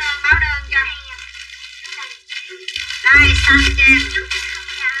em chốt đơn báo đơn cho. Đây xanh cho em.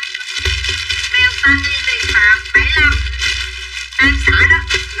 Mèo xanh đi Tuyền Phạm 75. Em xả đó.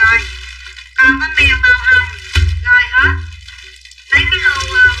 Rồi. Còn có mèo màu hồng. Rồi hết. Lấy cái lô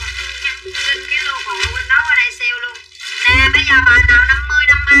Linh cái lô bộ bên đó qua đây sale luôn. Nè bây giờ bà nào 50,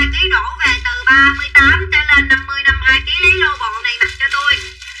 52kg đổ về từ 38 trở lên 50, 52kg lấy lô bộ này mặc cho tôi.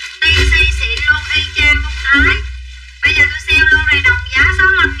 TC xịn luôn, y chang không thái. Bây giờ tôi sale luôn này đồng giá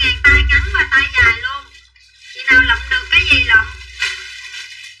 65.000 tay ngắn và tay dài luôn. Chị nào lụm được cái gì lụm.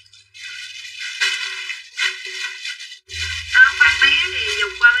 Áo khoác bé thì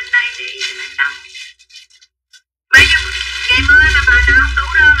dục qua bên đây đi cho nó xong. Bây giờ ngày mưa mà bà nào không đủ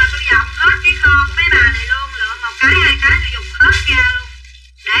đơn là tôi dọn hết cái kho của mấy bà này luôn. Lựa một cái, 2 cái tôi dục hết ra luôn.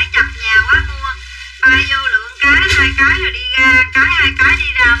 Để chập nhà quá mua. Bay vô lượng cái, 2 cái rồi đi ra, cái 2 cái đi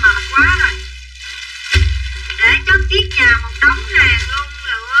ra mệt quá rồi. Để chất chiếc nhà một đống hàng luôn.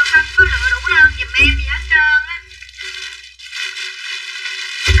 Lựa không có lựa đủ đơn giùm em gì hết trơn á.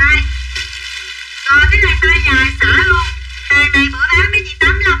 Đây. Rồi cái này tay dài xả luôn. Hàng này bữa bán mấy chị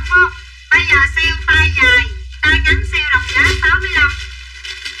 85 không? Bây giờ sale tay dài. Tay ngắn sale đồng giá 65.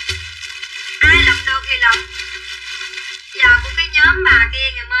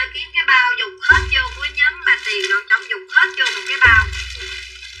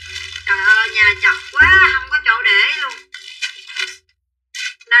 nhà chật quá, không có chỗ để luôn.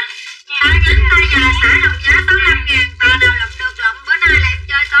 Nè, tay ngắn tay dài xả đồng giá 65.000. Bà nào lụm được lụm, bữa nay là em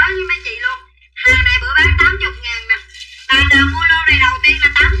chơi tới với mấy chị luôn. Hàng này bữa bán 80.000 nè. Bà nào mua lô này đầu tiên là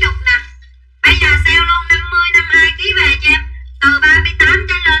 80 nè. Bây giờ sale luôn 50, 52 kg về cho em. Từ 38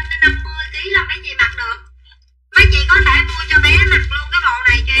 trở lên tới 50 kg là mấy chị mặc được. Mấy chị có thể mua cho bé mặc luôn cái bộ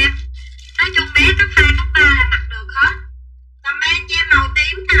này cho em. Nói chung bé cấp 2, cấp 3 là mặc được hết. Comment cho em màu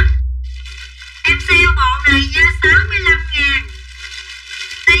tím nè. Em sale bộ này giá 65.000.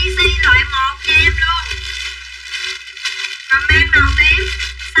 TC loại 1 cho em luôn. Comment màu tím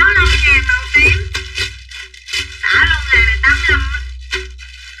 65.000 màu tím. Xả luôn hàng này 85 á.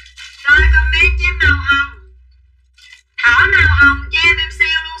 Rồi comment cho em màu hồng. Thỏ màu hồng cho em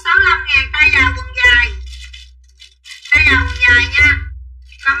sale luôn 65.000. Tay dài quần dài. Tay dài quần dài nha.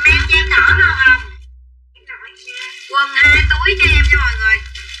 Comment cho em thỏ màu hồng. Quần 2 túi cho em nha mọi người.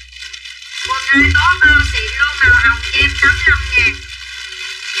 Quần 2 tốt bao xịn luôn, màu hồng cho em 85.000.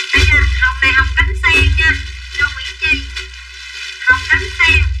 Đây nha, hồng này hồng cánh sen nha. Cho Nguyễn Chi. Hồng cánh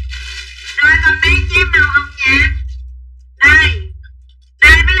sen. Rồi comment cho em màu hồng nhạt. Đây.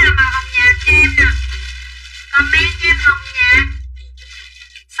 Đây mới là màu hồng nhạt cho em nè. Comment cho em hồng nhạt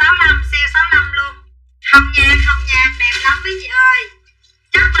 65, sale 65 luôn. Hồng nhạt đẹp lắm mấy chị ơi.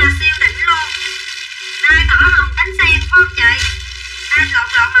 Chắc là siêu đỉnh luôn. Đây đỏ hồng cánh sen phải không chị? Đây lộn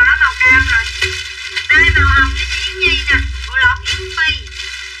màu đó màu cam rồi. Đây màu hồng cho chị Yến Nhi nè. Bộ lộn Yến Phi.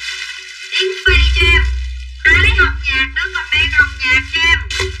 Yến Phi cho em. Ai lấy hồng nhạt nữa, comment hồng nhạt cho em.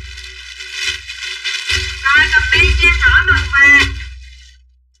 Rồi comment cho em đỏ màu vàng.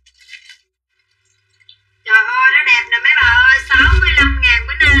 Trời ơi nó đẹp nè mấy bà ơi. 65.000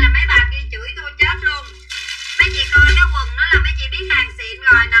 bữa nay là mấy bà kia chửi tôi chết luôn. Mấy chị coi cái quần nó là mấy chị biết hàng xịn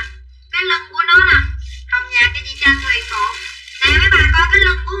rồi nè. Cái lưng của nó nè, hồng nhạt cho chị Trang Huyền một. Nè mấy bà coi cái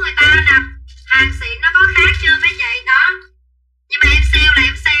lưng của người ta nè. Hàng xịn nó có khác chưa mấy chị đó. Nhưng mà em sale là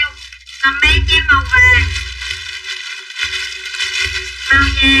em sale. Comment cho em màu vàng. Màu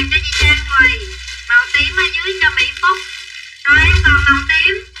vàng cho chị Trang Huyền. Màu tím ở dưới cho Mỹ Phúc. Rồi em còn màu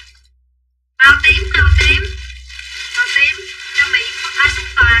tím. Màu tím cho Mỹ Phúc.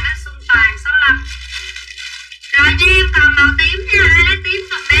 Xuân Toàn 65. Rồi cho em còn màu tím nha. Ai lấy tím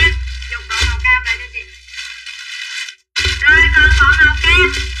comment. Dùng bộ màu cam lại cho chị. Rồi còn bộ màu cam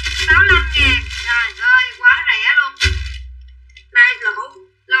 65.000. Trời ơi quá rẻ luôn. Này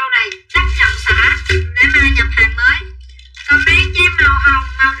lô này chắc nhận xả để mai nhập hàng mới. Comment cho em màu hồng,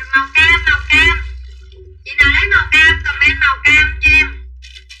 màu cam. Chị nào lấy màu cam comment màu cam cho em.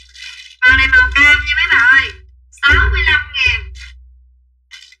 Màu này màu cam nha mấy bà ơi. 65.000.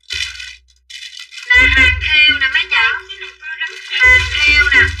 Nè hàng thêu nè mấy chị. Hàng thêu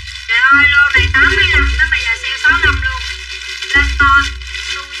nè. Trời ơi lô này 85 đó, bây giờ sale 65 luôn. Lên ton,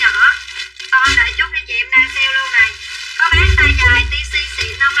 xu nhỏ. Ton đợi chút đi chị, em đang sale lô này. Có bán tay dài TC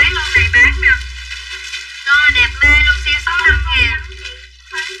xịn không, lấy lô này bán nè. Rồi đẹp mê luôn, sale 65.000.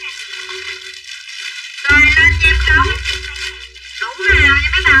 Rồi lên cho em gấu. Đủ màu nha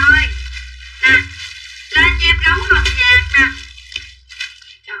mấy bà ơi. Nè, lên cho em gấu hồng nhạt nè.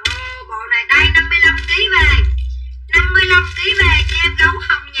 Trời ơi, bộ này đây 55kg về. 55kg về cho em gấu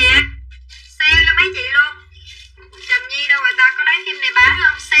hồng nhạt. Sale cho mấy chị luôn. Trầm Nhi đâu người ta có lấy thêm này bán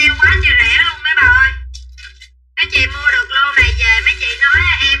không? Sale quá trời rẻ luôn mấy bà ơi. Mấy chị mua được lô này về mấy chị nói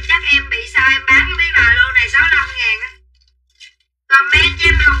em chắc em bị sao em bán với mấy bà lô này 65.000 á. Comment cho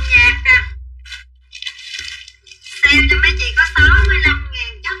em hồng nhạt nè. Sale cho mấy chị có 65.000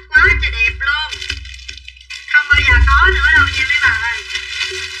 chắc quá trời đẹp luôn. Không bao giờ có nữa đâu nha mấy bà ơi.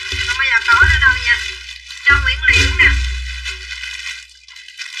 Không bao giờ có nữa đâu nha. Cho Nguyễn Liễu nè.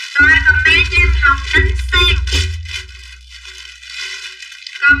 Rồi comment cho em hồng cánh sen.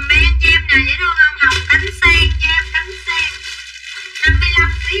 Comment cho em nè, dễ thương không? Hồng cánh sen cho em, cánh sen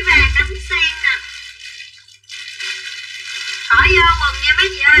 55kg về cánh sen nè. Khỏi vô quần nha mấy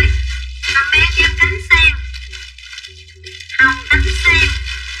chị ơi. Comment cho em cánh sen. Hồng cánh sen.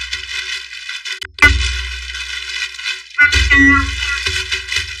 Văn cao.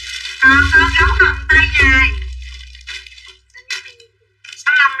 Còn con gấu hồng tay dài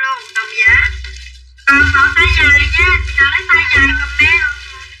 65 luôn, đồng giá. Còn bộ tay dài nha, chị nào lấy tay dài comment.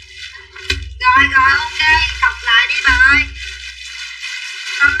 Rồi ok, cọc lại đi bà ơi.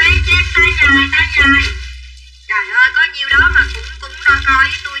 Comment cho em tay dài. Trời ơi có nhiêu đó mà cũng đo coi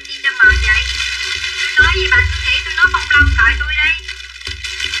với tôi chi cho mệt vậy. Tôi nói gì bà cứ nghĩ tôi nói phong long cởi tôi đi.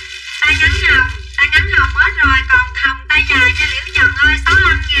 Tay ngắn hồng hết rồi. Còn hồng tay dài nha Liễu Trần ơi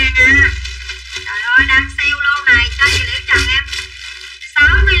 65.000 à. Trời ơi đang sale lô này cho chị Liễu Trần em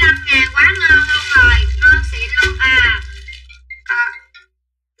 65.000 quá ngon luôn rồi. Ngon xịn luôn à.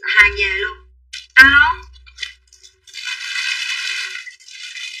 Hàng về luôn. Alo.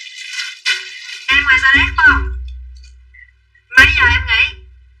 Em ngoài Sa Đéc không? Mấy giờ em nghỉ?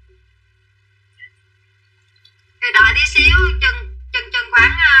 Thì đợi tí xíu, chừng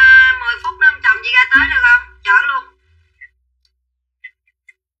khoảng 10 phút nữa ông chồng chị ra tới được không? Chở luôn.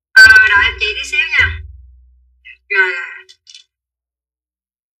 Đợi em chị tí xíu nha. Rồi.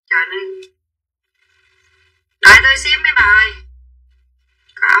 Trời ơi. Đợi tôi xíu mấy bà ơi.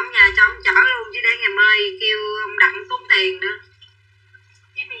 Còn ông nhà cho ông chở luôn chứ để ngày mai kêu ông Đặng tốn tiền nữa.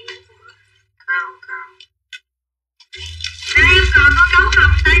 Không. Đây em còn con gấu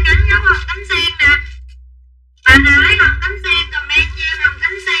hồng tay ngắn, gấu hồng cánh sen nè. Bà nào lấy hồng cánh sen comment cho em hồng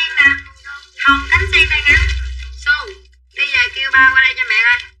cánh sen nè. Hồng cánh sen tay ngắn. Su, đi về kêu ba qua đây cho mẹ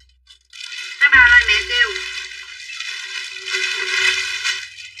ơi. Nói ba ơi mẹ kêu.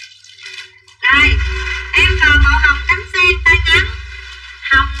 Đây, em còn bộ hồng cánh sen tay ngắn.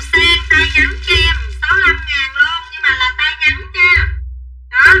 Hồng sen tay ngắn cho em 65.000 luôn, nhưng mà là tay ngắn nha.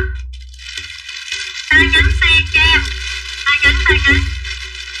 Đó. Tay ngắn sen cho em. Tay ngắn.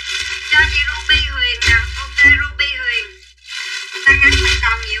 Cho chị Ruby Huyền nè. Ok Ruby Huyền. Tay ngắn mình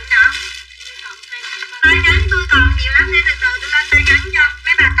còn nhiều nữa. Tay ngắn tôi còn nhiều lắm nên từ từ tôi lên tay ngắn cho.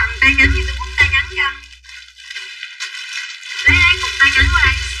 Mấy bà cầm tay ngắn thì tôi quất tay ngắn cho. Lấy cục tay ngắn qua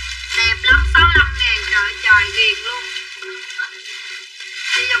đây. Đẹp lắm 65.000. Trời ghiền luôn.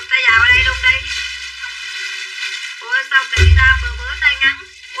 Đi dục tay vào đây luôn đi. Ủa sao kỳ ta bữa tay ngắn.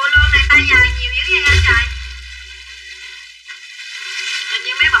 Ủa luôn này tay dài nhiều dữ vậy hả trời. Hình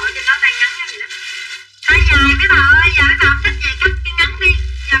như mấy bộ trên đó tay ngắn gì đó. Tay dài mấy bà ơi. Giờ mấy bà không thích vậy cắt cái ngắn đi.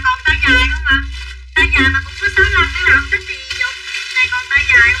 Giờ còn tay dài không ạ? Tay dài mà cũng có 65. Mấy bà không thích thì dục. Này còn tay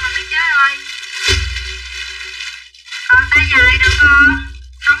dài không mà mấy chế ơi. Còn tay dài được không?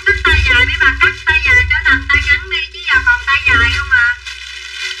 Không thích tay dài mấy bà cắt tay dài trở thành tay ngắn đi. Chứ giờ còn tay dài không à.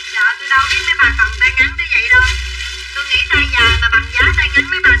 Dạ tôi đâu biết mấy bà cầm tay ngắn tới vậy đâu. Tôi nghĩ tay dài mà bằng giá tay ngắn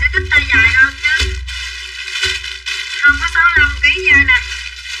mấy bà sẽ thích tay dài hơn chứ. Không có 65kg giờ nè.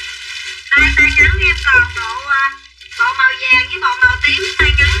 Tay ngắn em còn bộ màu vàng với bộ màu tím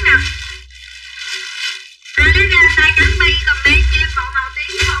tay ngắn nè. Lấy ra tay ngắn bi comment cho em bộ màu tím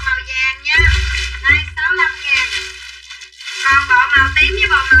với bộ màu vàng nha. Đây 65.000. Còn bộ màu tím với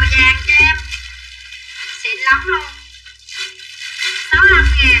bộ màu vàng cho em. Xịn lắm luôn.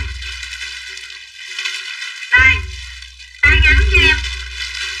 65.000. Đây. Tay ngắn cho em.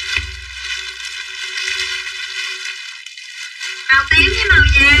 Màu tím với màu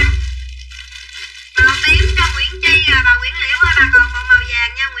vàng. Màu tím cho Nguyễn Chi rồi bà Nguyễn Liễu ơi, bà còn bộ màu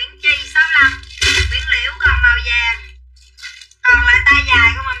vàng nha. Nguyễn Chi 65. Nguyễn Liễu còn màu vàng. Còn lại tay dài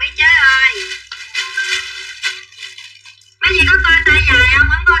không mà mấy chế ơi. Mấy gì có coi tay dài không?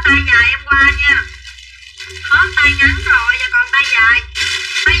 Không có tay dài em qua nha. Hết tay ngắn rồi giờ còn tay dài.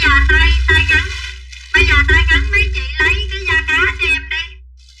 Bây giờ tay ngắn. Bây giờ tay ngắn mấy chị lấy cái da cá cho em đi.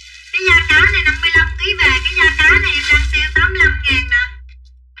 Cái da cá này 55kg về. Cái da cá này em đang sale 85.000 nè.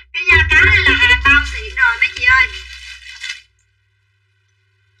 Cái da cá này là hàng bao xịn rồi mấy chị ơi.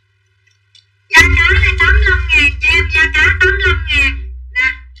 Da cá này 85.000 cho em. Da cá 85.000 nè.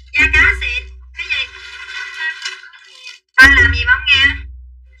 Da cá xịn. Cái gì? Ba làm gì mà không nghe?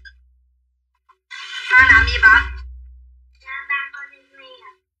 Ba làm gì bà? Ba con đi mi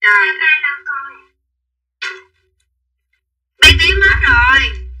à. Trời. Ba đâu con à. Bị tím hết rồi.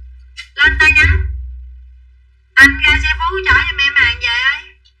 Lên tay ngắn. Anh ra xe Phú chở cho em hàng về ơi.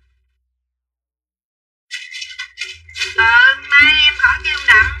 Mai em khỏi kêu ông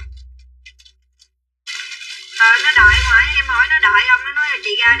Đặng. Nó đợi ngoài. Em hỏi nó đợi không. Nó nói là chị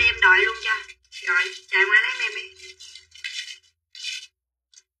ra đi em đợi luôn cho. Rồi chạy ngoài lấy em đi.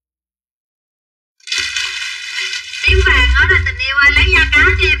 Tím vàng đó là tình yêu ơi. Lấy da cá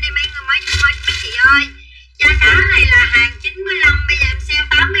cho em đi mấy chị ơi. Da cá này là hàng 95. Bây giờ em sale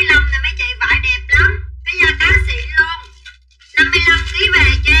 85 nè mấy chị. Vải đẹp lắm. Cái da cá xịn luôn. 55kg về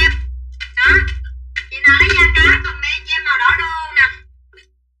cho em. Đó. Chị nào lấy da cá comment cho em màu đỏ đô nè.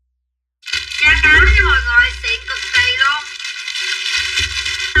 Da cá với ngồi xịn cực kỳ luôn.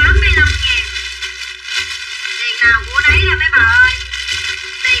 85.000. Tiền nào của nấy là mấy bà ơi.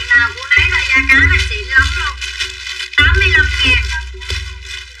 Tiền nào của nấy là da cá này xịn lắm luôn. 85.000.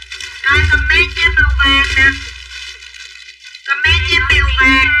 Rồi comment cho em màu vàng nè. Comment cho em màu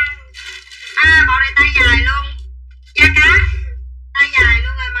vàng. Bộ này tay dài luôn. Da cá tay dài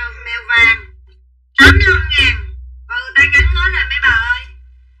luôn rồi mèo vàng. 85.000. Tay ngắn hết rồi mấy bà ơi.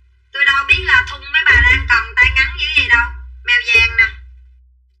 Tôi đâu biết là thun mấy bà đang cần tay ngắn như vậy đâu. Mèo vàng nè.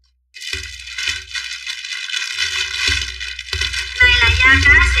 Này là da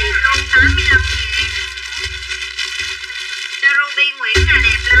cá xịn luôn. 85.000. Cho Ruby Nguyễn là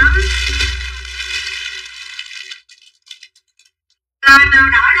đẹp lắm.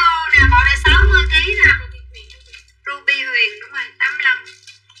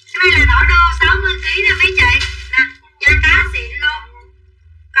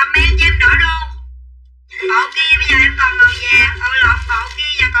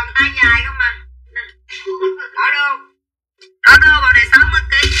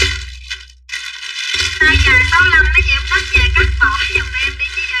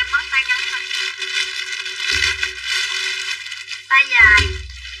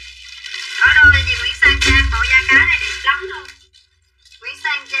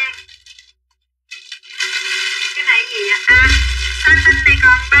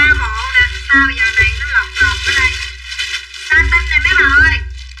 Còn 3 bộ nè. Sao giờ này nó lọc lọc ở đây. Satin này mấy bà ơi.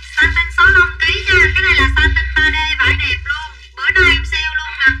 Satin 65kg nha. Cái này là satin 3D vải đẹp luôn. Bữa nay em sale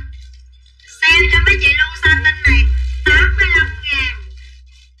luôn nè. Sale cho mấy chị luôn satin này 85.000.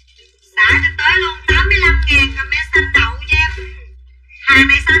 Xả cho tới luôn 85.000. Comment xanh đậu cho em. Hàng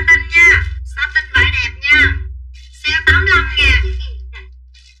này satin nha. Satin vải đẹp nha. Sale 85.000.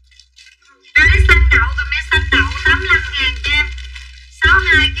 Cái xanh đậu comment xanh đậu 85.000 cho em.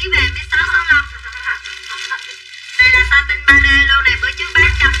 62kg về mới 665. Đây là satin 3D luôn này. Bữa trước bán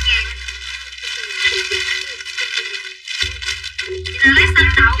 100.000. Chị nào lấy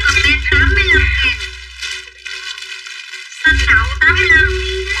xanh đậu comment 85.000. Xanh đậu 85.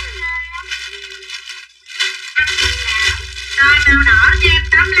 Rồi màu đỏ cho em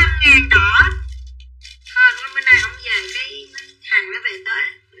 85.000 đỏ. Thôi qua bên này không về cái hàng nó về tới.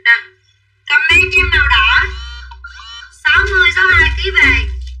 Đây. Comment cho em màu đỏ 62kg về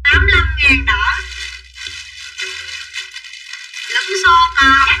 85.000 đỏ. Lẫn xô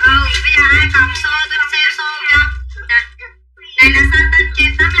còn. Bây giờ ai còn xô tôi sale xô cho. Đây là satin cho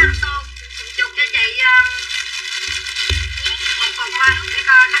em 85 xô. Chụp cho chị một cục qua để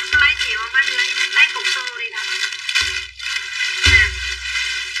coi khách có lấy nhiều không. Lấy cục xô đi nào.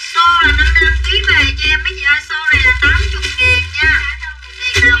 Xô là 55kg về cho em mấy chị ơi. Xô này là 80.000 nha.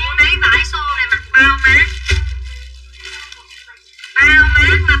 Thì nào muốn lấy vải xô này mặc bao mát. Bao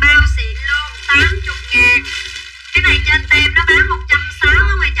mát mà bao xịn luôn 80.000. Cái này trên tem nó bán 160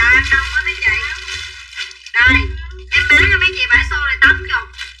 ở ngoài chợ An Đông á mấy chị. Đây em bán cho mấy chị vải xô này 80.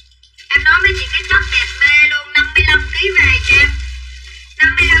 Em nói mấy chị cái chất đẹp mê luôn. 55kg về cho em.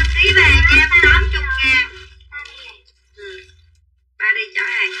 55kg về cho em 80.000. Ba đi chở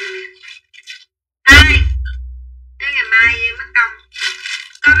hàng cho nè. Đây. Đây ngày mai mất công.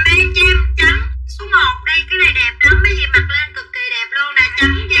 Comment cho em trắng số 1 đây. Cái này đẹp lắm mấy chị mặc lên cực kỳ đẹp luôn nè.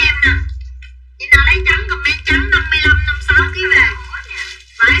 Trắng cho em nè. Chị nào lấy trắng comment trắng 55, 56kg về.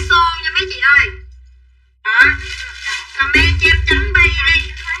 Vải xô nha mấy chị ơi. Đó. Comment cho em trắng bay đi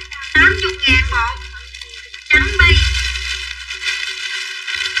 80.000 bộ. Trắng bay.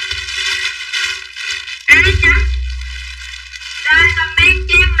 Ai lấy trắng. Rồi comment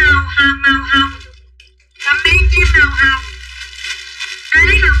cho em màu hồng. Comment cho em màu hồng. Ai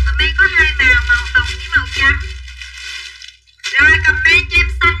lấy hồng comment có 2 màu. Màu hồng với màu trắng. Rồi comment cho em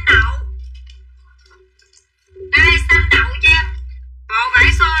xanh đậu. Đây xanh đậu cho em. Bộ vải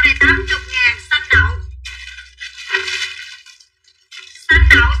xô này 80.000. Xanh đậu. Xanh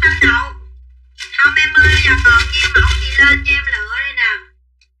đậu. Không em ơi giờ còn nhiêu mẫu chị lên cho em lựa đây nè.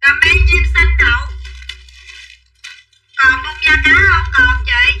 Comment cho em xanh đậu. Còn bông da cá không? Còn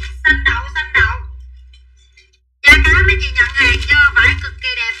chị. Xanh đậu. Da cá mấy chị nhận hàng chưa? Vải cực kỳ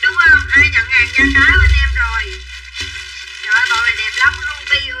đẹp đúng không? Ai nhận hàng da cá bên em rồi. Trời ơi bộ này đẹp lắm.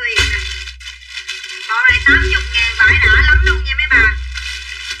 Ruby huyền nè. Bộ này 80.000 vải đã lắm luôn nha mấy bà.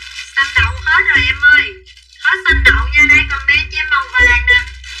 Xanh đậu hết rồi em ơi. Hết xanh đậu nha. Đây comment cho em màu vàng nè.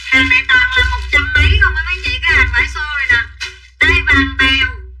 Hàng này toàn là 100 mấy không á mấy chị. Cái hàng vải xô này nè. Đây vàng bèo.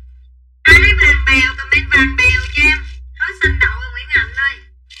 Ai lấy vàng bèo comment vàng bèo cho em. Hết xanh đậu rồi Nguyễn Hạnh ơi.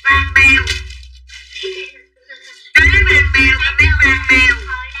 Vàng bèo. Ai lấy vàng bèo comment vàng bèo.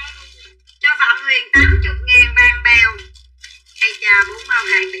 Cho Phạm Huyền 80.000 vàng bèo. Hay chà 4 bao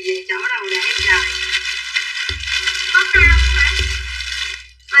hàng thì về chỗ đâu để trời. Vàng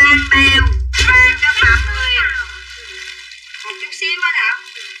bèo. Vàng cho Phạm Huyền. Một chút xíu quá Thảo.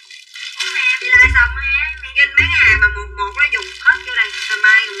 Đi lai xong ginh mấy hàng mà một nó dùng hết vô đây. Rồi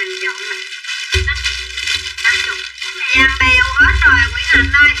mai mình dọn mình 80. Vàng bèo hết rồi Nguyễn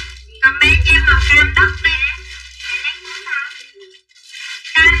Hạnh ơi. Comment cho em màu cam đất đi.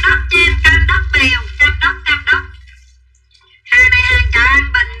 Cam đất cho em. Cam đất bèo. Cam đất. Hàng này hàng chợ An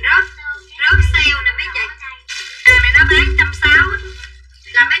Bình rớt sale nè mấy chị. Hàng này nó bán 160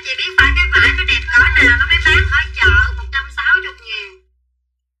 là mấy chị biết phải cái vải nó đẹp cỡ nào nó mới bán ở chợ 160.000.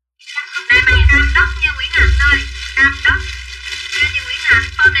 Này mày cam đất nha Nguyễn Hạnh ơi. Cam đất cho chị Nguyễn Hạnh.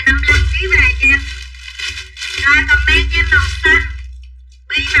 Con này 55kg về cho em. Rồi comment cho em màu xanh.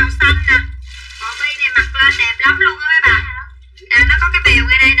 Bi màu xanh nè. Bộ bi này mặc lên đẹp lắm luôn á mấy bà. Nè nó có cái bèo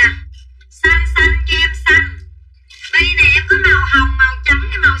ngay đây nè. Xanh cho em xanh. Bi này em có màu hồng, màu trắng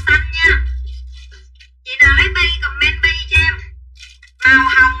với màu xanh nha. Chị nào lấy bi comment bi cho em. Màu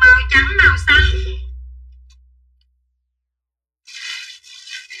hồng, màu trắng, màu xanh.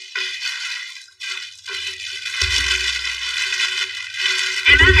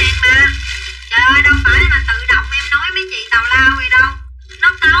 Em nói thiệt mà. Trời ơi đâu phải mà tự động em nói mấy chị tào lao gì đâu. Nó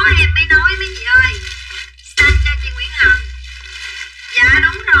có em mới nói mấy chị ơi. Xanh cho chị Nguyễn Hạnh. Dạ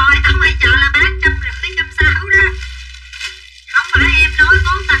đúng rồi. Ở ngoài chợ là bán 150, 160 đó. Không phải em nói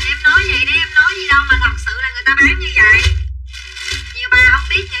cố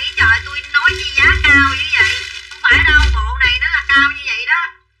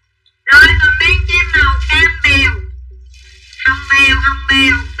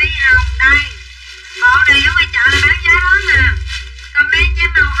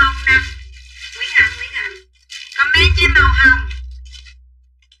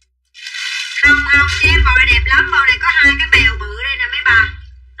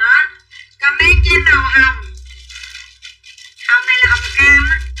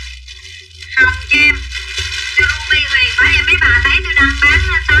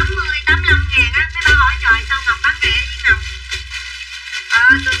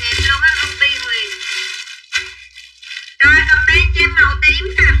ơi, tội nghiệp luôn á, Ruby Huyền. Rồi comment cho em màu tím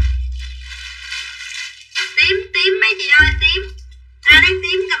nè. Tím mấy chị ơi, tím. Ai đánh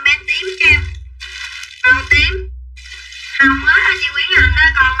tím comment tím cho em. Màu tím. Hồng hết rồi chị Nguyễn Hạnh ơi,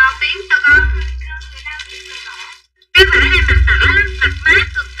 còn màu tím cho con. Cái mã này mặc đã lắm, mặc mát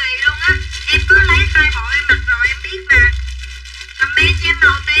cực kỳ luôn á. Em cứ lấy tay bộ em mặc rồi em biết mà. Comment cho em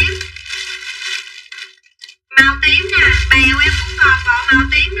màu tím. Màu tím nè, bèo em cũng còn bộ màu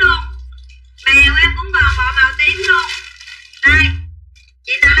tím luôn. Bèo em cũng còn bộ màu tím luôn. Đây,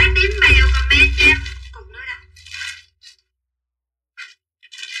 chị nào lấy tím bèo comment cho em. Cục nữa đâu.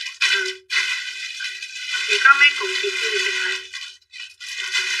 Chị có mấy cục chị chưa chụp hình.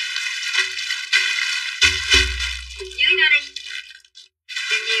 Cục dưới nữa đi.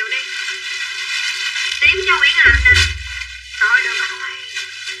 Nhiều đi. Tím cho Nguyễn Hạnh nè. Rồi được rồi.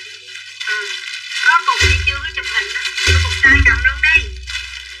 Có cục chị chưa có chụp hình đó. Đưa cục tay cầm luôn đi.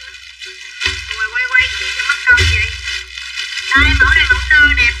 Rồi quay chi cho mất công vậy. Đây mẫu này mẫu nơ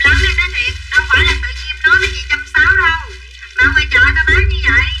đẹp lắm em nói thiệt. Đâu phải là tự nhiên nói mấy chị 160 đâu. Mà ngoài chợ tao bán như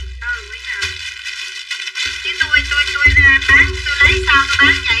vậy. Nguyễn Hạnh. Chứ tôi bán, tôi lấy sao tôi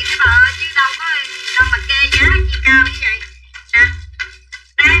bán vậy cái bà ơi. Chứ đâu mà kê giá chi cao như vậy. Nè.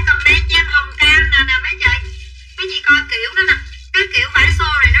 Đây comment cho em hồng cam nè mấy chị. Mấy chị coi kiểu đó nè. Cái kiểu vải xô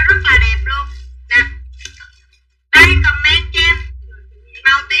này nó rất là đẹp luôn. Nè. Đây comment cho em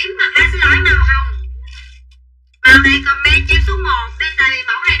màu tím mà xin lỗi màu hồng. Màu này comment cho em số 1 đi. Tại vì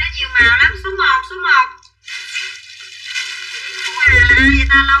mẫu này nó nhiều màu lắm. Số 1. Số Hà là ai vậy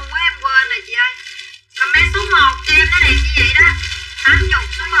ta, lâu quá em quên rồi chị ơi. Comment số 1 cho em nó đẹp như vậy đó. 80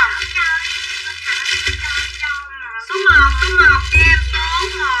 số 1. Số 1 cho em số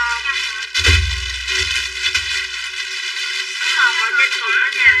 1. Bộ trên cùng đó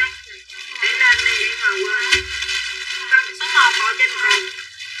nha. Để lên đi để mà quên. Số 1 bộ trên cùng.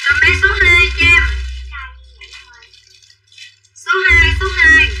 Comment số 2 cho em. Số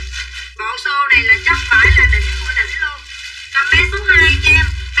 2. Bộ xô này là chắc phải là đỉnh của đỉnh luôn. Comment số 2 cho em.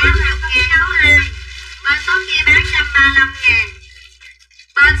 80.000 số 2. Bên số kia bán 135.000.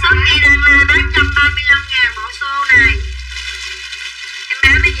 Bên số kia đang là bán 135.000 bộ xô này. Em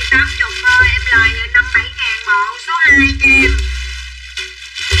bán mấy chị 80 thôi. Em lời là 57.000 bộ. Số 2 cho em.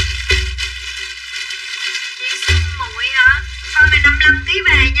 Chị Xuân Muội hả? Con này 55kg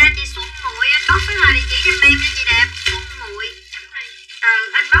về nha chị Xuân Muội. Anh bóc cái lời địa chỉ giùm em nha chị đẹp. Xuân Muội.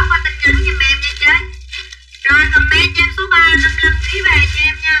 Anh bóc qua tin nhắn giùm em nha chứ. Rồi comment cho em số 3. 55kg về cho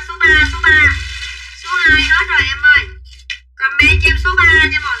em nha. Số 3. Số 2 hết rồi em ơi. Comment cho em số 3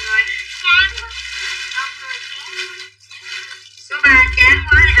 nha mọi người. Số 3 chán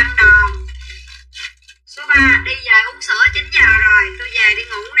quá đi ăn đòn. Số 3 đi về uống sữa 9 giờ rồi. Tôi về đi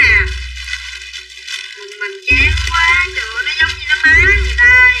ngủ nè. Mình chán quá. Chữa nó giống như nó má người ta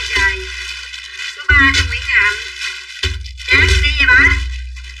vậy trời. Số 3 cho Nguyễn Hạnh. Chán đi vậy bà.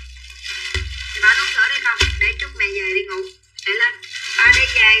 Thì bà uống sữa đi không? Để chút mẹ về đi ngủ. Để lên. Ba đi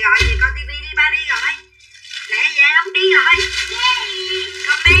về gọi gì coi tivi đi. Ba đi gọi. Lẹ về không đi rồi.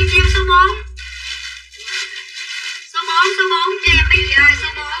 Comment cho em số 4. Số 4 cho em mấy chị ơi. Số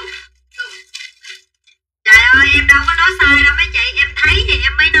 4. Trời ơi em đâu có nói sai đâu mấy chị. Em thấy thì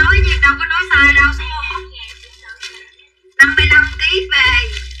em mới nói chứ em đâu có nói sai đâu. Số 4 55kg về.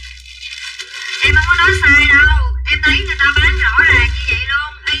 Em không có nói sai đâu. Em thấy người ta bán rõ ràng như vậy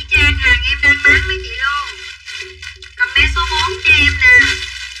luôn. Y chang hàng em đang bán mấy chị luôn. Comment số 4 cho em nè.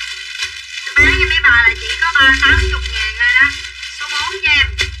 Tôi bán cho mấy bà là chỉ có 80.000 thôi đó. Số 4 cho em.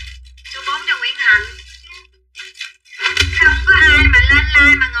 Số 4 cho Nguyễn Hạnh. Không có ai mà lên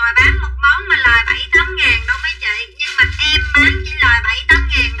live mà ngồi bán một món mà lời 7-8 ngàn đâu mấy chị. Nhưng mà em bán chỉ lời 7-8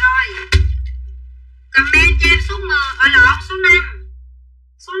 ngàn thôi. Comment cho em số 10. Ở lộn số 5.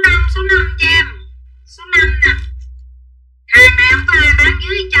 Số 5 cho em. Số 5 nè. Hàng này không có ai bán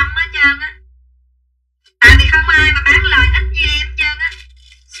dưới 100 hết trơn á. Tại vì không ai mà bán lời ít như em trơn á.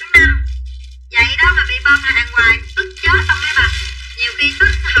 Số 5. Vậy đó mà bị bơm hàng hoài. Tức chết không mấy bà. Nhiều khi tức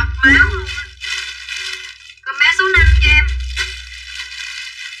học máu luôn á. Comment số 5 cho em.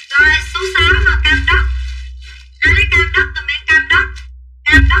 Rồi số 6 màu cam đất. Ai lấy cam đất comment cam đất.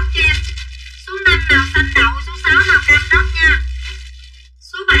 Cam đất cho em. Số 5 màu xanh đậu. Số 6 màu cam đất nha.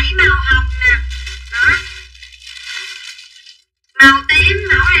 Số 7 màu hồng nè. Đó. Màu tím.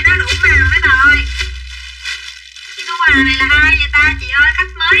 Mẫu này nó đủ màu mấy bà ơi. Chị Thu Hòa này là ai vậy ta chị ơi?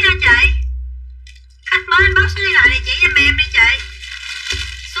 Khách mới đó chị. Khách mới inbox liên lại địa chỉ giùm em đi chị.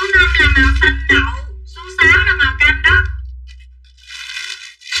 Số 5 là màu xanh đậu. Số 6 là màu cam đất.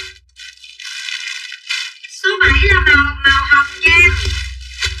 Số 7 là màu hồng cho em.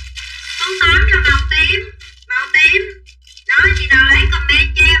 Số 8 là màu tím. Màu tím. Đó chị nào lấy comment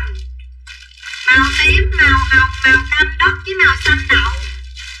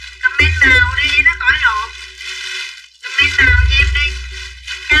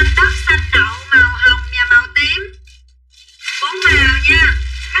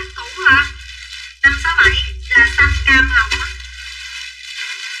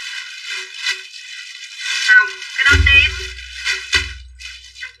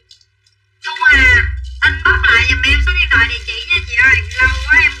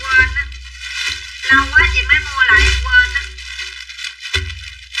chị mới mua lại em quên đó.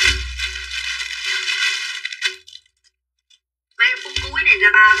 Mấy phút cuối này ra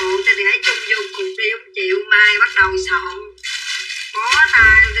 3 bộ tôi để chung vô cục đi không chịu, mai bắt đầu soạn bó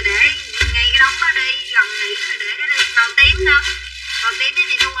tay tôi để ngay cái đống đó đi, gần nghỉ tôi để đó đi. Màu tím nữa, màu tím với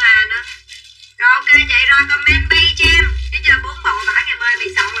chị Thu Hà nữa. Rồi ok vậy rồi, comment bi cho em. Cái giờ 4 bộ bả ngày mai bị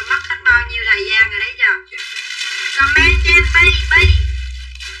soạn là mất hết bao nhiêu thời gian rồi đấy giờ. Comment cho em bi, bi.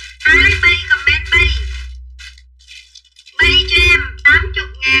 Ai lấy bi, comment bi. Bi cho em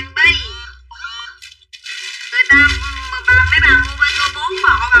 80.000 bi. Người ta mấy bà mua bên tôi 4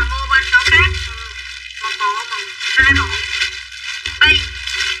 bộ, bà mua bên chỗ khác 1 bộ, 2 bộ. Bi.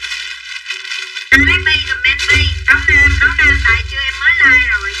 Ai lấy bi comment bi. Áo nam tại chưa em mới like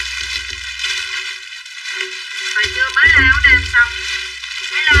rồi. Hồi chưa mới like áo nam xong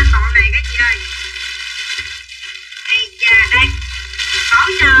mới lên bộ này cái chị ơi. Ây cha đây. Cổ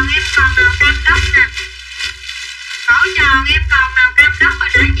tròn em còn màu cam đốc nè. Cổ tròn em còn màu cam đốc, hồi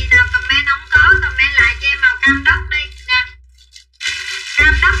nãy chị nào comment không có, comment lại cho em màu cam đốc đi nè.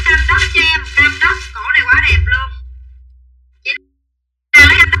 Cam đốc cho em, cam đốc, cổ này quá đẹp luôn. Chị nào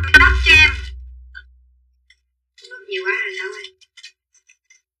lấy cam đốc cho em. Nước nhiều quá rồi sao ơi.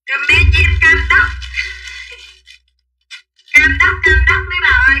 Comment cho em cam đốc. Cam đốc mấy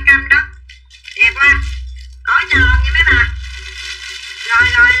bà ơi, cam đốc. Đẹp quá. Cổ tròn nha mấy bà.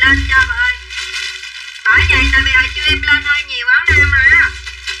 Rồi lên cho bà ơi. Bởi vậy tại vì hồi chưa em lên hơi nhiều áo nam rồi á.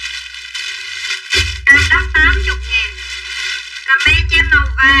 Cam đốc 80.000. Comment cho em màu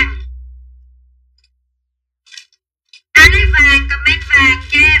vàng. Ai lấy vàng comment vàng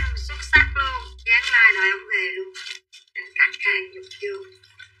cho em. Xuất sắc luôn. Dán like đợi ông về luôn. Cắt càng dục vô.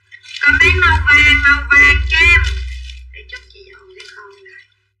 Comment màu vàng cho em. Để chút chị dọn cái con này.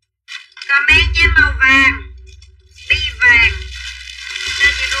 Comment cho em màu vàng. Bi vàng. Cho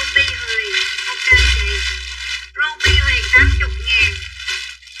chị Ruby Huyền. Ok chị. Ruby Huyền 80.000.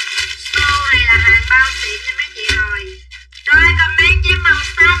 Số này là hàng bao xịn cho mấy chị rồi. Rồi comment cho em màu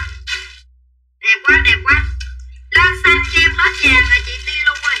xanh. Đẹp quá, đẹp quá. Lên xanh cho em hết vàng rồi chị Ti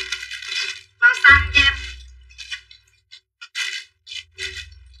luôn ơi. Màu xanh cho em.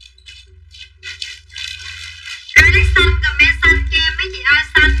 Ai lấy xanh comment xanh cho em mấy chị ơi.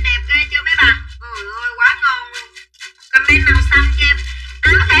 Xanh đẹp ghê chưa mấy bà. Ôi ôi quá ngon luôn. Comment màu xanh cho em.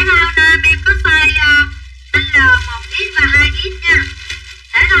 Áo thể thao nam em có size L 1X và 2X nha.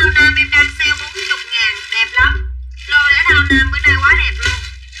 Thể thao nam em đang sale 40.000. Đẹp lắm. Lô thể thao nam bữa nay quá đẹp luôn.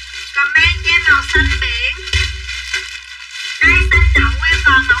 Comment cho em màu xanh biển. Đây xanh đậu em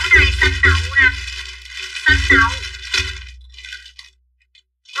còn mẫu này, xanh đậu nè. Xanh đậu.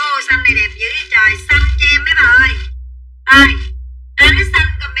 Ô xanh này đẹp dữ vậy trời. Xanh cho em mấy bà ơi. Đây. Ai lấy xanh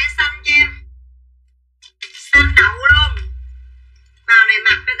comment xanh cho em. Xanh đậu luôn. Màu này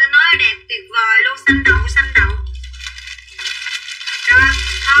mặc cho tôi nói đẹp tuyệt vời luôn. Xanh đậu, xanh đậu. Rồi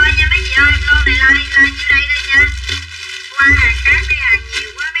thôi nha mấy chị ơi. Lô này like như đây thôi nha. Qua hàng khác đi, hàng nhiều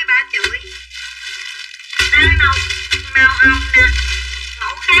quá mấy bà chửi. Đây màu hồng nè.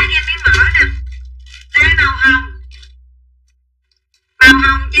 Mẫu khác em mới mở nè. Đây màu hồng. Màu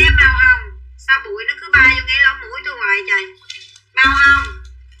hồng cho em màu hồng. Sao bụi nó cứ bay vô ngay lỗ mũi tôi hoài trời. Màu hồng.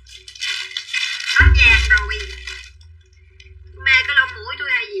 Hết vàng rồi. Mê cái lỗ mũi tôi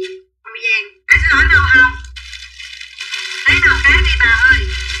hay gì. Màu vàng. Anh xin lỗi màu hồng. Lấy màu khác đi bà ơi.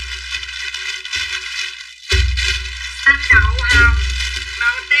 Xanh đậu hồng.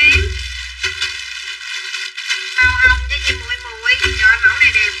 Màu tím. Màu hồng cho chị Muội. Trời mẫu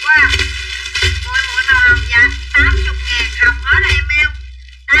này đẹp quá. Muội màu hồng dạ 80.000. Hồng hết rồi em yêu.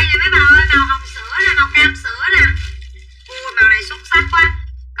 Đây nè mấy bà ơi. Màu hồng sữa nè. Màu cam sữa nè. Ui màu này xuất sắc quá.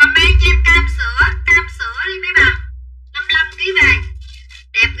 Comment cho em cam sữa đi mấy bà. 55kg về.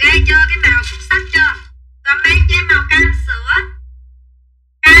 Đẹp ghê chưa. Cái màu xuất sắc chưa. Comment cho em màu cam sữa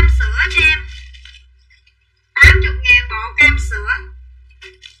cho em. 80.000 bộ cam sữa.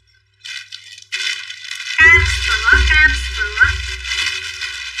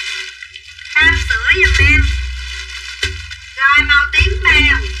 Cam sữa giùm em. Rồi màu tím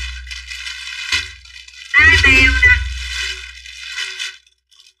bèo. Đây bèo nè.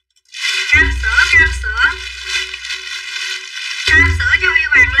 Cam sữa cho Huy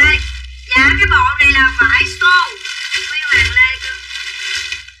Hoàng Lê. Dạ cái bộ này là vải xô Huy Hoàng Lê cơ.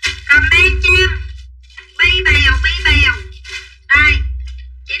 Comment cho em bi bèo. Đây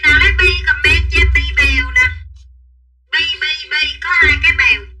chị nào lấy bi comment cho em bi bèo nè. Bi có 2 cái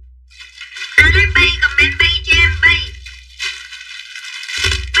bèo. Ai lấy bi comment bi cho em bi.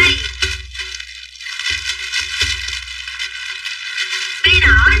 Bi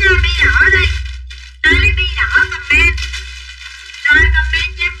đỏ nha, bi đỏ đây. Ai lấy bi đỏ comment. Rồi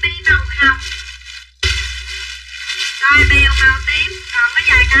comment cho em bi màu hồng. màu tím, còn có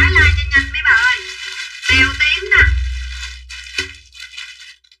vài cái like cho nhanh mấy bà ơi. Bèo tím nè.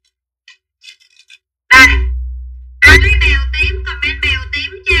 Đây. Ai lấy bèo tím, comment bèo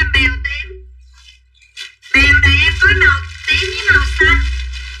tím cho em bèo tím. Bèo này em có màu tím với màu xanh.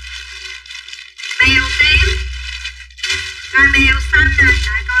 Bèo tím. Rồi bèo xanh nè.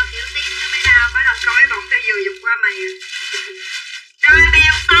 Tại coi kiểu tím nó mới đau. Bắt đầu coi bọc tao vừa dục qua mày. Rồi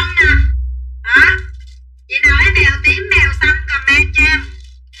bèo xanh nè. Hả? Chị nào lấy bèo tím, bèo xanh comment cho em.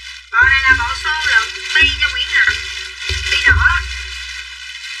 Bộ này là bộ xô lửng bi cho Nguyễn Hạnh. Bi đỏ.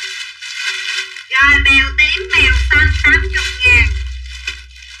 Rồi bèo tím, bèo xanh 80.000.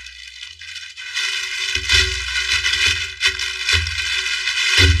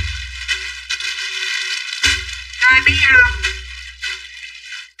 Rồi bi hồng.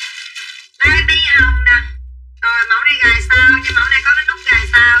 Đây bi hồng nè. Rồi mẫu này gài sao nha, mẫu này có cái nút gài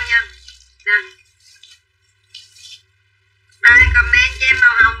sao nha. Nè. Đây comment cho em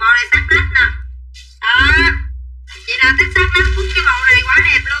màu hồng, màu này sắc nách nè. Đó. Chị nào thích sắc nách phút cái màu này quá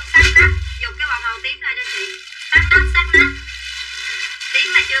đẹp luôn, sắc nách. Dùng cái bộ màu tím này cho chị. Sắc nách, sắc nách. Tím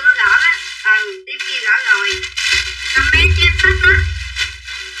mà chưa có gõ á. Tím kia gõ rồi. Comment cho em sắc nách.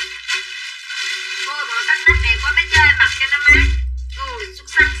 Ôi bộ sắc nách đẹp quá, mấy chơi mặc cho nó mát. Xuất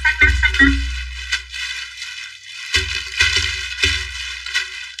sắc, sắc nách, sắc nách.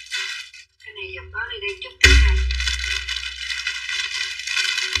 Cái này dùng đó đi đây chút cái này.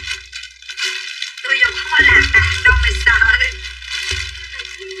 Tôi dùng không có làm bạn đâu mà sợ.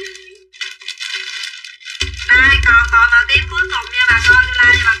 Đây còn bộ màu tím cuối cùng nha bà coi, tôi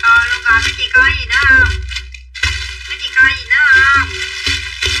like cho bà coi luôn. Rồi mấy chị coi gì nữa không? Mấy chị coi gì nữa không?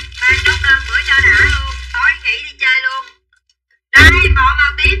 Ba chốt đơn bữa cho đã luôn. Tối nghỉ đi chơi luôn. Đây bộ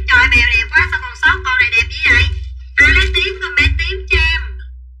màu tím, trời bèo đẹp quá. Sao còn sót bộ này đẹp như vậy? Ai lấy tím comment tím cho em.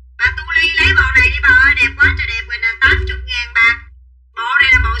 Bà Tu Ly lấy bộ này đi bà ơi. Đẹp quá trời đẹp rồi nè, 80.000 bạc. Bộ này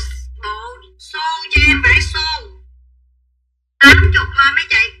là bộ xô cho em, vải xô 80 thôi mấy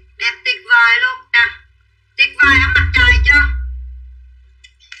chị. Đẹp tuyệt vời luôn nè. Tuyệt vời không mặt trời chưa?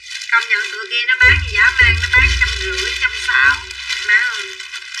 Công nhận tụi kia nó bán gì dã man. Nó bán 150, 160. Má ơi.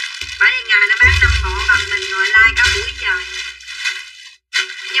 Bởi vì ngày nó bán 5 bộ bằng mình ngồi like cả buổi trời.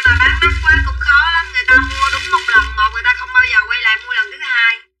 Nhưng mà bán mắc quá cũng khó lắm. Người ta mua đúng một lần một, người ta không bao giờ quay lại mua lần thứ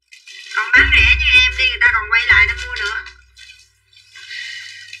hai. Còn bán rẻ như em đi, người ta còn quay lại nó mua nữa.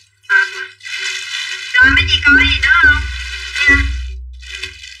 Mệt quá. Rồi mấy chị coi gì nữa không?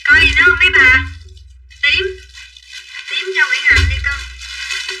 Coi gì nữa không mấy bà? Tím. Tím cho Nguyễn Hạnh đi con.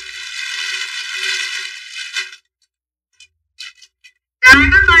 Rồi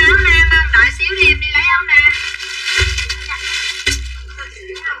có coi áo nam không? Đợi xíu đi em đi lấy áo nam.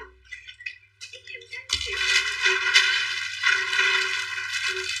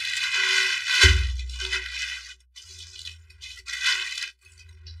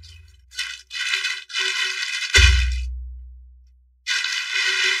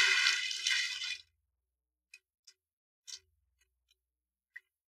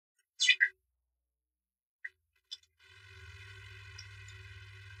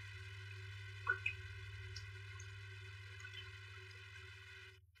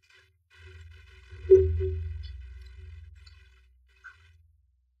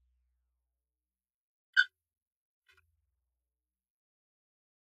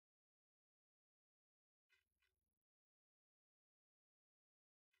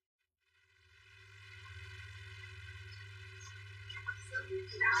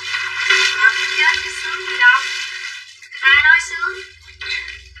 Sướng gì đâu. Ai nói sướng?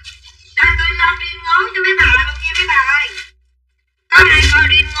 Đây tôi lên điên ngố cho mấy bà luôn nha mấy bà ơi. Có ai coi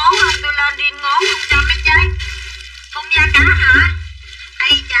điên ngố không? Tôi lên điên ngố không cho mấy trái. Không da cá hả?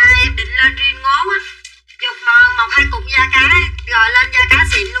 Ây cha em định lên điên ngố á. Dục một hai cục da cá rồi lên da cá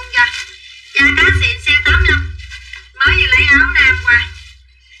xịn luôn cho. Da cá xịn sale 85. Mới vừa lấy áo nam qua.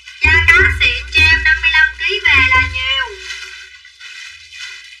 Da cá xịn cho em 55kg về là nhiều.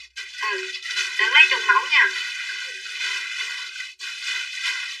 Đừng lấy trùng mẫu nha.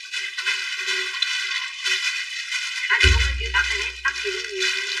 Hả chị không có chịu tóc này, lấy tóc chị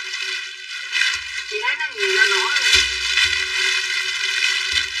nhiều. Chị thấy nó nhiều nó rõ luôn.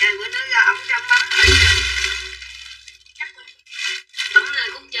 Trời bữa nữa giờ ổng trong bấm ở trên. Bấm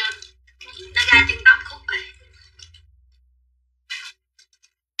lên khúc trên. Nó ra chân tóc khúc rồi.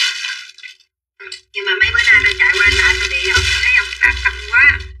 Nhưng mà mấy bữa nay tao chạy qua lại tao đi ổng thấy ổng đặt đông quá.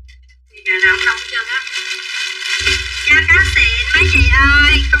 Nhà nào cũng đông chân á. Da cá xịn mấy chị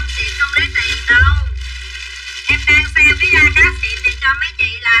ơi. Không xịn không lấy tiền đâu. Em đang sale cái da cá xịn thì cho mấy chị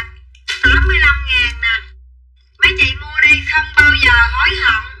là 85.000 nè. Mấy chị mua đi không bao giờ hối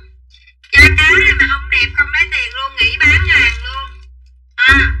hận. Da cá này mà không đẹp không lấy tiền luôn. Nghỉ bán hàng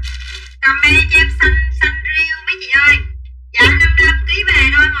Comment cho em xanh riêu mấy chị ơi. Dạ 55 kg về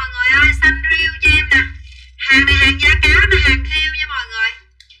thôi mọi người ơi. Xanh riêu cho em nè. Hàng này hàng giá cáo nè, hàng thiêu nha mọi người.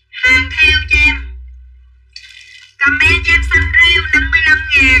 Hàng thiêu cho em. Comment cho em xanh riêu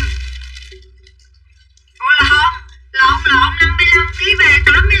 55.000. Ôi lộn 55 kg về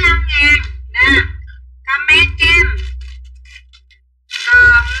 85.000 nè. Comment cho em.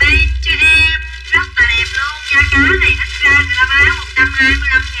 Comment cho em rất là đẹp luôn. Giá cá này ít ra người ta bán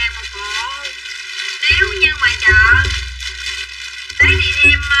 125.000 một bộ. Nếu như ngoài chợ đấy thì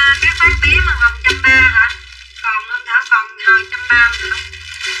thêm các phát bé màu hồng 130 hả? Còn không Thảo, còn hồi 130 nữa.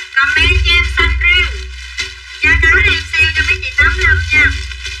 Comment cho em xanh riêu. Giá cá này em sale cho mấy chị 85 nha.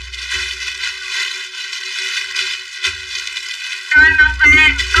 Rồi màu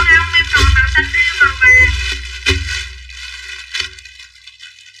vàng, có không em còn màu xanh riêu màu vàng.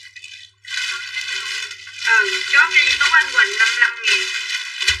 Chốt cho chị Tú Anh Quỳnh 55.000.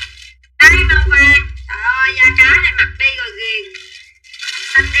 Đây màu vàng. Trời ơi, da cá này mặc đi rồi ghiền.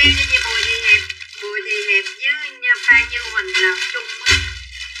 Xanh riêu cho chị Bùi Thị Hiệp. Bùi Thị Hiệp với Phan Như Huỳnh làm chung á.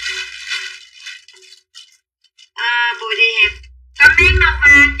 Bùi Thị Hiệp. Comment màu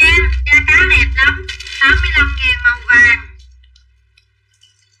vàng cho em. Da cá đẹp lắm. 85.000 màu vàng.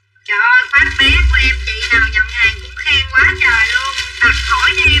 Trời ơi, phát bé của em chị nào nhận hàng cũng khen quá trời luôn. Đặt hỏi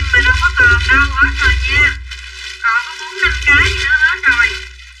cho em mà đâu có còn đâu hết rồi nha. Còn có 4-5 cái gì nữa hết rồi.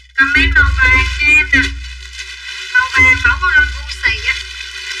 Comment màu vàng cho em nè. Màu vàng mẫu con lông Gucci á.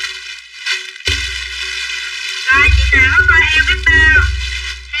 Rồi chị nào có coi heo bếp ba không?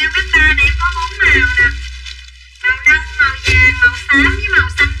 Heo bếp ba này có 4 màu nè. Màu nâu, màu vàng, màu xám với màu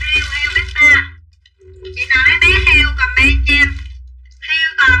xanh riêu heo bếp ba. Chị nào lấy bé heo comment cho em. Thiêu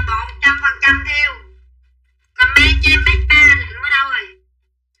toàn bộ 100% thiêu. Comment cho em bếp ba lạnh quá đâu rồi.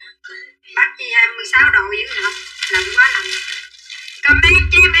 Bắt gì 26 độ dữ hả? Lạnh quá lạnh. Comment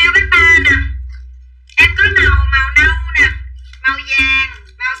cho em heo bếp ba nè. Em có màu nâu nè, màu vàng,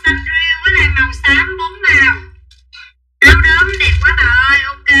 màu xanh riêu với lại màu xám 4 màu. Áo đốm đẹp quá bà ơi,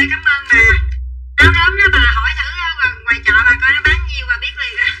 ok cảm ơn bà. Áo đốm đó bà hỏi thử ngoài chợ bà coi nó bán nhiêu bà biết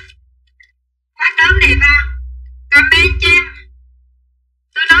liền á. Khoác đốm đẹp không? Comment cho em.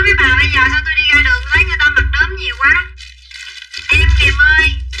 Tôi nói với bà bây giờ sao tôi đi ra đường thấy người ta mặc đốm nhiều quá. Em ơi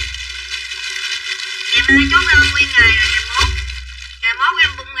chốt đơn nguyên ngày rồi ngày mốt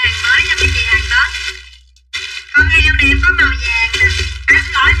em bung hàng mới cho mấy chị hàng Tết. Con heo này em có màu vàng nè, xin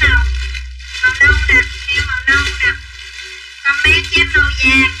lỗi màu nâu nè, heo màu nâu nè. Comment cho em màu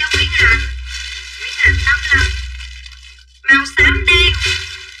vàng cho Nguyễn Hạnh 85. Màu xám đen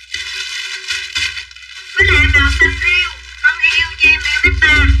với lại màu xanh riêu. Con heo cho em heo bếp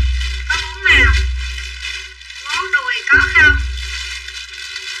ba có 4 màu. Ngố đùi có không?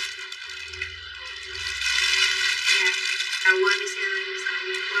 Quên đi xe ơi,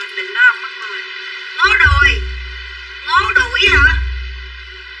 quên định nó không mắc mời. Ngố đuổi hả?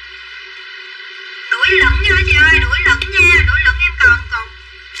 Đuổi lẫn nha chị ơi, đuổi lẫn em còn cục.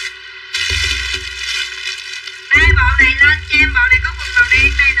 Đây bộ này lên cho em, bộ này có quần màu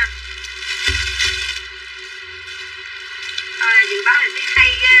đen đây nè. Dự báo là tiếng hay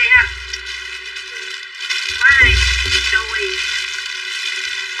ghê ha. Quá hay, đùi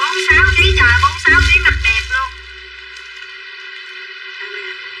 46kg trời, 46kg mặt đẹp luôn.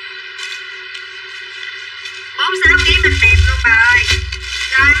 46kg mặt đẹp luôn bà ơi.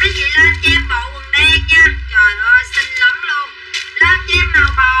 Rồi mấy chị lên cho em bộ quần đen nha. Trời ơi xinh lắm luôn. Lên cho em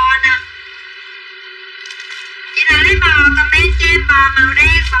màu bò nè. Chị nào lấy bò comment cho em bò màu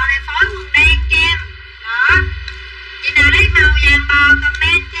đen. Bò này phối quần đen cho em. Đó. Chị nào lấy màu vàng bò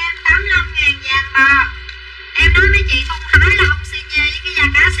comment cho em 85.000 vàng bò. Em nói mấy chị không hái là không xi nhê với cái da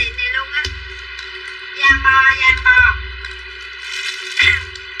cá xịn này luôn á. Vàng bò.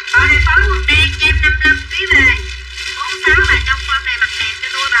 Bò này phối quần đen cho em 55kg về. 46 bà trong form này mặc đẹp cho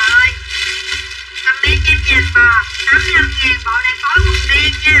tôi bà ơi. Comment cho em vàng bò 85.000. Bộ này phối quần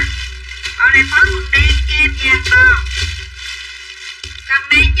đen nha. Bộ này phối quần đen cho em vàng bò.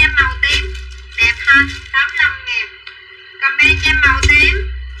 Comment cho em màu tím. Đẹp ha 85.000. Comment cho em màu tím.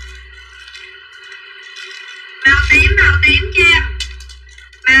 Màu tím cho em.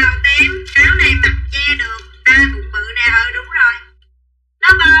 Màu tím. Áo này mặc che được. Bụng bự nè. Đúng rồi. Nó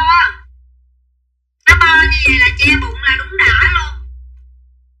bo như vậy là che bụng là đúng đã luôn.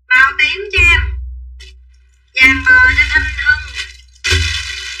 Màu tím cho em. Vàng bò cho Thanh Hưng.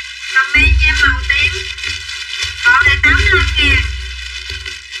 Comment cho em màu tím. Bộ này 85.000.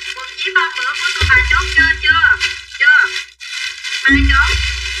 Quần jeep bao bữa của tôi bà chốt chưa? Mai chốt.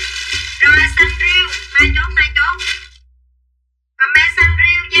 Rồi xanh riêu. Mai chốt. Comment xanh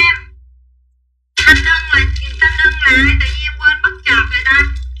riêu cho em. Thanh Hưng là ai? Tự nhiên em quên bất chợt rồi ta.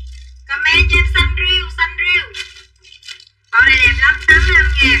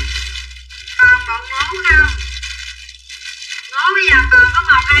 còn có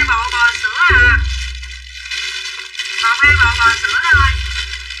 1-2 bộ bò sữa à. 1-2 bộ bò sữa thôi.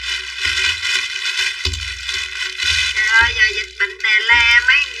 Trời ơi, giờ dịch bệnh tè le,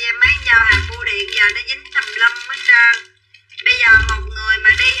 mấy giao hàng bưu điện giờ nó dính tùm lum hết trơn. Bây giờ một người mà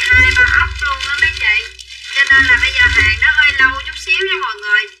đi 2-3 ốc luôn á mấy chị. Cho nên là bây giờ hàng nó hơi lâu chút xíu nha mọi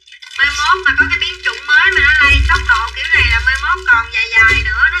người. Mai mốt mà có cái biến chủng mới mà nó lây tốc độ kiểu này là mai mốt còn dài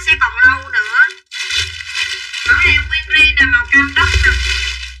nữa, nó sẽ còn lâu nữa. Mẫu này nguyên ri nè, màu cam đất nè.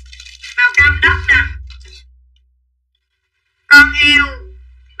 Màu cam đất nè. Con heo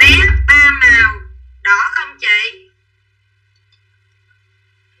bé 3 màu, đỏ không chị?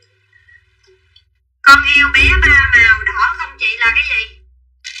 Con heo bé 3 màu, đỏ không chị là cái gì?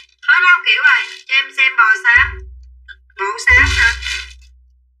 Hết đâu kiểu rồi, cho em xem bò xám. Bộ xám hả?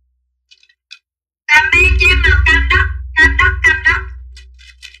 Comment cho em màu cam đất, cam đất, cam đất.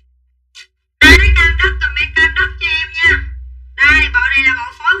 Ai lấy cam đất, comment cam đất cho em nha. Đây, bộ này là bộ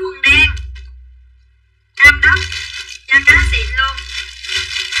phối quần đen. Cam đất, da cá xịn luôn.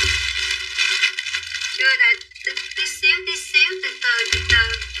 Chưa này, tí xíu, từ từ.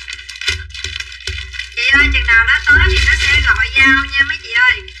 Chị ơi, chừng nào nó tới thì nó sẽ gọi giao nha mấy chị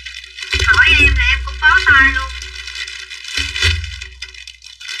ơi. Hỏi em là em cũng bó tay luôn.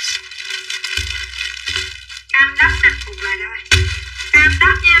 Cam đất nè, phục lại rồi. Cam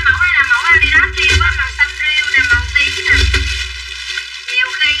đất nha, mẫu này là mẫu Adidas riêu á, màu xanh riêu nè, màu tí nè. Nhiều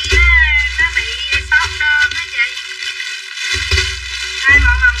khi nó bị sót đơn á chị. Đây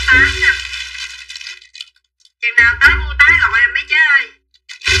bộ màu xám nè. Chừng nào tới mua tái gọi em mấy chế ơi.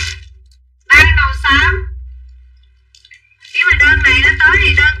 Đây màu xám. Nếu mà đơn này nó tới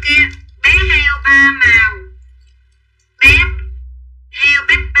thì đơn kia. Bé heo 3 màu. Bé heo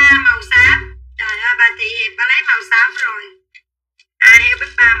bếp 3 màu xám. Trời ơi, bà Thị Hiệp bà lấy màu xám rồi. À, heo bếp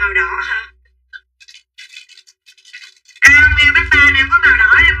 3 màu đỏ hả? À, không, heo bếp 3 này không có màu đỏ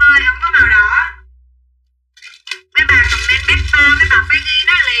em ơi, không có màu đỏ. Mấy bà comment bếp 3, mấy bà phải ghi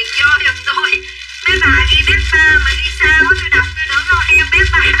nó liền vô giùm tôi. Mấy bà ghi bếp 3 mà ghi sao á, tôi đọc tôi tưởng đâu heo bếp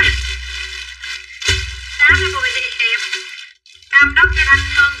 3. Sáng cái Bùi Thị Hiệp. Cam đất cho Thanh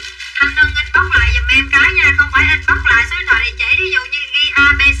Hưng. Thanh Hưng inbox lại giùm em cái nha, không phải inbox lại số điện thoại địa chỉ, ví dụ như ghi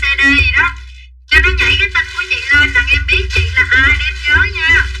ABCD gì đó, cho nó nhảy cái tên của chị lên là em biết chị là ai để em nhớ nha.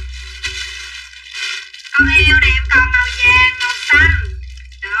 Con heo này em còn màu vàng, màu xanh.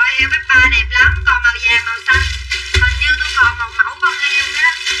 Trời ơi, heo bếp 3 đẹp lắm, còn màu vàng, màu xanh. Hình như tôi còn một mẫu con heo nữa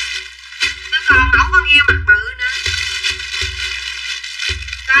đó. Tôi còn mẫu con heo mặt bự nữa.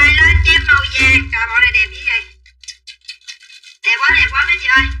 Rồi lên cho em màu vàng. Trời, bộ này đẹp như vậy. Đẹp quá mấy chị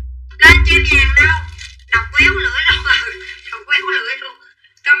ơi. Lên cho em vàng đâu. Đọc quéo lưỡi luôn rồi. Đọc quéo lưỡi luôn.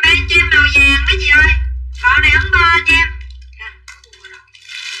 Comment cho em màu vàng mấy chị ơi. Bộ này ấn bo cho em.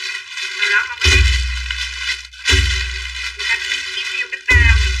 Rồi đó mong em. Người ta kiếm heo bếp 3.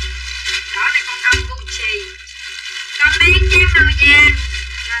 Đó này con ong Gucci. Comment cho em màu vàng.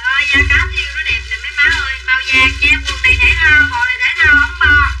 Trời ơi, da cá thiêu nó đẹp nè mấy má ơi. Màu vàng cho em, quần này thể thao, bộ này thể thao ống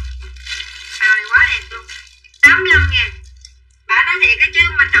bo. Màu này quá đẹp luôn. 85.000. Bà nói thiệt cái chứ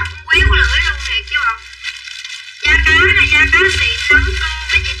mình đọc cũng quéo lưỡi luôn thiệt chứ không. Da cá này, da cá xịn lắm luôn.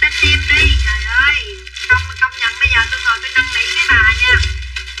 Mấy chị tin em đi. Trời ơi, công nhận bây giờ tôi ngồi tôi năn nỉ mấy bà nha.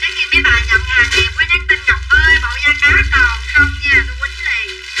 Đến khi mấy bà nhận hàng đẹp quá nhắn tin Ngọc ơi, bộ da cá còn không nha, tôi quýnh liền.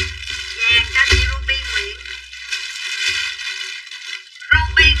 Vàng cho chị Ruby Nguyễn.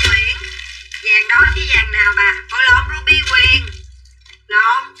 Ruby Nguyễn. Vàng đó chứ vàng nào bà? Ôi lộn, Ruby Quyền.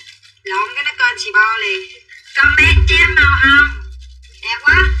 Lộn cái nó kênh chị bo liền. Comment cho em màu hồng. Đẹp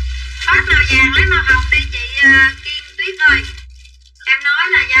quá. Hết màu vàng lấy màu hồng đi chị Kiên Tuyết ơi. Em nói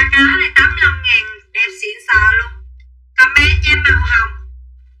là da cá này 85.000. Đẹp xịn sò luôn. Comment cho em màu hồng.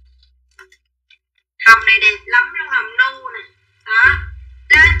 Hồng này đẹp lắm luôn, hồng nu nè. Đó.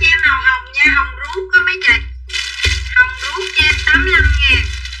 Lên cho em màu hồng nha, hồng ruốc có mấy chị. Hồng ruốc cho em 85.000.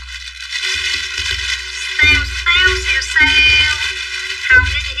 Sale. Hồng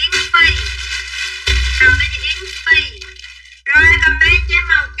cho chị Yến Phi. Hồng cho chị Yến Phi. Rồi comment cho em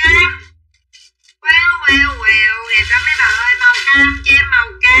màu cam. Wow. Đẹp lắm mấy bà ơi. Màu cam cho em màu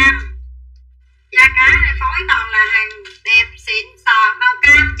cam. Da cá này phối toàn là hàng đẹp xịn sò. Màu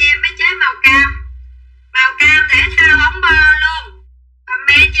cam cho em mấy chế màu cam. Màu cam thể thao ống bo luôn.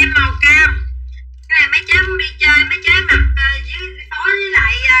 Comment cho em màu cam. Cái này mấy chế muốn đi chơi, mấy chế mặc với phối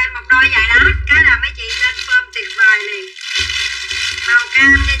với lại một đôi giày đá, cái là mấy chị lên form tuyệt vời liền. Màu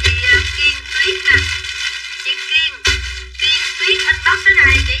cam cho chị Kiên Tuyết nè. Chị Kiên Tuyết inbox cái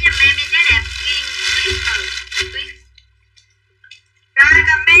này chỉ giùm em đi chế đẹp. Kiên Tuyết. Tuyết. Rồi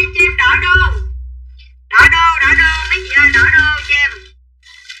comment cho em đỏ đô. Mấy chị ơi, đỏ đô cho em.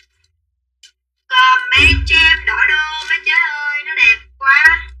 Comment cho em đỏ đô mấy chế ơi, nó đẹp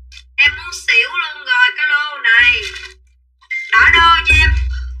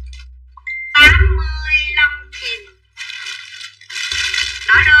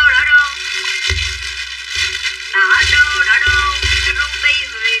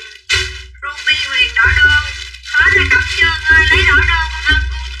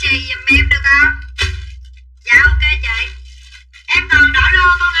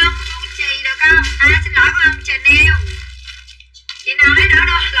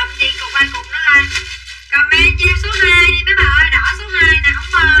Lòng chị cục ai cục nữa coi. Comment cho em số 2 đi mấy bà ơi, đỏ số 2 nè, không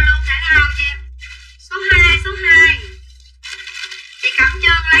bơ luôn, thể thao cho em. Số 2, số 2. Chị Cẩm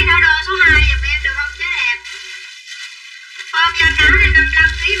Trơn lấy đỏ đô số 2 giùm em được không chứ em? Phôm da cá này 55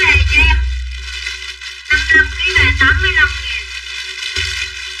 kg về cho em. 55 kg về 85.000.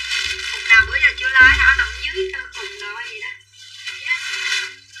 Cùng nào bữa giờ chưa lái hả, nằm dưới cùng rồi gì đó.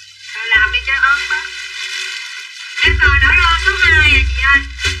 Rồi làm đi cho ơn bác. Em còn đỏ đô số 2 à chị ơi.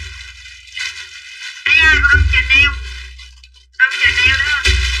 Đây à, con ông Trà Neo. Ông Trà Neo đó.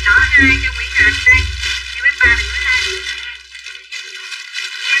 Đỏ 2 cho Nguyễn Hạnh đây. Em bé ba đừng có la nữa nè.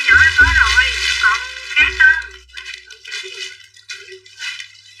 Neo nhỏ nó có rồi. Còn khác không?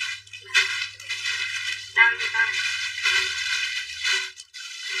 Đâu vậy ta?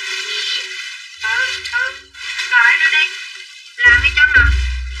 Gọi nó đi. Làm đi cho mặt.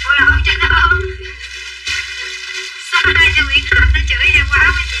 Ủa là ông cho nó ôm. Sao đây cho Nguyễn Hạnh nó chửi em quá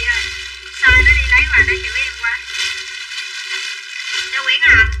mấy chị ơi. Sao nó đi lấy hoài nó chửi em quá. Cho Nguyễn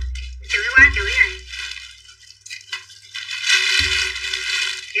Hạnh chửi quá chửi rồi.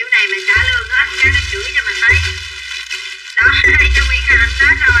 Kiểu này mà trả lương hết cái nó chửi cho mà thấy. Đó hai cho Nguyễn Hạnh đó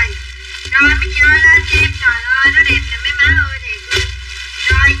rồi. Rồi mấy chị ơi lên cho em. Trời ơi nó đẹp nè mấy má ơi thiệt luôn.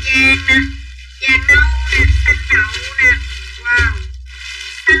 Rồi vàng nè. Vàng nâu nè. Xanh đậu nè. Wow.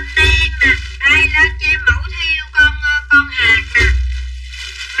 Xanh đen nè. Đây lên cho em mẫu thiêu con hạt nè.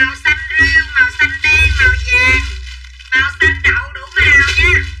 Màu xanh rêu, màu xanh đen, màu vàng. Màu xanh đậu đủ màu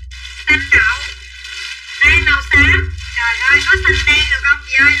nha. Xanh đậu. Đây màu xám. Trời ơi có xanh đen được không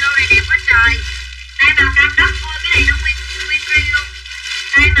chị ơi. Lô này đẹp quá trời. Đây màu cam đất thôi. Cái này nó nguyên ri luôn.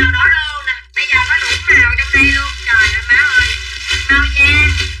 Đây màu đỏ đô nè. Bây giờ có đủ màu trong đây luôn. Trời ơi má ơi. Màu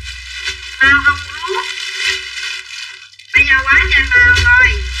vàng. Màu hồng ruốc. Bây giờ quá trời màu rồi.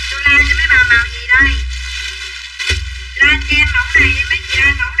 Tôi la cho mấy bà màu gì đây. Lên cho em mẫu này đi mấy chị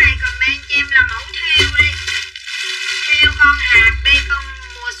ơi. Mẫu này comment cho em là mẫu thiêu đi. Thiêu con hạt đi. Con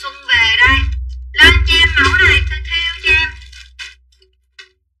mùa xuân về đây. Lên cho em mẫu này. Tôi thiêu cho em.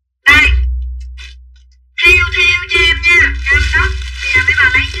 Đây. Thiêu cho em nha. Cam đất. Bây giờ mấy bà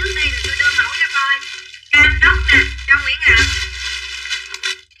lấy trước đi rồi tôi đưa mẫu cho coi. Cam đất nè. Cho Nguyễn Hạnh.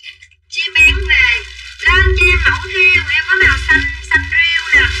 Chi bén về. Lên cho em mẫu thiêu. Em có màu xanh riêu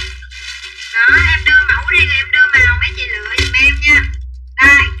nè. Đó em đưa mẫu đi rồi em đưa màu mấy chị lựa giùm em nha.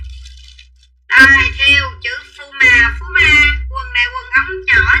 Đây. Đây thiêu chữ Phú Ma. Quần này quần ống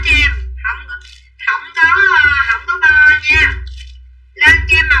nhỏ cho em. Không có bo nha. Lên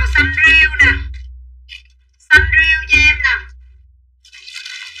cho em màu xanh riêu nè. Xanh riêu cho em nè.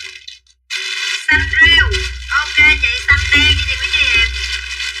 Xanh riêu. Ok chị xanh đen cái gì mấy chị em.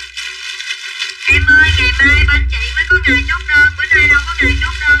 Em ơi ngày mai bên chị mới có ngày chốt đơn. Bữa nay đâu có ngày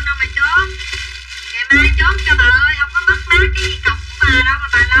chốt đơn đâu mà chốt. Ngày mai chốt cho bà ơi. Không có mất mát cái gì cọc của bà đâu mà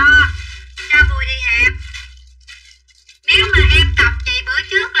bà lo. Cho Bùi đi hẹp. Nếu mà em cọc chị bữa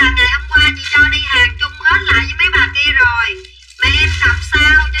trước là ngày hôm qua chị cho đi hàng chung hết lại với mấy bà kia rồi. Mà em cọc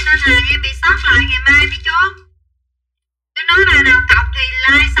sao cho nên hàng em bị sót lại ngày mai mới chốt. Tôi nói bà nào cọc thì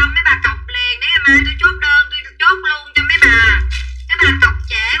like xong mấy bà cọc liền. Nếu ngày mai tôi chốt đơn tôi chốt luôn cho mấy bà. Mấy bà cọc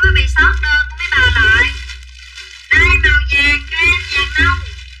trễ mới bị sót đơn của mấy bà lại. Đây màu vàng cho em. Vàng nâu.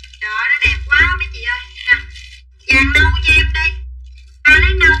 Trời ơi nó đẹp quá mấy chị ơi. Vàng nâu cho em đi. Ai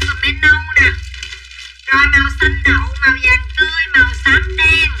lấy nâu comment nâu nè. Rồi màu xanh đậu. Màu vàng tươi. Màu xám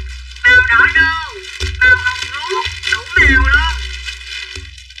đen. Màu đỏ đô. Màu hồng ruốc. Đủ màu luôn.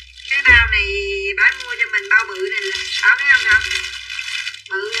 Cái bao này bả mua cho mình bao bự này là báo thấy không hả?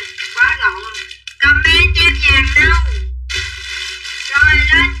 Bự quá gọn luôn. Comment cho em vàng nâu. Rồi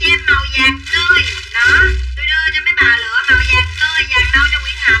lên cho em màu vàng tươi. Đó tôi đưa cho mấy bà lựa màu vàng tươi. Vàng nâu cho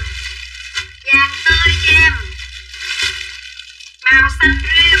Nguyễn Hạnh. Vàng tươi cho em. Màu xanh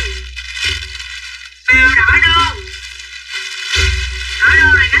riêu. Màu đỏ đô. Đỏ đô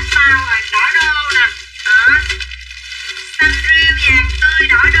là cách sao rồi. Đỏ đô nè. Đó. Xanh riêu vàng tươi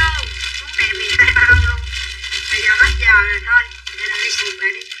đỏ đô. Muốn đẹp thì hai bao luôn. Bây giờ hết giờ rồi thôi. Để lại đi sụp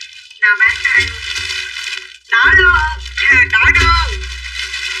lại đi. Nào bán hai luôn. Đỏ đô. Đỏ đô.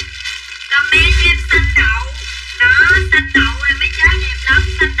 Comment cho em xanh đậu. Đó xanh đậu này mấy trái đẹp lắm.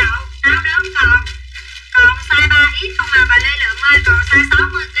 Xanh đậu. Áo đớn còn size 3X không mà bà Lê Lượng ơi. Còn size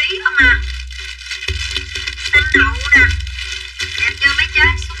 60kg không à. Xanh đậu nè. Đẹp chưa mấy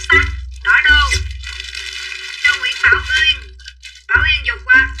trái xuất sắc. Đỏ đô. Cho Nguyễn Bảo Uyên dục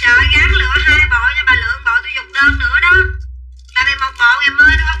qua. Trời gán lựa 2 bộ cho bà Lượng bộ tôi dục đơn nữa đó. Tại vì một bộ ngày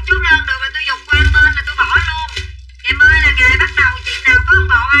mai tôi không chốt đơn được. Mà tôi dục qua bên là tôi bỏ luôn. Ngày mai là ngày bắt đầu. Chị nào có 1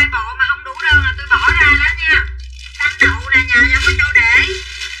 bộ 2 bộ mà không đủ đơn là tôi bỏ ra đó nha. Xanh đậu nè. Nhà không có chỗ để.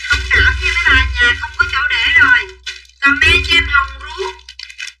 Không cảm nha mấy bà. Nhà không có chỗ để rồi. Comment cho em hồng ruốc.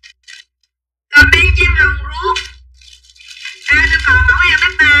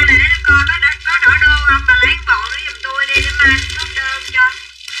 bác ba là để tôi coi có đỏ đô không, bà lấy bộ nữa giùm tôi đi để mai chốt đơn cho.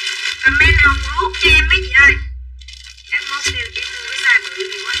 Comment hồng rút cho em mấy chị ơi. Các mốt siêu chỉ mua cái size bự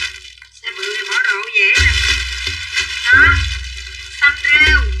này quá, size bự này bỏ đồ dễ nè. Đó, xanh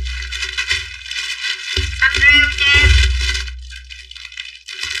rêu cho em.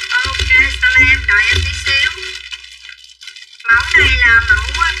 Ok, sao em đợi em tí xíu. Mẫu này là mẫu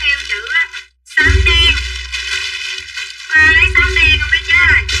theo chữ á, xám đen. Có ai lấy xám đen không mấy trái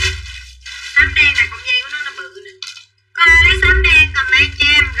ơi? Xám đen này con dây của nó bự nè. Có ai lấy xám đen comment cho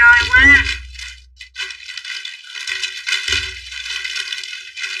em rồi qua.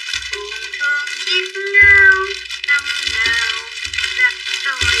 Buồn thương chiếc áo năm nào rách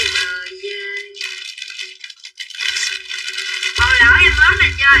đôi bờ dài. Bộ lỡ em hết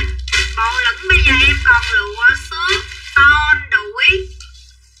rồi chơi. Bộ lẫn bây giờ em còn lụa xước ton đuổi.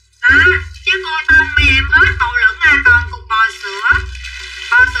 Đó, chứ cô Tân bây giờ em hết bộ lẫn à, còn cục bò sữa.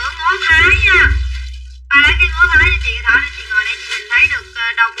 Bò sữa ngó thái nha. Bà lấy cái ngó thái cho chị thở để chị ngồi đây chị nhìn thấy được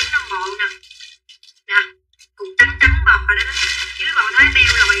đâu cũng năm bộ nè. Nè, cục trắng trắng bọt rồi đó đó. Dưới bộ thái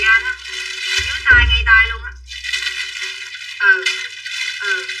beo lòi ra đó. Dưới tay ngay tay luôn á.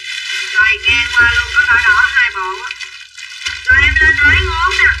 Rồi ngang qua luôn có đỏ đỏ hai bộ á. Rồi em lên hái ngố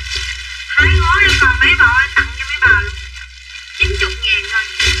nè. Hái ngố em còn mấy bộ em tặng cho mấy bà luôn. 90.000 thôi.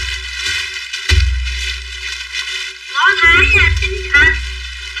 Ngó thái nha,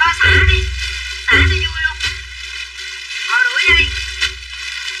 thôi xả đi. Xả cho vui luôn. Họ đuổi đi.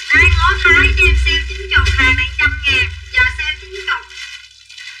 Đây ngó thái cho em sale 90, hàng này 100.000. Giờ sale 90.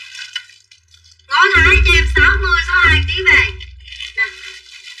 Ngó thái cho em 60, 62 kg về. Nè.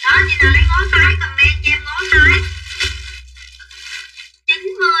 Đó, chị nào lấy ngó thái comment cho em ngó thái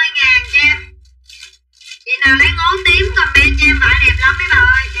 90.000 cho em. Chị nào lấy ngó tím comment cho em, vải đẹp lắm mấy bà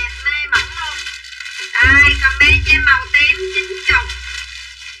ơi, đẹp mê mẩn luôn. Đây comment cho em màu tím 90.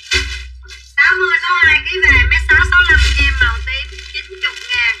 60, 62 kg về, mét 6, 65 cho em màu tím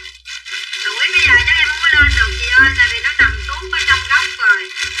 90.000. Đuổi bây giờ chắc em không có lên được chị ơi, tại vì nó nằm tuốt ở trong góc rồi.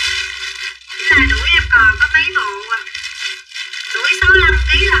 Chỉ là đuổi em còn có mấy bộ à. Đuổi 65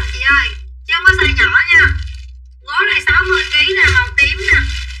 kg lần chị ơi, chứ không có size nhỏ nha. Ngố này 60 kg nè, màu tím nè.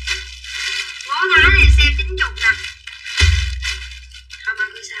 Ngố thái này xem 90 nè. Không ăn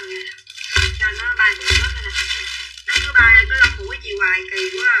cứ sao ra cho nó bay bụi hết nè. Nó cứ bay cứ lông mũi chị hoài kỳ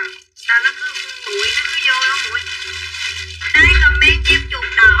quá à. Sao nó cứ bụi nó cứ vô lông mũi. Đây comment cho em chuột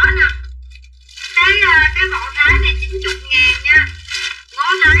đỏ nè. Cái bộ thái này 90.000 nha. Ngố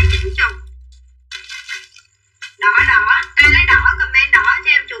thái 90. Đỏ đỏ, ai lấy đỏ comment đỏ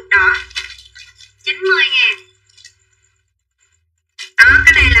cho em chuột đỏ 90.000. Đó,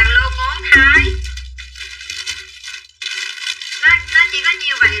 cái này là lô ngố thái. Nó chỉ có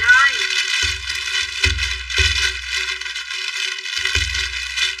nhiều vậy thôi.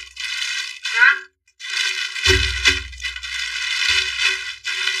 Đó.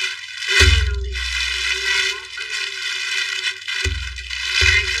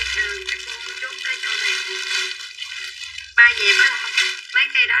 Ba dẹp á, mấy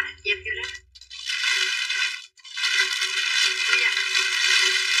cây đó dẹp vô đó.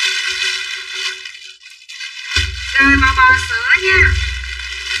 Rồi bò sữa nha.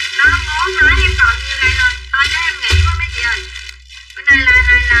 Nó ngố thái em còn như đây thôi. Thôi cho em nghỉ quá mấy chị ơi. Bữa nay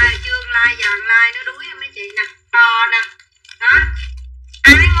like, chương like, dần like nó đuối em mấy chị nè. Bò nè. Đó.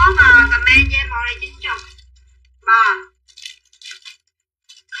 Ai ngố bò comment cho em bò này 90. Bò.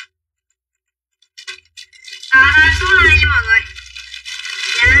 Thôi số like nha mọi người.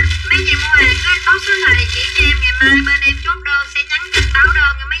 Dạ, mấy chị mua hàng cứ tốt số là địa chỉ cho em, ngày mai bên em chốt đơn sẽ nhắn tin báo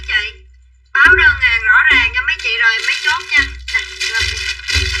đơn cho mấy chị. Báo đơn hàng rõ ràng cho mấy chị rồi mới chốt nha.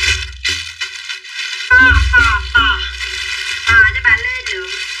 Bò cho bà Lê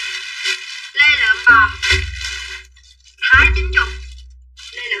Lượm bò thái 90.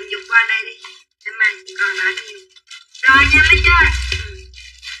 Lê Lượm dục qua đây đi em mai chị coi bán nhiêu rồi nha mấy chơi.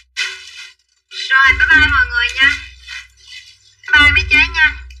 Rồi bye bye mọi người nha, bye bye mấy chế nha.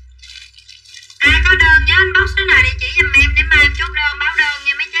 Ai có đơn nhớ inbox số này địa chỉ giùm em để mai em chốt đơn báo đơn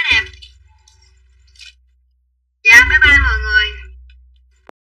nha mấy chế đẹp. Dạ bye bye mọi người.